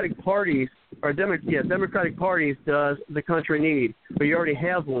Democratic parties does the country need? But you already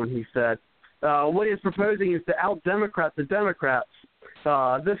have one, he said. What he is proposing is to out-Democrat the Democrats.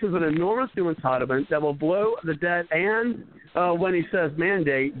 This is an enormous new entitlement that will blow the debt, and when he says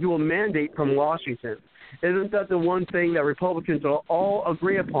mandate, you will mandate from Washington. Isn't that the one thing that Republicans will all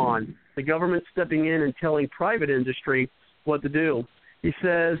agree upon, the government stepping in and telling private industry what to do? He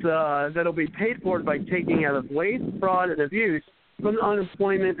says that it'll be paid for by taking out of waste, fraud, and abuse from the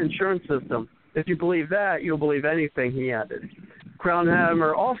unemployment insurance system. If you believe that, you'll believe anything, he added.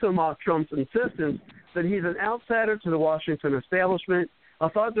 Krauthammer also mocked Trump's insistence that he's an outsider to the Washington establishment. I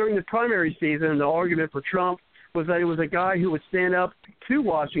thought during the primary season, the argument for Trump was that he was a guy who would stand up to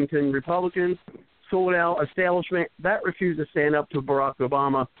Washington Republicans, sold-out establishment that refused to stand up to Barack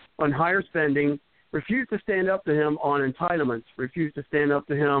Obama on higher spending, refused to stand up to him on entitlements, refused to stand up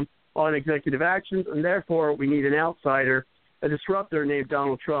to him on executive actions, and therefore we need an outsider, a disruptor named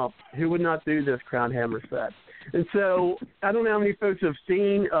Donald Trump, who would not do this, Krauthammer said. And so I don't know how many folks have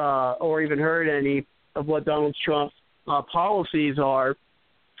seen or even heard any of what Donald Trump's policies are,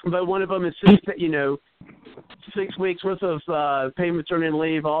 but one of them is 6 weeks worth of paid maternity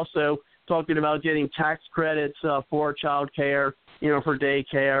leave, also talking about getting tax credits for child care, for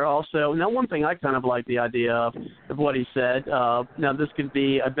daycare. Also, now one thing I kind of like the idea of what he said. Now this could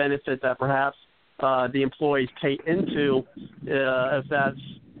be a benefit that perhaps the employees pay into, if that's,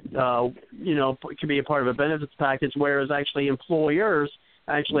 it could be a part of a benefits package, whereas actually employers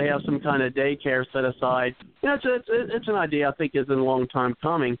actually have some kind of daycare set aside. It's an idea I think is a long time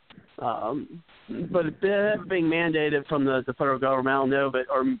coming. But being mandated from the federal government, I don't know,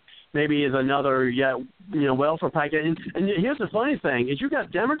 or maybe is another welfare package. And here's the funny thing, is you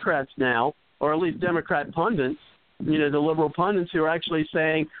got Democrats now, or at least Democrat pundits, the liberal pundits who are actually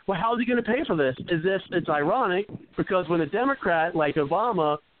saying, well, how are they going to pay for this? It's ironic because when a Democrat like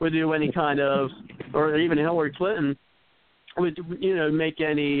Obama would do any kind of, or even Hillary Clinton would, make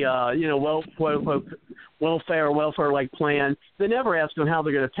any, welfare-like plan, they never ask them how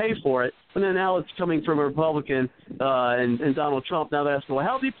they're going to pay for it. And then now it's coming from a Republican and Donald Trump. Now they're asking, well,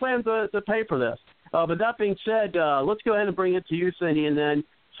 how do you plan to pay for this? But that being said, let's go ahead and bring it to you, Cindy, and then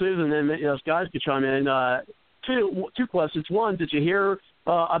Susan, and then guys could chime in. Two questions. One, did you hear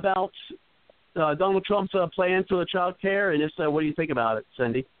about Donald Trump's plan for the child care? And if so, what do you think about it,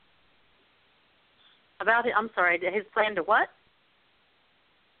 Cindy? About it? I'm sorry, his plan to what?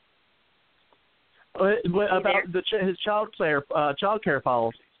 About his child care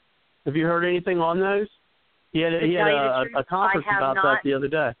policy. Have you heard anything on those? He had a conference about that the other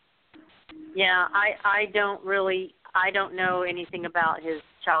day. Yeah, I don't know anything about his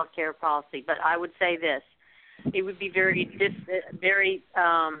child care policy, but I would say this: it would be very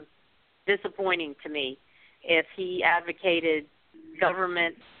disappointing to me if he advocated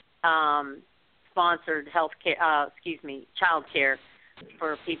government sponsored child care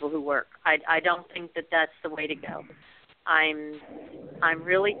for people who work. I don't think that that's the way to go. I'm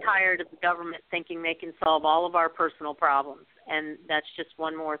really tired of the government thinking they can solve all of our personal problems, and that's just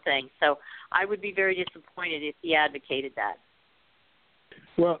one more thing. So I would be very disappointed if he advocated that.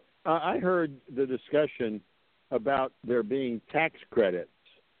 Well, I heard the discussion about there being tax credits,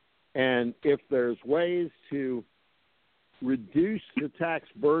 and if there's ways to reduce the tax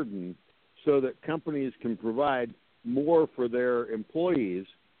burden so that companies can provide more for their employees,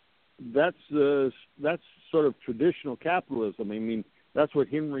 that's sort of traditional capitalism. I mean, that's what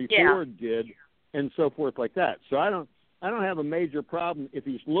Henry Ford did, and so forth like that. So I don't have a major problem if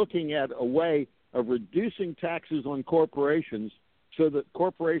he's looking at a way of reducing taxes on corporations so that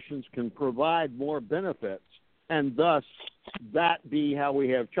corporations can provide more benefits, and thus that be how we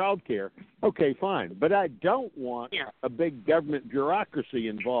have child care. Okay, fine. But I don't want a big government bureaucracy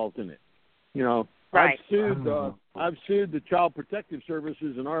involved in it. You know, right. I've sued the Child Protective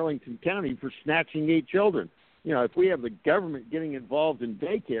Services in Arlington County for snatching 8 children. You know, if we have the government getting involved in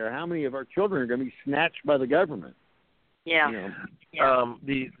daycare, how many of our children are going to be snatched by the government? Yeah. You know?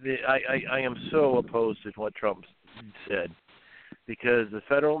 I am so opposed to what Trump said, because the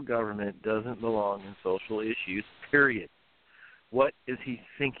federal government doesn't belong in social issues, period. What is he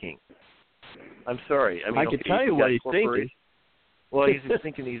thinking? I'm sorry. I mean, I can tell you what he's thinking. Well, he's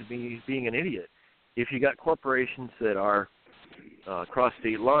thinking he's being an idiot. If you got corporations that are cross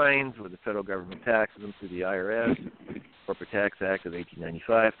state lines where the federal government taxes them through the IRS, Corporate Tax Act of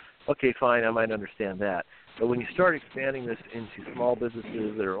 1895, okay, fine, I might understand that. But when you start expanding this into small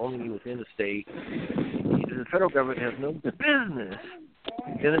businesses that are only within the state, the federal government has no business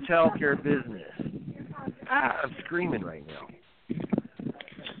in the child care business. I'm screaming right now.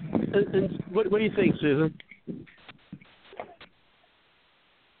 And what do you think, Susan?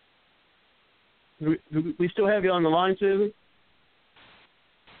 We still have you on the line, Susan?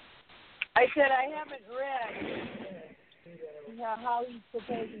 I said I haven't read how he's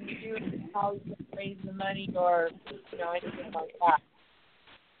proposing to do it, how he's going to raise the money, or anything like that.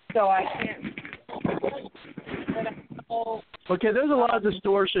 So I can't. Okay, there's a lot of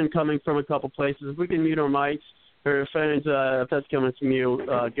distortion coming from a couple places. If we can mute our mics or phones, if that's coming from you,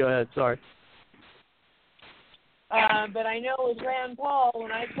 go ahead. Sorry. But I know with Rand Paul,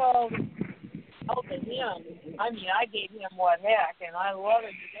 when I called to him, I mean, I gave him what heck, and I love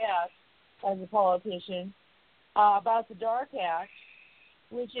him to death as a politician, about the DARK Act,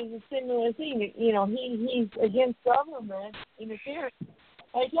 which is a similar thing. You know, he's against government interference.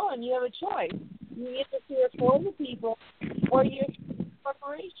 I told him, you have a choice. You interfere for the people, or you interfere for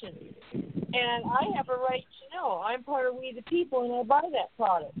corporations. And I have a right to know. I'm part of We the People, and I buy that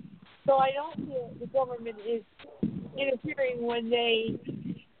product. So I don't feel the government is interfering when they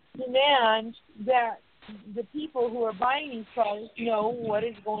demand that the people who are buying these products know what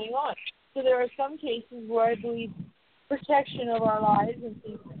is going on. So there are some cases where I believe protection of our lives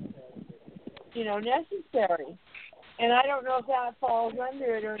is, necessary. And I don't know if that falls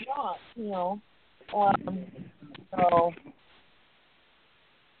under it or not, so. Well,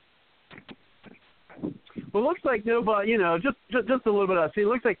 it looks like nobody, just a little bit of, it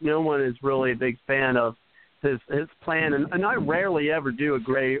looks like no one is really a big fan of his plan, and I rarely ever do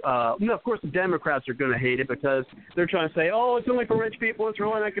agree. Of course, the Democrats are going to hate it because they're trying to say, oh, it's only for rich people, it's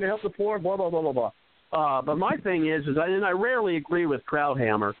really not going to help the poor, blah, blah, blah, blah, blah. But my thing is I rarely agree with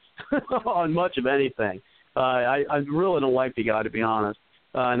Krauthammer on much of anything. I really don't like the guy, to be honest.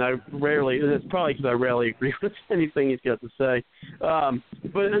 And it's probably because I rarely agree with anything he's got to say.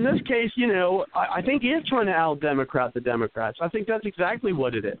 But in this case, I think he is trying to out-Democrat the Democrats. I think that's exactly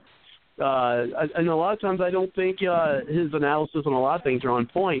what it is. And a lot of times I don't think his analysis on a lot of things are on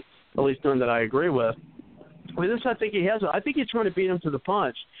point, at least none that I agree with. With this, I think he's trying to beat him to the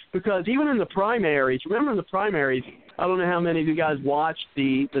punch, because even in the primaries, remember in the primaries, I don't know how many of you guys watched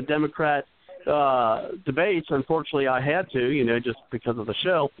the Democrat debates. Unfortunately, I had to, just because of the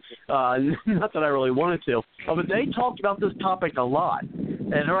show. Not that I really wanted to. But they talked about this topic a lot.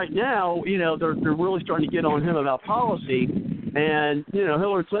 And right now, they're really starting to get on him about policy. And,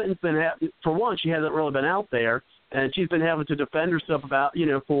 Hillary Clinton's been, for one, she hasn't really been out there. And she's been having to defend herself about,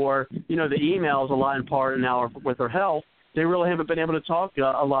 for, the emails a lot in part now with her health. They really haven't been able to talk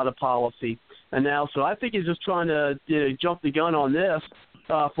a lot of policy. And now, so I think he's just trying to jump the gun on this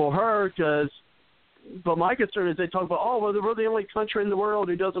for her but my concern is they talk about, well, we're the only country in the world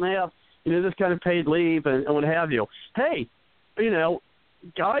who doesn't have, this kind of paid leave and what have you. Hey,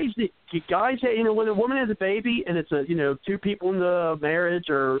 guys, when a woman has a baby and it's two people in the marriage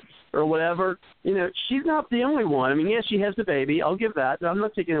or whatever, she's not the only one. I mean, yes, she has the baby. I'll give that. I'm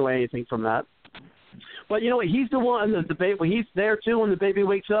not taking away anything from that. But he's the one that the baby. He's there too when the baby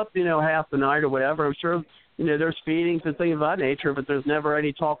wakes up, half the night or whatever. I'm sure there's feedings and things of that nature, but there's never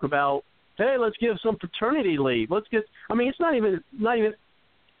any talk about, hey, let's give some paternity leave. It's not even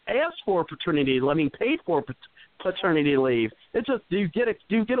asked for paternity. Paid for paternity leave. It's just do you get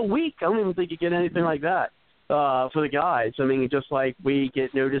a week? I don't even think you get anything like that for the guys. Just like we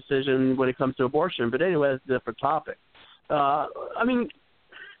get no decision when it comes to abortion. But anyway, that's a different topic.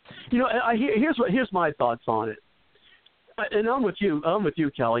 Here's my thoughts on it. And I'm with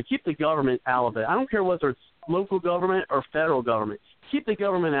you, Kelly. Keep the government out of it. I don't care whether it's local government or federal government. Keep the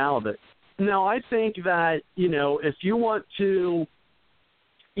government out of it. Now, I think that, if you want to,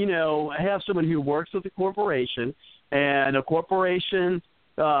 have someone who works with a corporation and a corporation,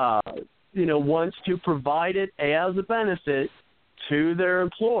 wants to provide it as a benefit to their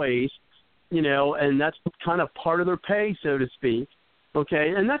employees, and that's kind of part of their pay, so to speak.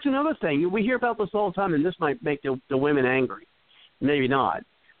 Okay, and that's another thing. We hear about this all the time, and this might make the women angry. Maybe not.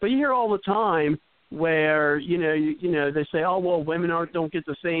 But you hear all the time where, they say, oh, well, women don't get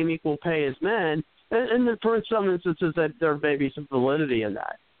the same equal pay as men. And then for some instances, that there may be some validity in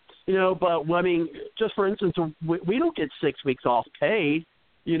that. But, just for instance, we don't get 6 weeks off paid,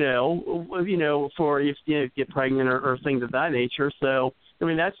 for if you get pregnant or things of that nature. So,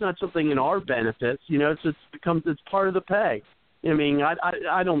 that's not something in our benefits. It's part of the pay.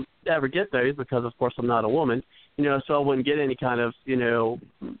 I don't ever get those because, of course, I'm not a woman, so I wouldn't get any kind of,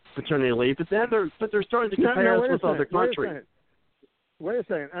 paternity leave. But then they're starting to compare us with other countries. Wait a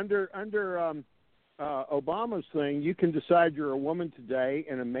second. Under Obama's thing, you can decide you're a woman today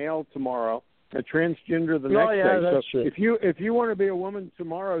and a male tomorrow, a transgender the next day. That's so true. if you want to be a woman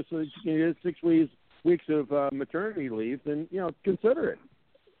tomorrow so that you can get 6 weeks of maternity leave, then consider it.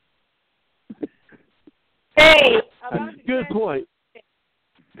 Hey, good point.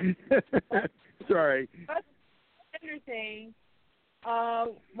 Sorry. That's another thing.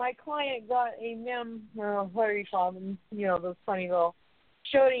 My client got a what do you call them? Those funny little,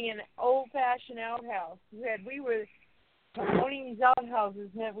 showing an old-fashioned outhouse. Owning these outhouses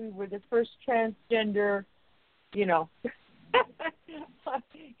meant we were the first transgender, because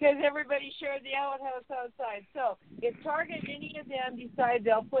everybody shared the outhouse outside. So if Target, any of them decide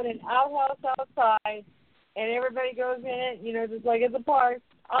they'll put an outhouse outside, and everybody goes in it, just like at the park,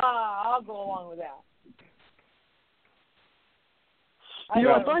 I'll go along with that.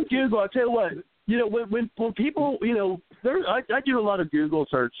 If I Google, I'll tell you what, when people, I do a lot of Google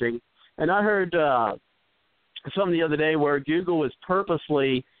searching, and I heard something the other day where Google was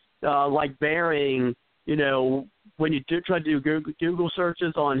purposely, burying, when you try to do Google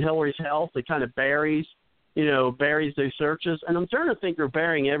searches on Hillary's health, it kind of buries those searches. And I'm starting to think they're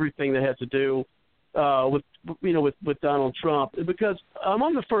burying everything that has to do with Donald Trump, because I'm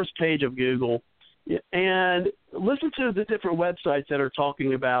on the first page of Google and listen to the different websites that are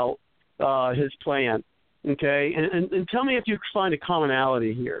talking about his plan. Okay, and tell me if you find a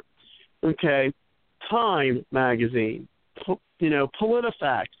commonality here. Okay, Time magazine,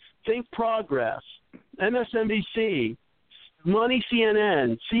 PolitiFact, Think Progress, MSNBC, Money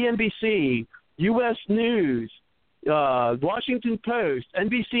CNN, CNBC, U.S. News, Washington Post,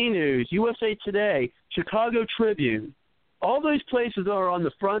 NBC News, USA Today, Chicago Tribune. All those places are on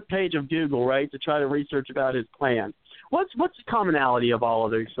the front page of Google, right, to try to research about his plan. What's the commonality of all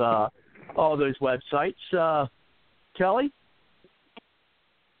of those websites, Kelly?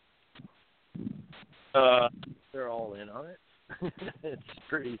 They're all in on it. It's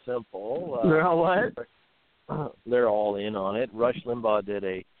pretty simple. They're all what? They're all in on it. Rush Limbaugh did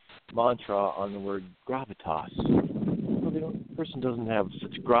a mantra on the word gravitas. The person doesn't have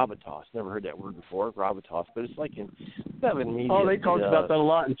such gravitas. Never heard that word before, gravitas. But it's like in 7 media. Oh, they talked about that a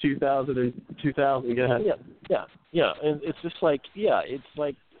lot in 2000 and 2000. Go ahead. Yeah. And it's just like, it's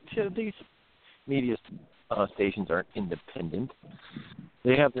like these media stations aren't independent.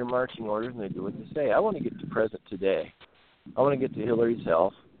 They have their marching orders and they do what they say. I want to get to present today. I want to get to Hillary's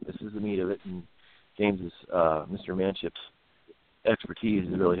health. This is the meat of it, and James's, Mr. Manship's expertise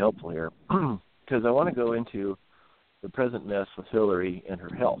is really helpful here, because I want to go into the present mess with Hillary and her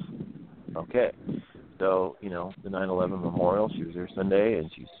health. Okay, so the 9/11 memorial. She was there Sunday,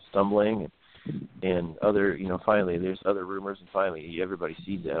 and she's stumbling, and and other, finally there's other rumors, and finally everybody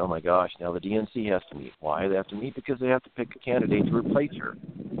sees that. Oh my gosh! Now the DNC has to meet. Why do they have to meet? Because they have to pick a candidate to replace her.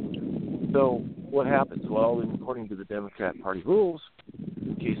 So what happens? Well, according to the Democrat Party rules,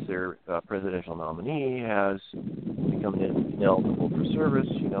 in case their presidential nominee has become ineligible for service,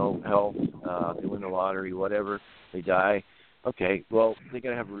 health, they win the lottery, whatever, they die. Okay, well, they got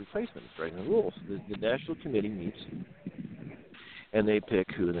to have a replacement. It's right in the rules. The National Committee meets, and they pick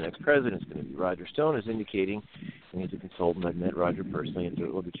who the next president is going to be. Roger Stone is indicating, and he's a consultant. I've met Roger personally at the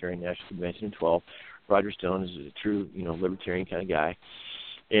Libertarian National Convention in 12. Roger Stone is a true, libertarian kind of guy.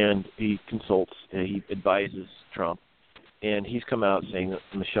 And he consults, he advises Trump, and he's come out saying that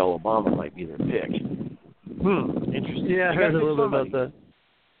Michelle Obama might be their pick. Interesting. Yeah, I heard a little bit about that.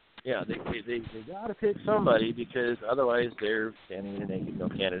 Yeah, they got to pick somebody because otherwise they're standing in a naked no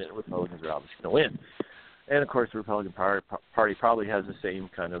candidate, and Republicans are obviously going to win. And, of course, the Republican Party probably has the same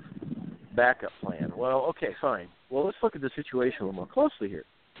kind of backup plan. Well, okay, fine. Well, let's look at the situation a little more closely here.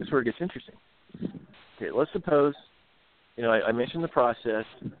 This is where it gets interesting. Okay, let's suppose... I mentioned the process,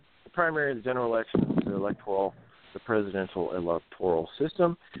 the primary, the general election, the presidential electoral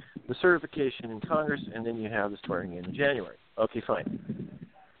system, the certification in Congress, and then you have the swearing in January. Okay, fine.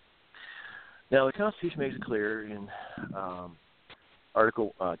 Now, the Constitution makes it clear in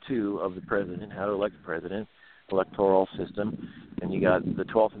Article 2 of the President, how to elect the president, electoral system, and you got the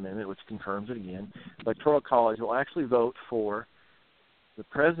 12th Amendment, which confirms it again. Electoral College will actually vote for the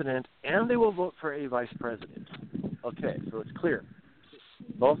president, and they will vote for a vice president. Okay, so it's clear.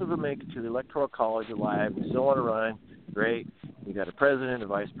 Both of them make it to the Electoral College alive. They still want to run. Great. You got a president, a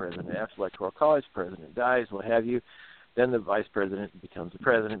vice president. After the Electoral College, the president dies, what have you. Then the vice president becomes the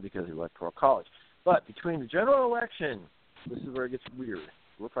president because of the Electoral College. But between the general election, this is where it gets weird.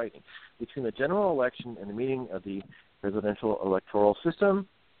 We're fighting. Between the general election and the meeting of the Presidential Electoral System,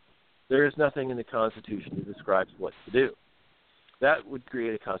 there is nothing in the Constitution that describes what to do. That would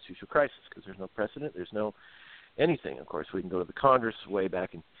create a constitutional crisis because there's no precedent. There's no anything. Of course, we can go to the Congress way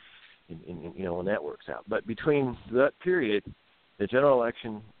back in when that works out. But between that period, the general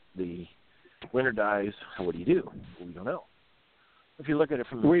election, the winner dies. What do you do? Well, we don't know. If you look at it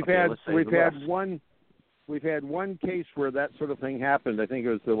from the we've had one case where that sort of thing happened. I think it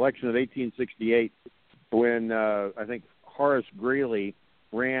was the election of 1868 when I think Horace Greeley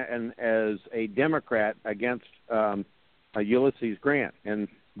ran as a Democrat against Ulysses Grant, and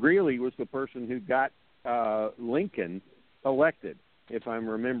Greeley was the person who got Lincoln elected. If I'm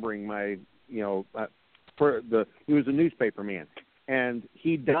remembering he was a newspaper man, and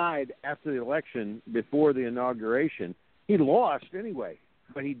he died after the election before the inauguration. He lost anyway,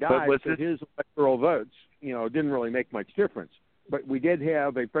 but he died. So his electoral votes, didn't really make much difference. But we did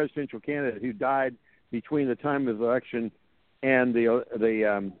have a presidential candidate who died between the time of the election and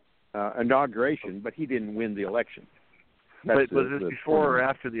the inauguration, but he didn't win the election. But was this before or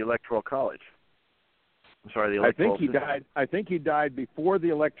after the Electoral College? I'm sorry, the Electoral System. I think he died before the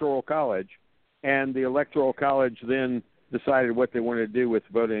Electoral College, and the Electoral College then decided what they wanted to do with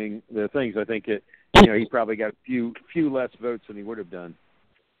voting the things. I think he probably got a few less votes than he would have done.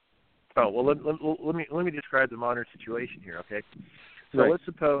 Oh, well, let me describe the modern situation here, okay? So right. Let's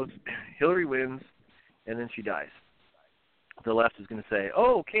suppose Hillary wins, and then she dies. The left is going to say,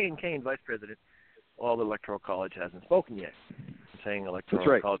 "Oh, Kane, vice president." Well, the Electoral College hasn't spoken yet. I'm saying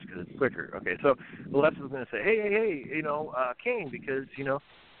Electoral College because it's quicker. Okay, so the left is going to say, hey, Kane, because,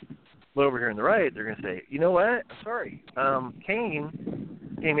 but over here on the right, they're going to say, you know what? I'm sorry. Kane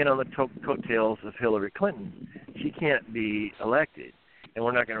came in on the coattails of Hillary Clinton. She can't be elected, and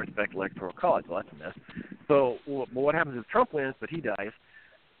we're not going to respect Electoral College. Well, that's a mess. So what happens if Trump wins, but he dies?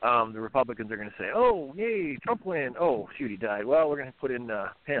 The Republicans are going to say, oh, yay, Trump win. Oh, shoot, he died. Well, we're going to put in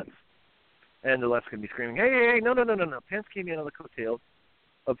Pence. And the left's going to be screaming, hey, no. Pence came in on the coattails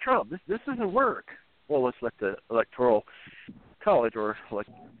of Trump. This doesn't work. Well, let's let the Electoral College or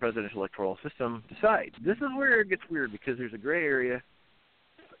Presidential Electoral System decide. This is where it gets weird because there's a gray area,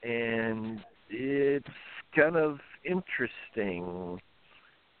 and it's kind of interesting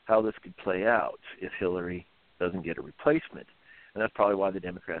how this could play out if Hillary doesn't get a replacement. And that's probably why the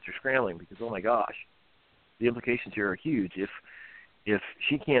Democrats are scrambling because, oh, my gosh, the implications here are huge. If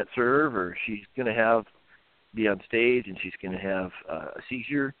she can't serve or she's going to be on stage and she's going to have a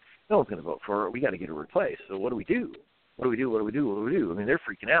seizure, no one's going to vote for her. We got to get her replaced. So what do we do? I mean, they're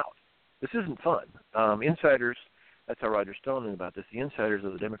freaking out. This isn't fun. Insiders, that's how Roger Stone knew about this. The insiders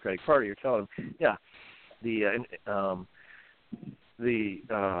of the Democratic Party are telling him, yeah, the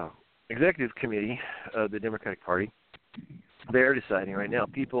executive committee of the Democratic Party, they're deciding right now.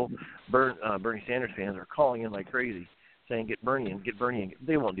 Bernie Sanders fans are calling in like crazy, saying get Bernie in, get Bernie in.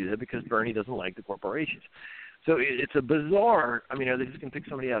 They won't do that because Bernie doesn't like the corporations. So it's a bizarre. I mean, are they just going to pick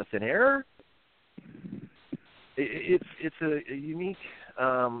somebody out of thin air? It's a unique.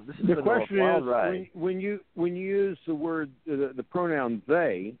 This is the question wild is ride. when you use the word the pronoun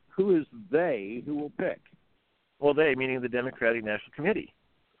they, who is they who will pick? Well, they meaning the Democratic National Committee.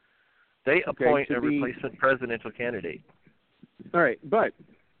 They appoint a replacement presidential candidate. All right, but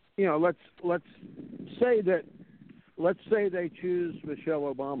let's say they choose Michelle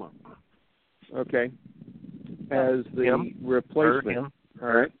Obama, okay, as the replacement. Him. All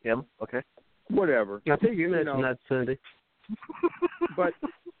right, him. Okay. Whatever. I think you mentioned that, Cindy. But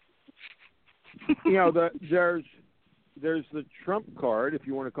there's the Trump card, if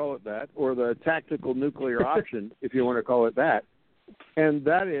you want to call it that, or the tactical nuclear option, if you want to call it that, and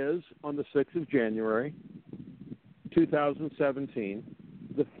that is on the 6th of January, 2017,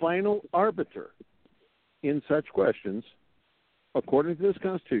 the final arbiter in such questions, according to this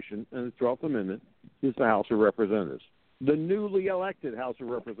Constitution and the 12th Amendment, is the House of Representatives, the newly elected House of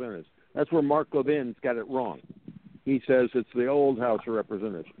Representatives. That's where Mark Levin's got it wrong. He says it's the old House of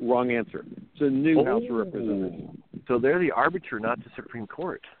Representatives. Wrong answer. It's a new House of Representatives. So they're the arbiter, not the Supreme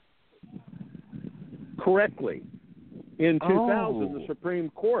Court. Correctly. In 2000, the Supreme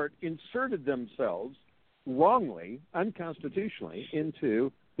Court inserted themselves wrongly, unconstitutionally,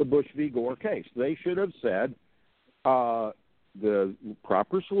 into the Bush v. Gore case. They should have said the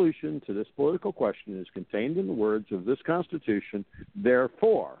proper solution to this political question is contained in the words of this Constitution.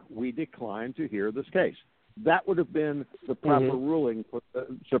 Therefore, we decline to hear this case. That would have been the proper ruling for the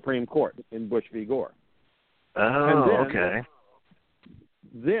Supreme Court in Bush v. Gore. Okay.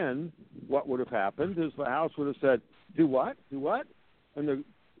 Then what would have happened is the House would have said, do what? Do what? And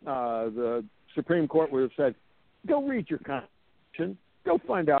the Supreme Court would have said, go read your Constitution. Go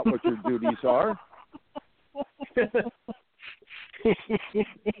find out what your duties are.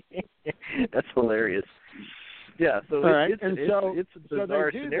 That's hilarious. Yeah, so it's a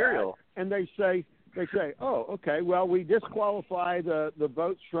bizarre scenario. That, and they say, oh, okay, well, we disqualify the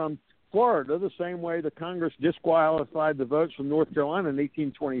votes from Florida the same way the Congress disqualified the votes from North Carolina in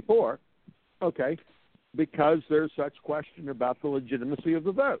 1824. Okay, because there's such question about the legitimacy of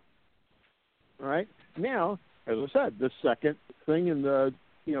the vote. All right? Now, as I said, the second thing in the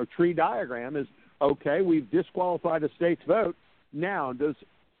tree diagram is, okay, we've disqualified a state's vote. Now, does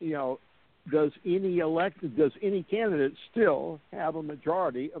any candidate still have a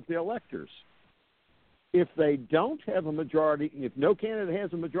majority of the electors? If they don't have a majority, if no candidate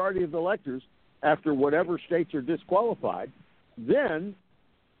has a majority of the electors after whatever states are disqualified, then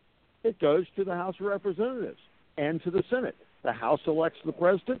it goes to the House of Representatives and to the Senate. The House elects the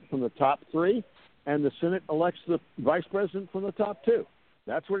president from the top three, and the Senate elects the vice president from the top two.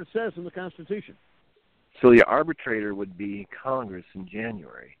 That's what it says in the Constitution. So the arbitrator would be Congress in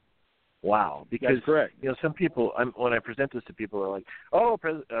January. Wow. Because, that's correct. Some people, when I present this to people, are like, oh,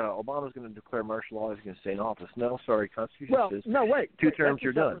 Obama's going to declare martial law. He's going to stay in office. No, sorry, Constitution says two terms,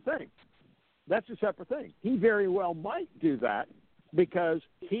 you're done. That's a separate thing. He very well might do that because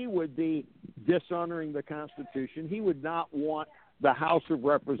he would be dishonoring the Constitution. He would not want the House of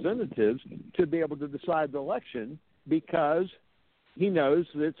Representatives to be able to decide the election because he knows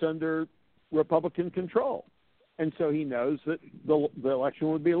that it's under Republican control. And so he knows that the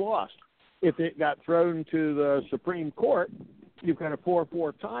election would be lost. If it got thrown to the Supreme Court, you've got a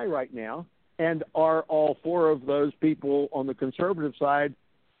 4-4 tie right now. And are all four of those people on the conservative side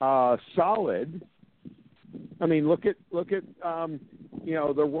solid? I mean, look at the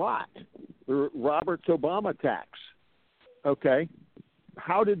ROT, the Roberts Obama tax. Okay,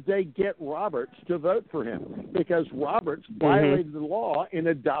 how did they get Roberts to vote for him? Because Roberts violated the law in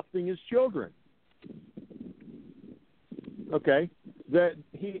adopting his children. Okay,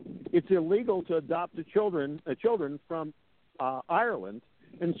 it's illegal to adopt children from Ireland,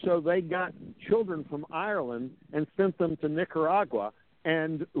 and so they got children from Ireland and sent them to Nicaragua.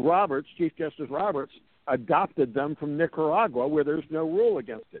 And Chief Justice Roberts, adopted them from Nicaragua, where there's no rule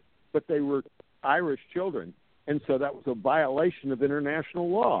against it, but they were Irish children, and so that was a violation of international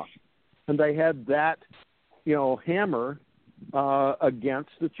law. And they had that, hammer against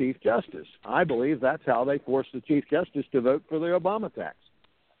the Chief Justice. I believe that's how they forced the Chief Justice to vote for the Obama tax.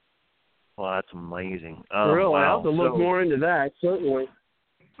 Well, that's amazing. Really, wow. I'll have to look more into that, certainly.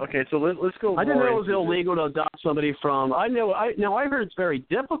 Okay, so let's go. I didn't know it was illegal to adopt somebody from. I heard it's very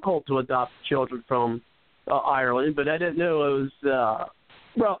difficult to adopt children from Ireland, but I didn't know it was.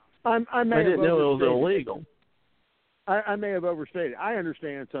 I didn't know it was illegal. I may have overstated. I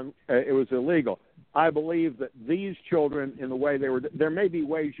understand it was illegal. I believe that these children, in the way they were, there may be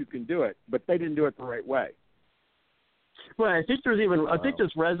ways you can do it, but they didn't do it the right way. Well, I think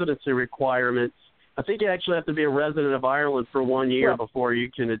there's residency requirements. I think you actually have to be a resident of Ireland for 1 year before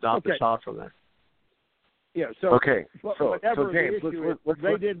you can adopt a child from there. Yeah. So okay. Whatever James, the issue is,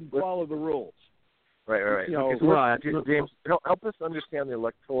 they didn't follow the rules. Right. You know, James, help us understand the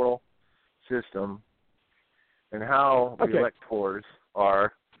electoral system and how the electors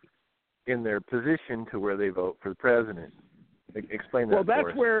are in their position to where they vote for the president. Explain that. Well,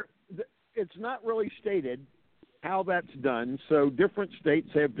 that's where it's not really stated how that's done. So different states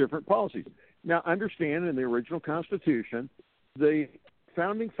have different policies. Now, understand, in the original Constitution, the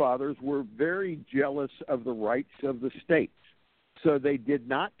Founding Fathers were very jealous of the rights of the states. So they did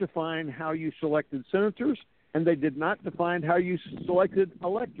not define how you selected senators, and they did not define how you selected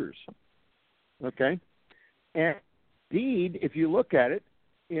electors. Okay? And indeed, if you look at it,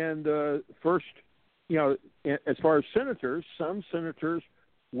 in the first, as far as senators, some senators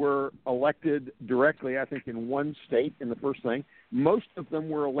were elected directly, I think, in one state in the first thing. Most of them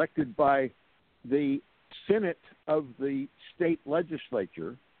were elected by the Senate of the state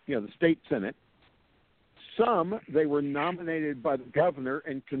legislature, the state Senate. Some, they were nominated by the governor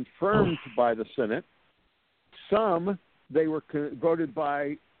and confirmed by the Senate. Some, they were voted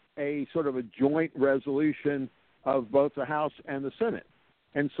by a sort of a joint resolution of both the House and the Senate.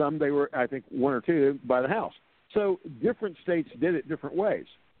 And some, they were, I think, one or two by the House. So different states did it different ways.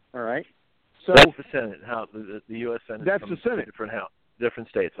 All right. So that's the Senate. How the U.S. Senate? That's the Senate. Different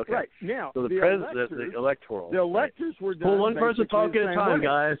states. Okay. Right now, so the electoral. The electors were done. Well, one person talk at a time,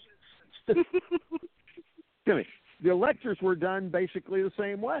 guys. The electors were done basically the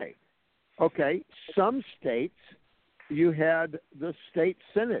same way. Okay. Some states, you had the state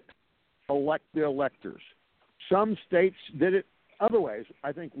Senate elect the electors. Some states did it other ways.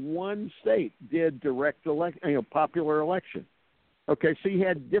 I think one state did direct popular election. Okay, so you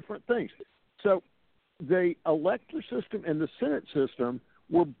had different things. So the elector system and the Senate system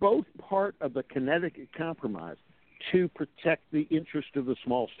were both part of the Connecticut Compromise to protect the interest of the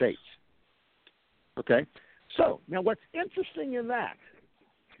small states. Okay, so now what's interesting in that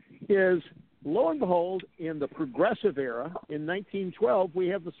is, lo and behold, in the progressive era, in 1912, we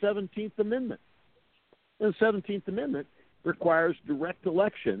have the 17th Amendment. And the 17th Amendment requires direct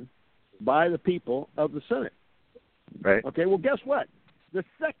election by the people of the Senate. Right. Okay, well, guess what? The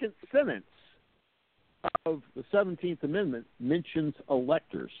second sentence of the 17th Amendment mentions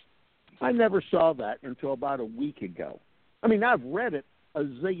electors. I never saw that until about a week ago. I mean, I've read it a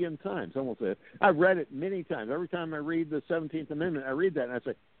zillion times, I've read it many times. Every time I read the 17th Amendment, I read that and I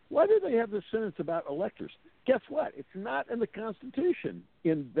say, why do they have this sentence about electors? Guess what? It's not in the Constitution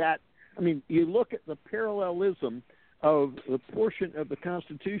in that. I mean, you look at the parallelism of the portion of the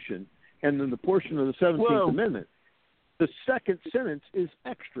Constitution and then the portion of the 17th Amendment. The second sentence is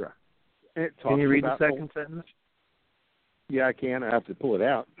extra. And it talks can you read about the second sentence? Yeah, I can. I have to pull it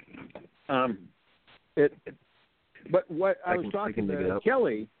out. But what I was talking to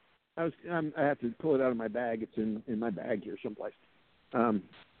Kelly, I have to pull it out of my bag. It's in my bag here someplace.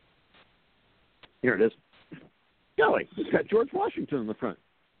 Here it is. Kelly, it's got George Washington in the front.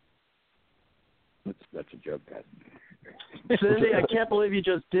 That's a joke, guys. Cindy, I can't believe you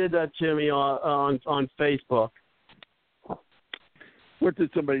just did that to me on Facebook. What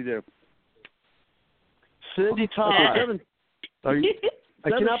did somebody do? Cindy Todd. I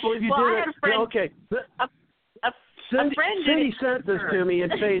cannot believe you did it. Okay. Cindy sent this to me in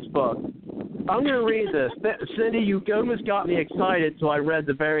Facebook. I'm going to read this. Cindy, you almost got me excited, so I read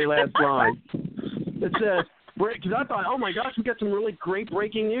the very last line. It says, because I thought, oh my gosh, we got some really great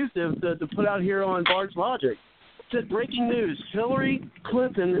breaking news to put out here on Bards Logic. It said, breaking news, Hillary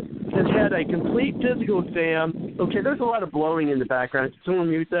Clinton has had a complete physical exam. Okay, there's a lot of blowing in the background. Can someone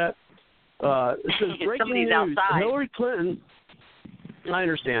mute that? It says, breaking news, outside. Hillary Clinton, I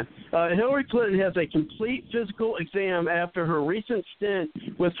understand. Hillary Clinton has a complete physical exam after her recent stint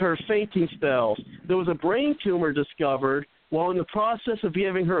with her fainting spells. There was a brain tumor discovered while in the process of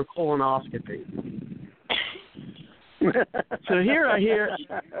giving her a colonoscopy. So here I hear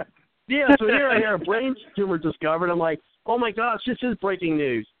a brain tumor discovered. I'm like, oh my gosh, this is breaking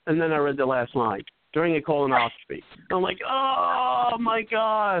news. And then I read the last line, during a colonoscopy. I'm like, oh my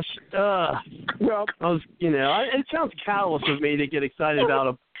gosh. Well, it sounds callous of me to get excited about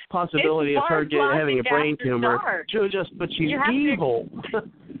a possibility of her having a brain tumor. But she's evil.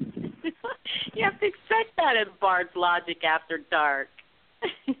 You have to expect that in Bards Logic After Dark.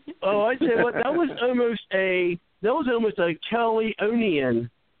 Oh, I tell you what, that was almost a Kelly-onian.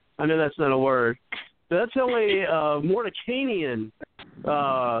 I know that's not a word. But that's only a Mordecanian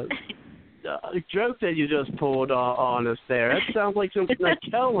joke that you just pulled on us there. That sounds like something like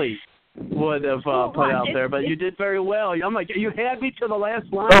Kelly would have put out there, but you did very well. I'm like, you had me to the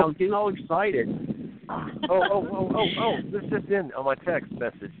last line. I was getting all excited. This just in on my text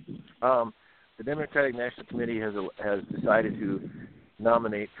message. The Democratic National Committee has decided to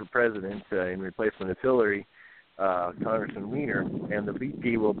nominate for president in replacement of Hillary, Congressman Weiner, and the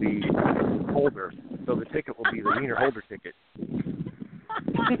VP will be Holder. So the ticket will be the Weiner Holder ticket.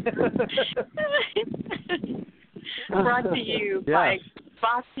 Brought to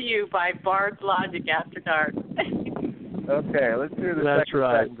you by Bards Logic After Dark. Okay, let's do the second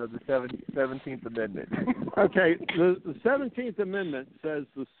sentence of the 17th Amendment. Okay, the 17th Amendment says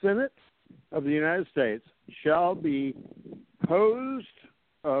the Senate of the United States shall be composed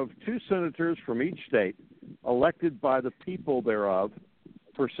of 2 senators from each state, elected by the people thereof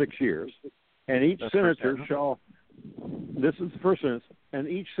for 6 years, and each senator shall. This is the first sentence, and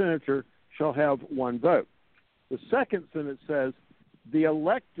each senator shall have 1 vote. The second sentence says the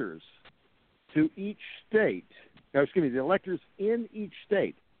electors to each state. The electors in each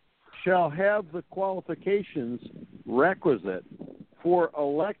state shall have the qualifications requisite for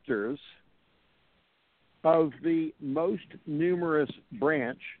electors of the most numerous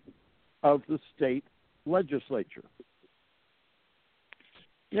branch of the state legislature.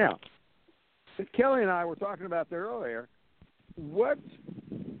 Now, Kelly and I were talking about that earlier. What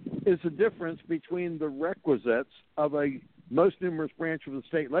is the difference between the requisites of a most numerous branch of the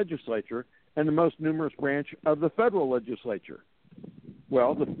state legislature and the most numerous branch of the federal legislature?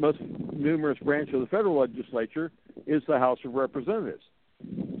 Well, the most numerous branch of the federal legislature is the House of Representatives.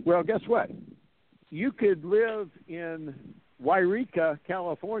 Well, guess what? You could live in Wairika,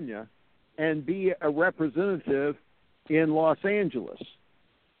 California, and be a representative in Los Angeles.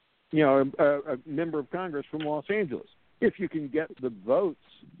 You know, a member of Congress from Los Angeles, if you can get the votes,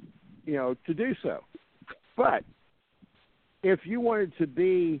 to do so. But if you wanted to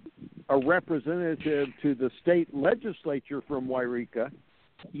be a representative to the state legislature from Wairika,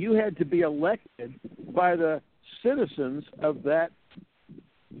 you had to be elected by the citizens of that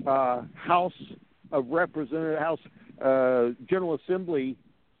House of Representatives, General Assembly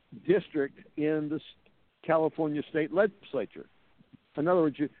district in the California state legislature. In other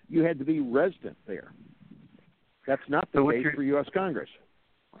words, you had to be resident there. That's not the case for U.S. Congress.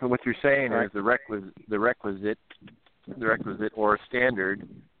 So what you're saying is the requisite or standard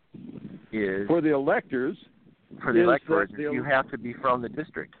is for the electors. For the electors, you have to be from the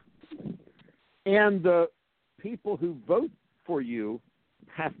district, and the people who vote for you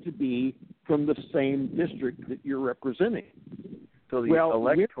have to be from the same district that you're representing. So the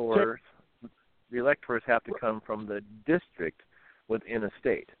electors have to come from the district within a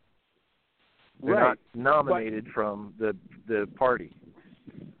state. They're not nominated from the party.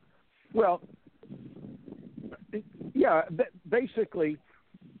 Well, yeah, basically,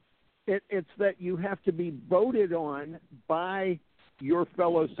 it's that you have to be voted on by your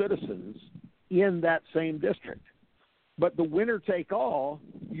fellow citizens in that same district. But the winner-take-all,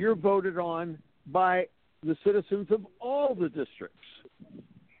 you're voted on by the citizens of all the districts.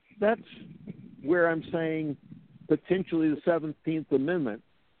 That's where I'm saying potentially the 17th Amendment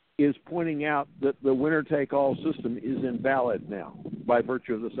is pointing out that the winner-take-all system is invalid now by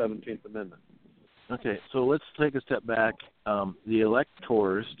virtue of the 17th Amendment. Okay, so let's take a step back. The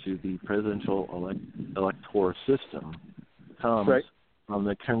electors to the presidential electoral system comes from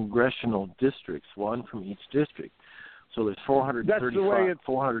the congressional districts, 1 from each district. So there's 435. That's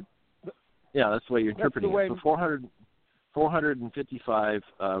the way you're interpreting it. So 455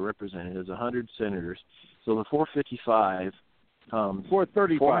 representatives, 100 senators. So the 455 comes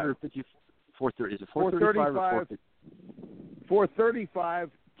 435. 430. Is it 435 or 450?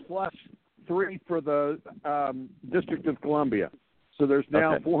 435 plus 3 for the District of Columbia. So there's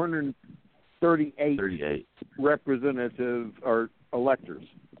now 438 representative or electors.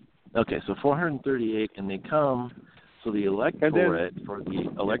 Okay, so 438, and they come. So the electorate for the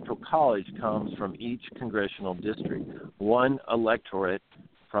Electoral College comes from each congressional district. 1 electorate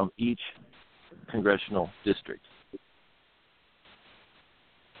from each congressional district.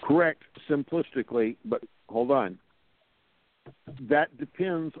 Correct, simplistically, but hold on. That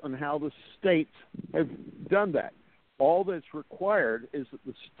depends on how the states have done that. All that's required is that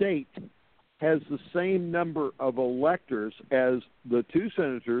the state has the same number of electors as the 2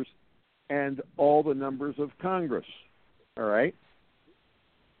 senators and all the numbers of Congress. All right?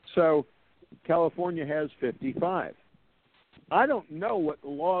 So California has 55. I don't know what the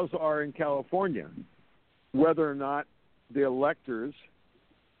laws are in California, whether or not the electors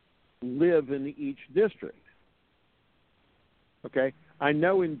live in each district. Okay? I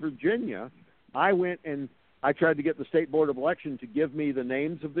know in Virginia, I went and I tried to get the State Board of Election to give me the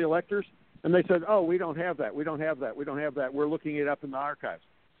names of the electors, and they said, "Oh, we don't have that. We don't have that. We don't have that. We're looking it up in the archives."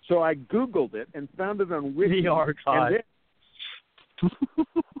 So I Googled it and found it on Wiki. The archive.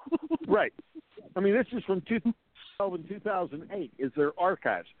 Right. I mean, this is from 2012 and 2008 is their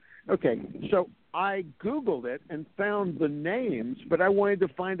archives. Okay, so I Googled it and found the names, but I wanted to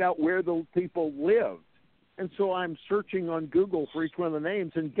find out where the people lived. And so I'm searching on Google for each one of the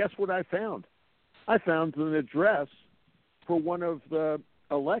names, and guess what I found? I found an address for one of the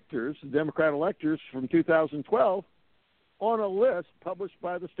electors, the Democrat electors from 2012, on a list published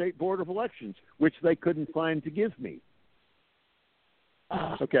by the State Board of Elections, which they couldn't find to give me.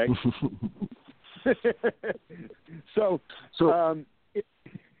 Okay. So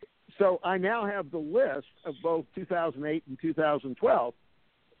I now have the list of both 2008 and 2012,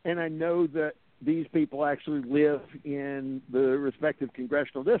 and I know that these people actually live in the respective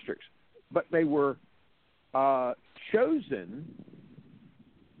congressional districts. But they were chosen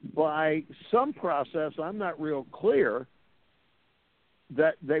by some process, I'm not real clear,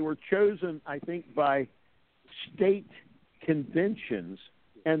 that they were chosen, I think, by state conventions,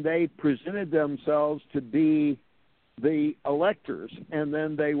 and they presented themselves to be the electors, and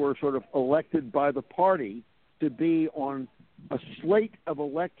then they were sort of elected by the party to be on a slate of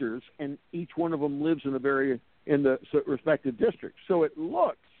electors, and each one of them lives in the respective district. So it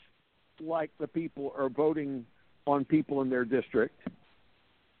looks like the people are voting on people in their district,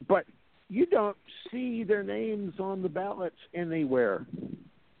 but you don't see their names on the ballots anywhere,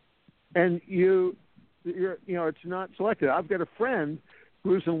 and it's not selected. I've got a friend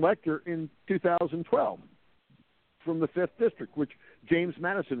who's an elector in 2012 from the 5th District, which James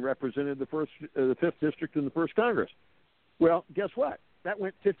Madison represented the 5th District in the 1st Congress. Well, guess what? That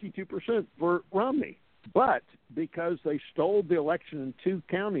went 52% for Romney. But because they stole the election in 2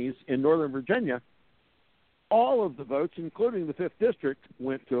 counties in Northern Virginia, all of the votes, including the 5th District,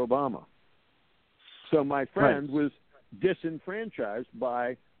 went to Obama. So my friend was disenfranchised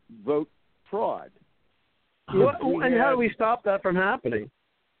by vote fraud. And how do we stop that from happening?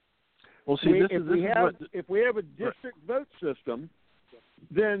 Well, see, if we have a district vote system,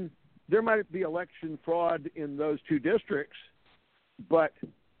 then there might be election fraud in those 2 districts, but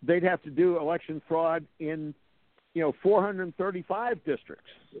they'd have to do election fraud in, 435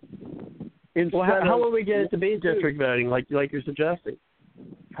 districts. Well, how would we get it to be district voting, like you're suggesting?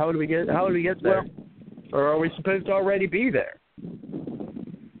 How would we get there? Well, or are we supposed to already be there?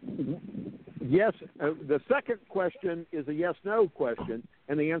 Yes. The second question is a yes/no question,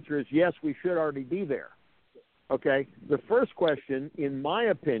 and the answer is yes, we should already be there. Okay? The first question, in my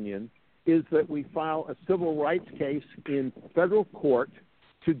opinion, is that we file a civil rights case in federal court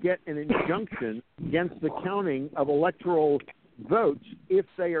to get an injunction against the counting of electoral votes if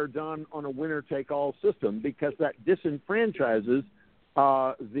they are done on a winner-take-all system, because that disenfranchises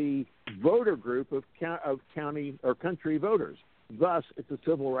the voter group of county or country voters. Thus, it's a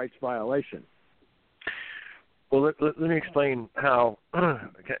civil rights violation. Well, let me explain how.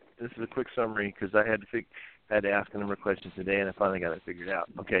 Okay, this is a quick summary because I had to ask a number of questions today, and I finally got it figured out.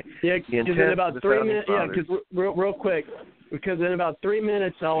 Okay. Yeah, because in about 3 minutes. Yeah, because real quick, because in about 3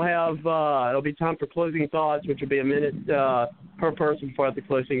 minutes I'll have it'll be time for closing thoughts, which will be a minute per person before I have to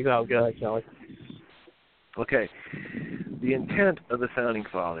close things out. Go ahead, Sally. Okay. The intent of the Founding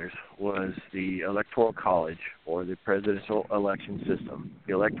Fathers was the Electoral College, or the Presidential Election System,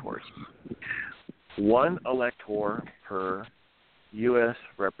 the electors. 1 elector per U.S.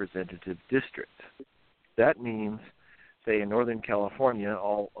 representative district. That means, say, in Northern California,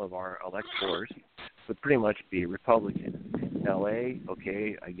 all of our electors would pretty much be Republican. L.A.,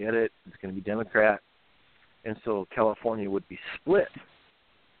 okay, I get it. It's going to be Democrat. And so California would be split.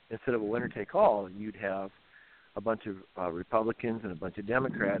 Instead of a winner-take-all, you'd have a bunch of Republicans and a bunch of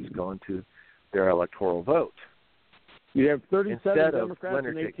Democrats going to their electoral vote. You have 37 Democrats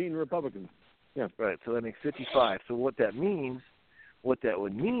and 18 Republicans. Yeah. Right, so that makes 55. So what that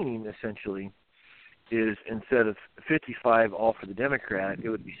would mean, essentially, is instead of 55 all for the Democrat, it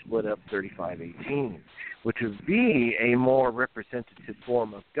would be split up 35-18, which would be a more representative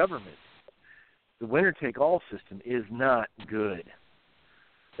form of government. The winner-take-all system is not good.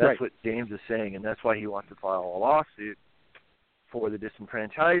 That's what James is saying, and that's why he wants to file a lawsuit for the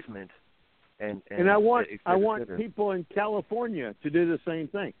disenfranchisement. And I want people in California to do the same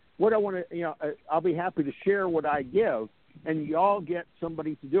thing. What I want to, I'll be happy to share what I give, and y'all get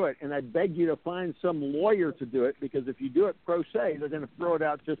somebody to do it. And I beg you to find some lawyer to do it, because if you do it pro se, they're going to throw it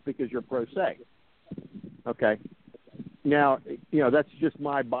out just because you're pro se. Okay. Now, that's just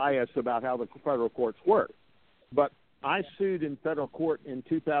my bias about how the federal courts work. But I sued in federal court in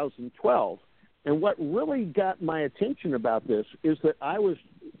 2012 And what really got my attention about this is that I was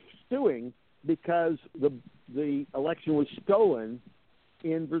suing because the election was stolen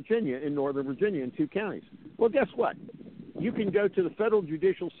in Virginia, in Northern Virginia, in 2 counties. Well, guess what? You can go to the Federal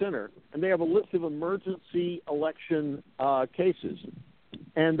Judicial Center, and they have a list of emergency election cases.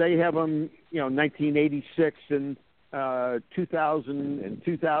 And they have them, 1986 and 2000 and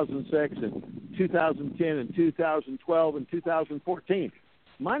 2006 and 2010 and 2012 and 2014.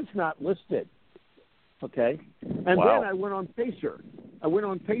 Mine's not listed. Okay? And wow. Then I went on Pacer.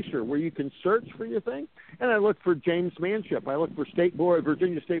 Where you can search for your thing, and I looked for James Manship. I looked for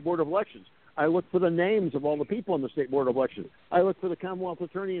Virginia State Board of Elections. I looked for the names of all the people in the State Board of Elections. I looked for the Commonwealth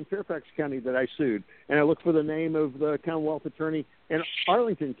Attorney in Fairfax County that I sued, and I looked for the name of the Commonwealth Attorney in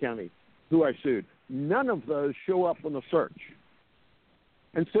Arlington County who I sued. None of those show up on the search.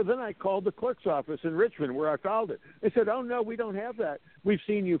 And so then I called the clerk's office in Richmond where I filed it. They said, oh, no, we don't have that. We've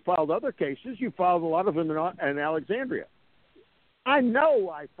seen you filed other cases. You filed a lot of them in Alexandria. I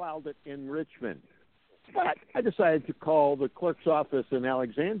know I filed it in Richmond, but I decided to call the clerk's office in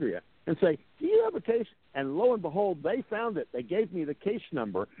Alexandria and say, do you have a case? And lo and behold, they found it. They gave me the case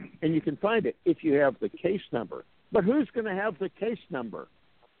number, and you can find it if you have the case number. But who's going to have the case number?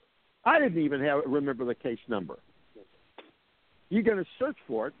 I didn't even remember the case number. You're going to search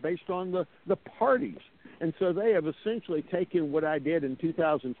for it based on the parties. And so they have essentially taken what I did in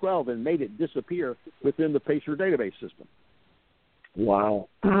 2012 and made it disappear within the Pacer database system. Wow.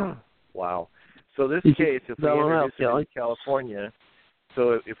 Wow. So this case, if we introduce it in California,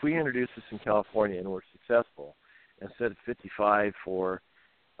 if we introduce this in California and we're successful, instead of 55 for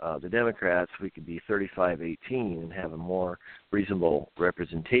the Democrats, we could be 35-18 and have a more reasonable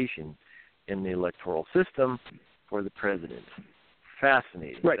representation in the electoral system for the president.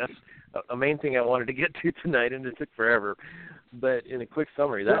 Fascinating. Right. That's a main thing I wanted to get to tonight, and it took forever. But in a quick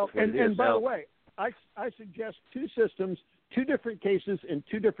summary, that's what it is. And by the way, I suggest 2 systems, 2 different cases in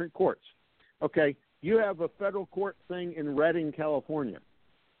 2 different courts. Okay, you have a federal court thing in Redding, California.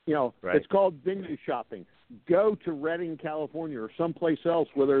 Right. It's called venue shopping. Go to Redding, California, or someplace else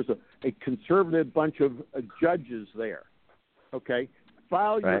where there's a conservative bunch of judges there. Okay,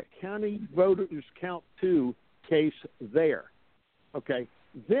 file your county voters count 2 case there. Okay,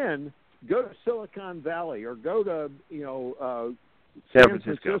 then go to Silicon Valley or go to San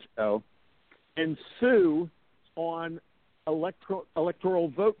Francisco and sue on electoral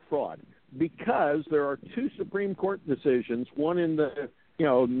vote fraud, because there are 2 Supreme Court decisions, one in the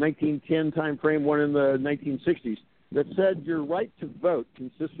 1910 time frame, one in the 1960s, that said your right to vote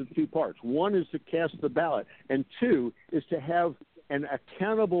consists of 2 parts. One is to cast the ballot, and 2 is to have an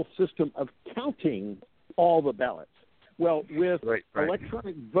accountable system of counting all the ballots. Well, with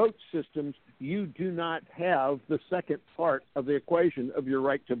electronic vote systems, you do not have the second part of the equation of your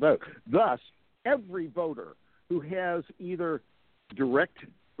right to vote. Thus, every voter who has either direct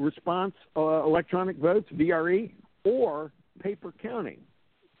response electronic votes, VRE, or paper counting,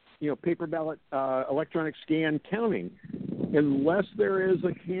 paper ballot electronic scan counting, unless there is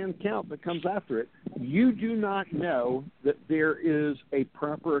a can count that comes after it, you do not know that there is a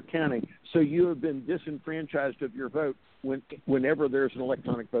proper accounting. So you have been disenfranchised of your vote whenever there's an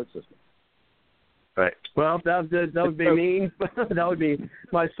electronic vote system. Right. Well, that would be me. That would be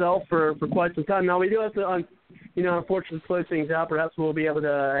myself for quite some time. Now, we do have to, unfortunately, close things out. Perhaps we'll be able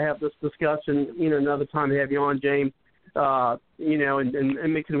to have this discussion, another time to have you on, James,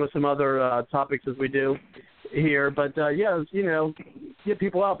 and mix it with some other topics as we do here. But, get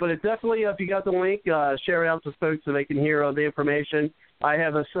people out. But it definitely, if you got the link, share it out to folks so they can hear the information. I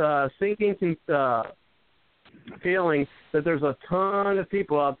have a sinking feeling that there's a ton of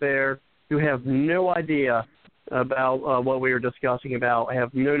people out there who have no idea about what we were discussing about,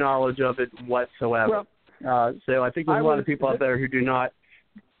 have no knowledge of it whatsoever. Well, so I think there's a lot of people out there who do not.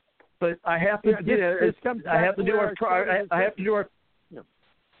 But I have to, I have to do our.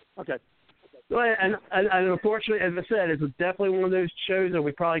 Okay. And unfortunately, as I said, it's definitely one of those shows that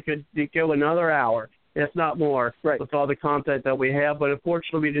we probably could go another hour, if not more, with all the content that we have. But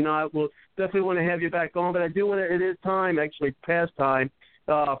unfortunately, we do not. We'll definitely want to have you back on. But I do want to, it is time, actually past time,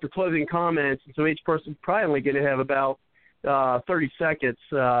 for closing comments. So each person probably only going to have about 30 seconds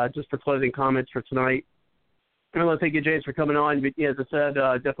just for closing comments for tonight. I want to thank you, James, for coming on. As I said,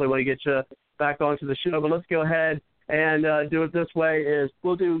 definitely want to get you back onto the show. But let's go ahead and do it this way. Is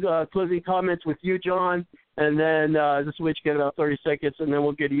we'll do closing comments with you, John, and then this week get about 30 seconds, and then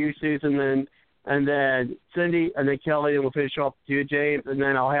we'll get to you, Susan, and then Cindy, and then Kelly, and we'll finish off with you, James, and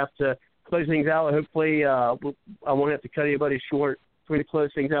then I'll have to close things out. Hopefully I won't have to cut anybody short for me to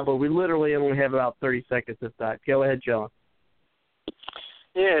close things out, but we literally only have about 30 seconds this time. Go ahead, John.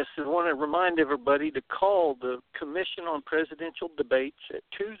 Yes, I want to remind everybody to call the Commission on Presidential Debates at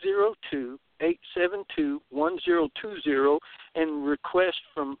 202-872-1020 and request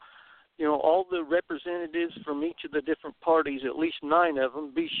from, all the representatives from each of the different parties, at least 9 of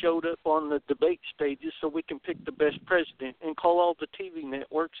them, be showed up on the debate stages so we can pick the best president, and call all the TV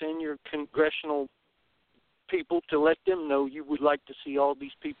networks and your congressional people to let them know you would like to see all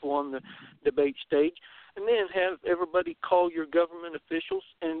these people on the debate stage, and then have everybody call your government officials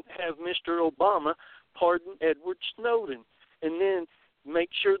and have Mr. Obama pardon Edward Snowden, and then make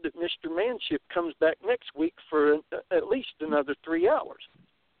sure that Mr. Manship comes back next week for at least another 3 hours.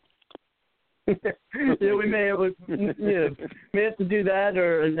 We may have to do that,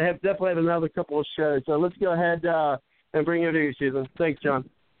 or definitely have another couple of shows. So let's go ahead and bring it to you, Susan. Thanks, John.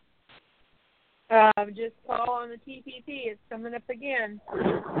 Just call on the TPP. It's coming up again.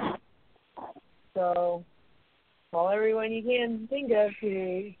 So call everyone you can think of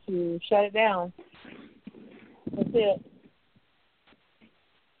to shut it down. That's it.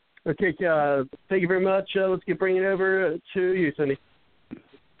 Okay, thank you very much. Let's bring it over to you, Cindy.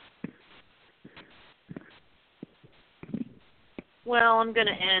 Well, I'm going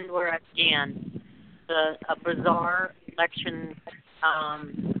to end where I began. A bizarre election.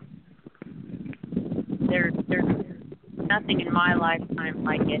 There's nothing in my lifetime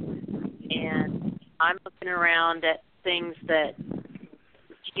like it. And I'm looking around at things that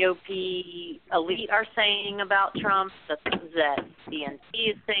GOP elite are saying about Trump, the things that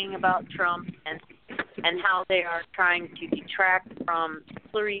DNC is saying about Trump, and how they are trying to detract from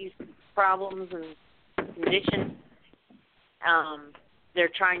Hillary's problems and conditions. They're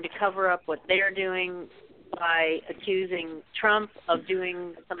trying to cover up what they're doing by accusing Trump of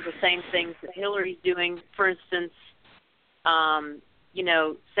doing some of the same things that Hillary's doing. For instance,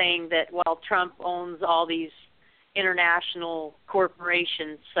 saying that, well, Trump owns all these international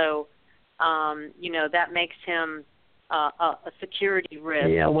corporations, so, that makes him a security risk.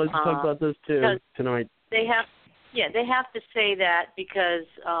 Yeah, let's talk about this too tonight. They have to say that because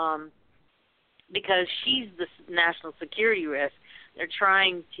she's the national security risk. They're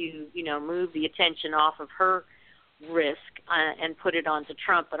trying to, move the attention off of her risk and put it onto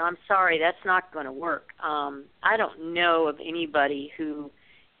Trump. But I'm sorry, that's not going to work. I don't know of anybody who,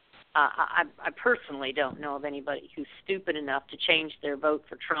 I personally don't know of anybody who's stupid enough to change their vote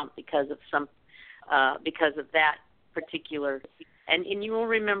for Trump because of that particular. And you will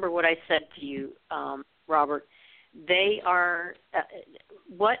remember what I said to you, Robert. They are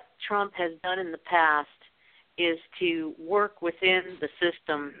what Trump has done in the past is to work within the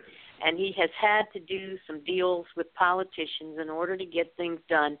system, and he has had to do some deals with politicians in order to get things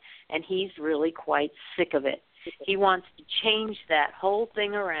done, and he's really quite sick of it. He wants to change that whole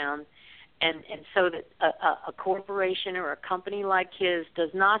thing around, and so that a corporation or a company like his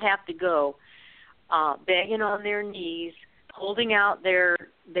does not have to go begging on their knees, holding out their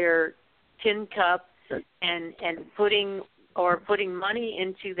tin cup, and putting money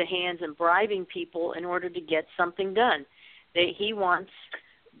into the hands and bribing people in order to get something done. He wants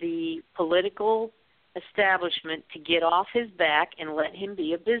the political establishment to get off his back and let him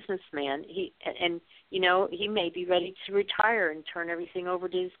be a businessman. He may be ready to retire and turn everything over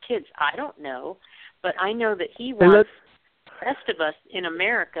to his kids. I don't know, but I know that he wants the rest of us in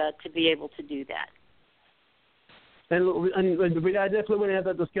America to be able to do that. And I definitely want to have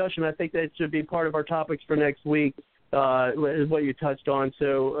that discussion. I think that should be part of our topics for next week, is what you touched on.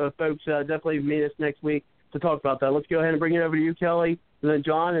 So, folks, definitely meet us next week to talk about that. Let's go ahead and bring it over to you, Kelly, and then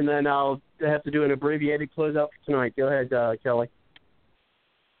John, and then I'll have to do an abbreviated closeout for tonight. Go ahead, Kelly.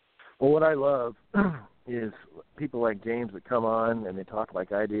 Well, what I love is people like James that come on and they talk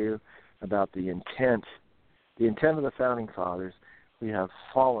like I do about the intent of the Founding Fathers. We have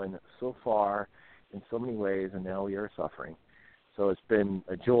fallen so far in so many ways, and now we are suffering. So it's been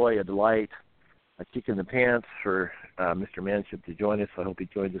a joy, a delight, a kick in the pants for Mr. Manship to join us. I hope he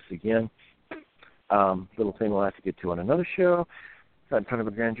joins us again. Little thing we'll have to get to on another show. Got in front of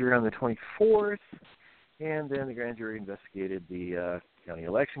a grand jury on the 24th, and then the grand jury investigated the county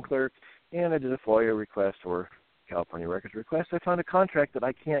election clerk, and I did a FOIA request or California records request. I found a contract that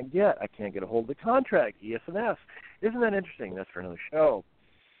I can't get. I can't get a hold of the contract, ES&S. Isn't that interesting? That's for another show.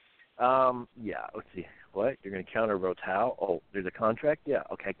 Yeah, let's see. What? You're going to counter votes how? Oh, there's a contract? Yeah,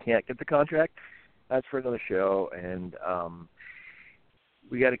 okay, I can't get the contract. That's for another show, and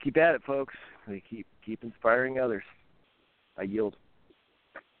we got to keep at it, folks. We keep inspiring others. I yield.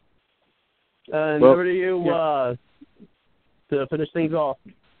 And over to you to finish things off.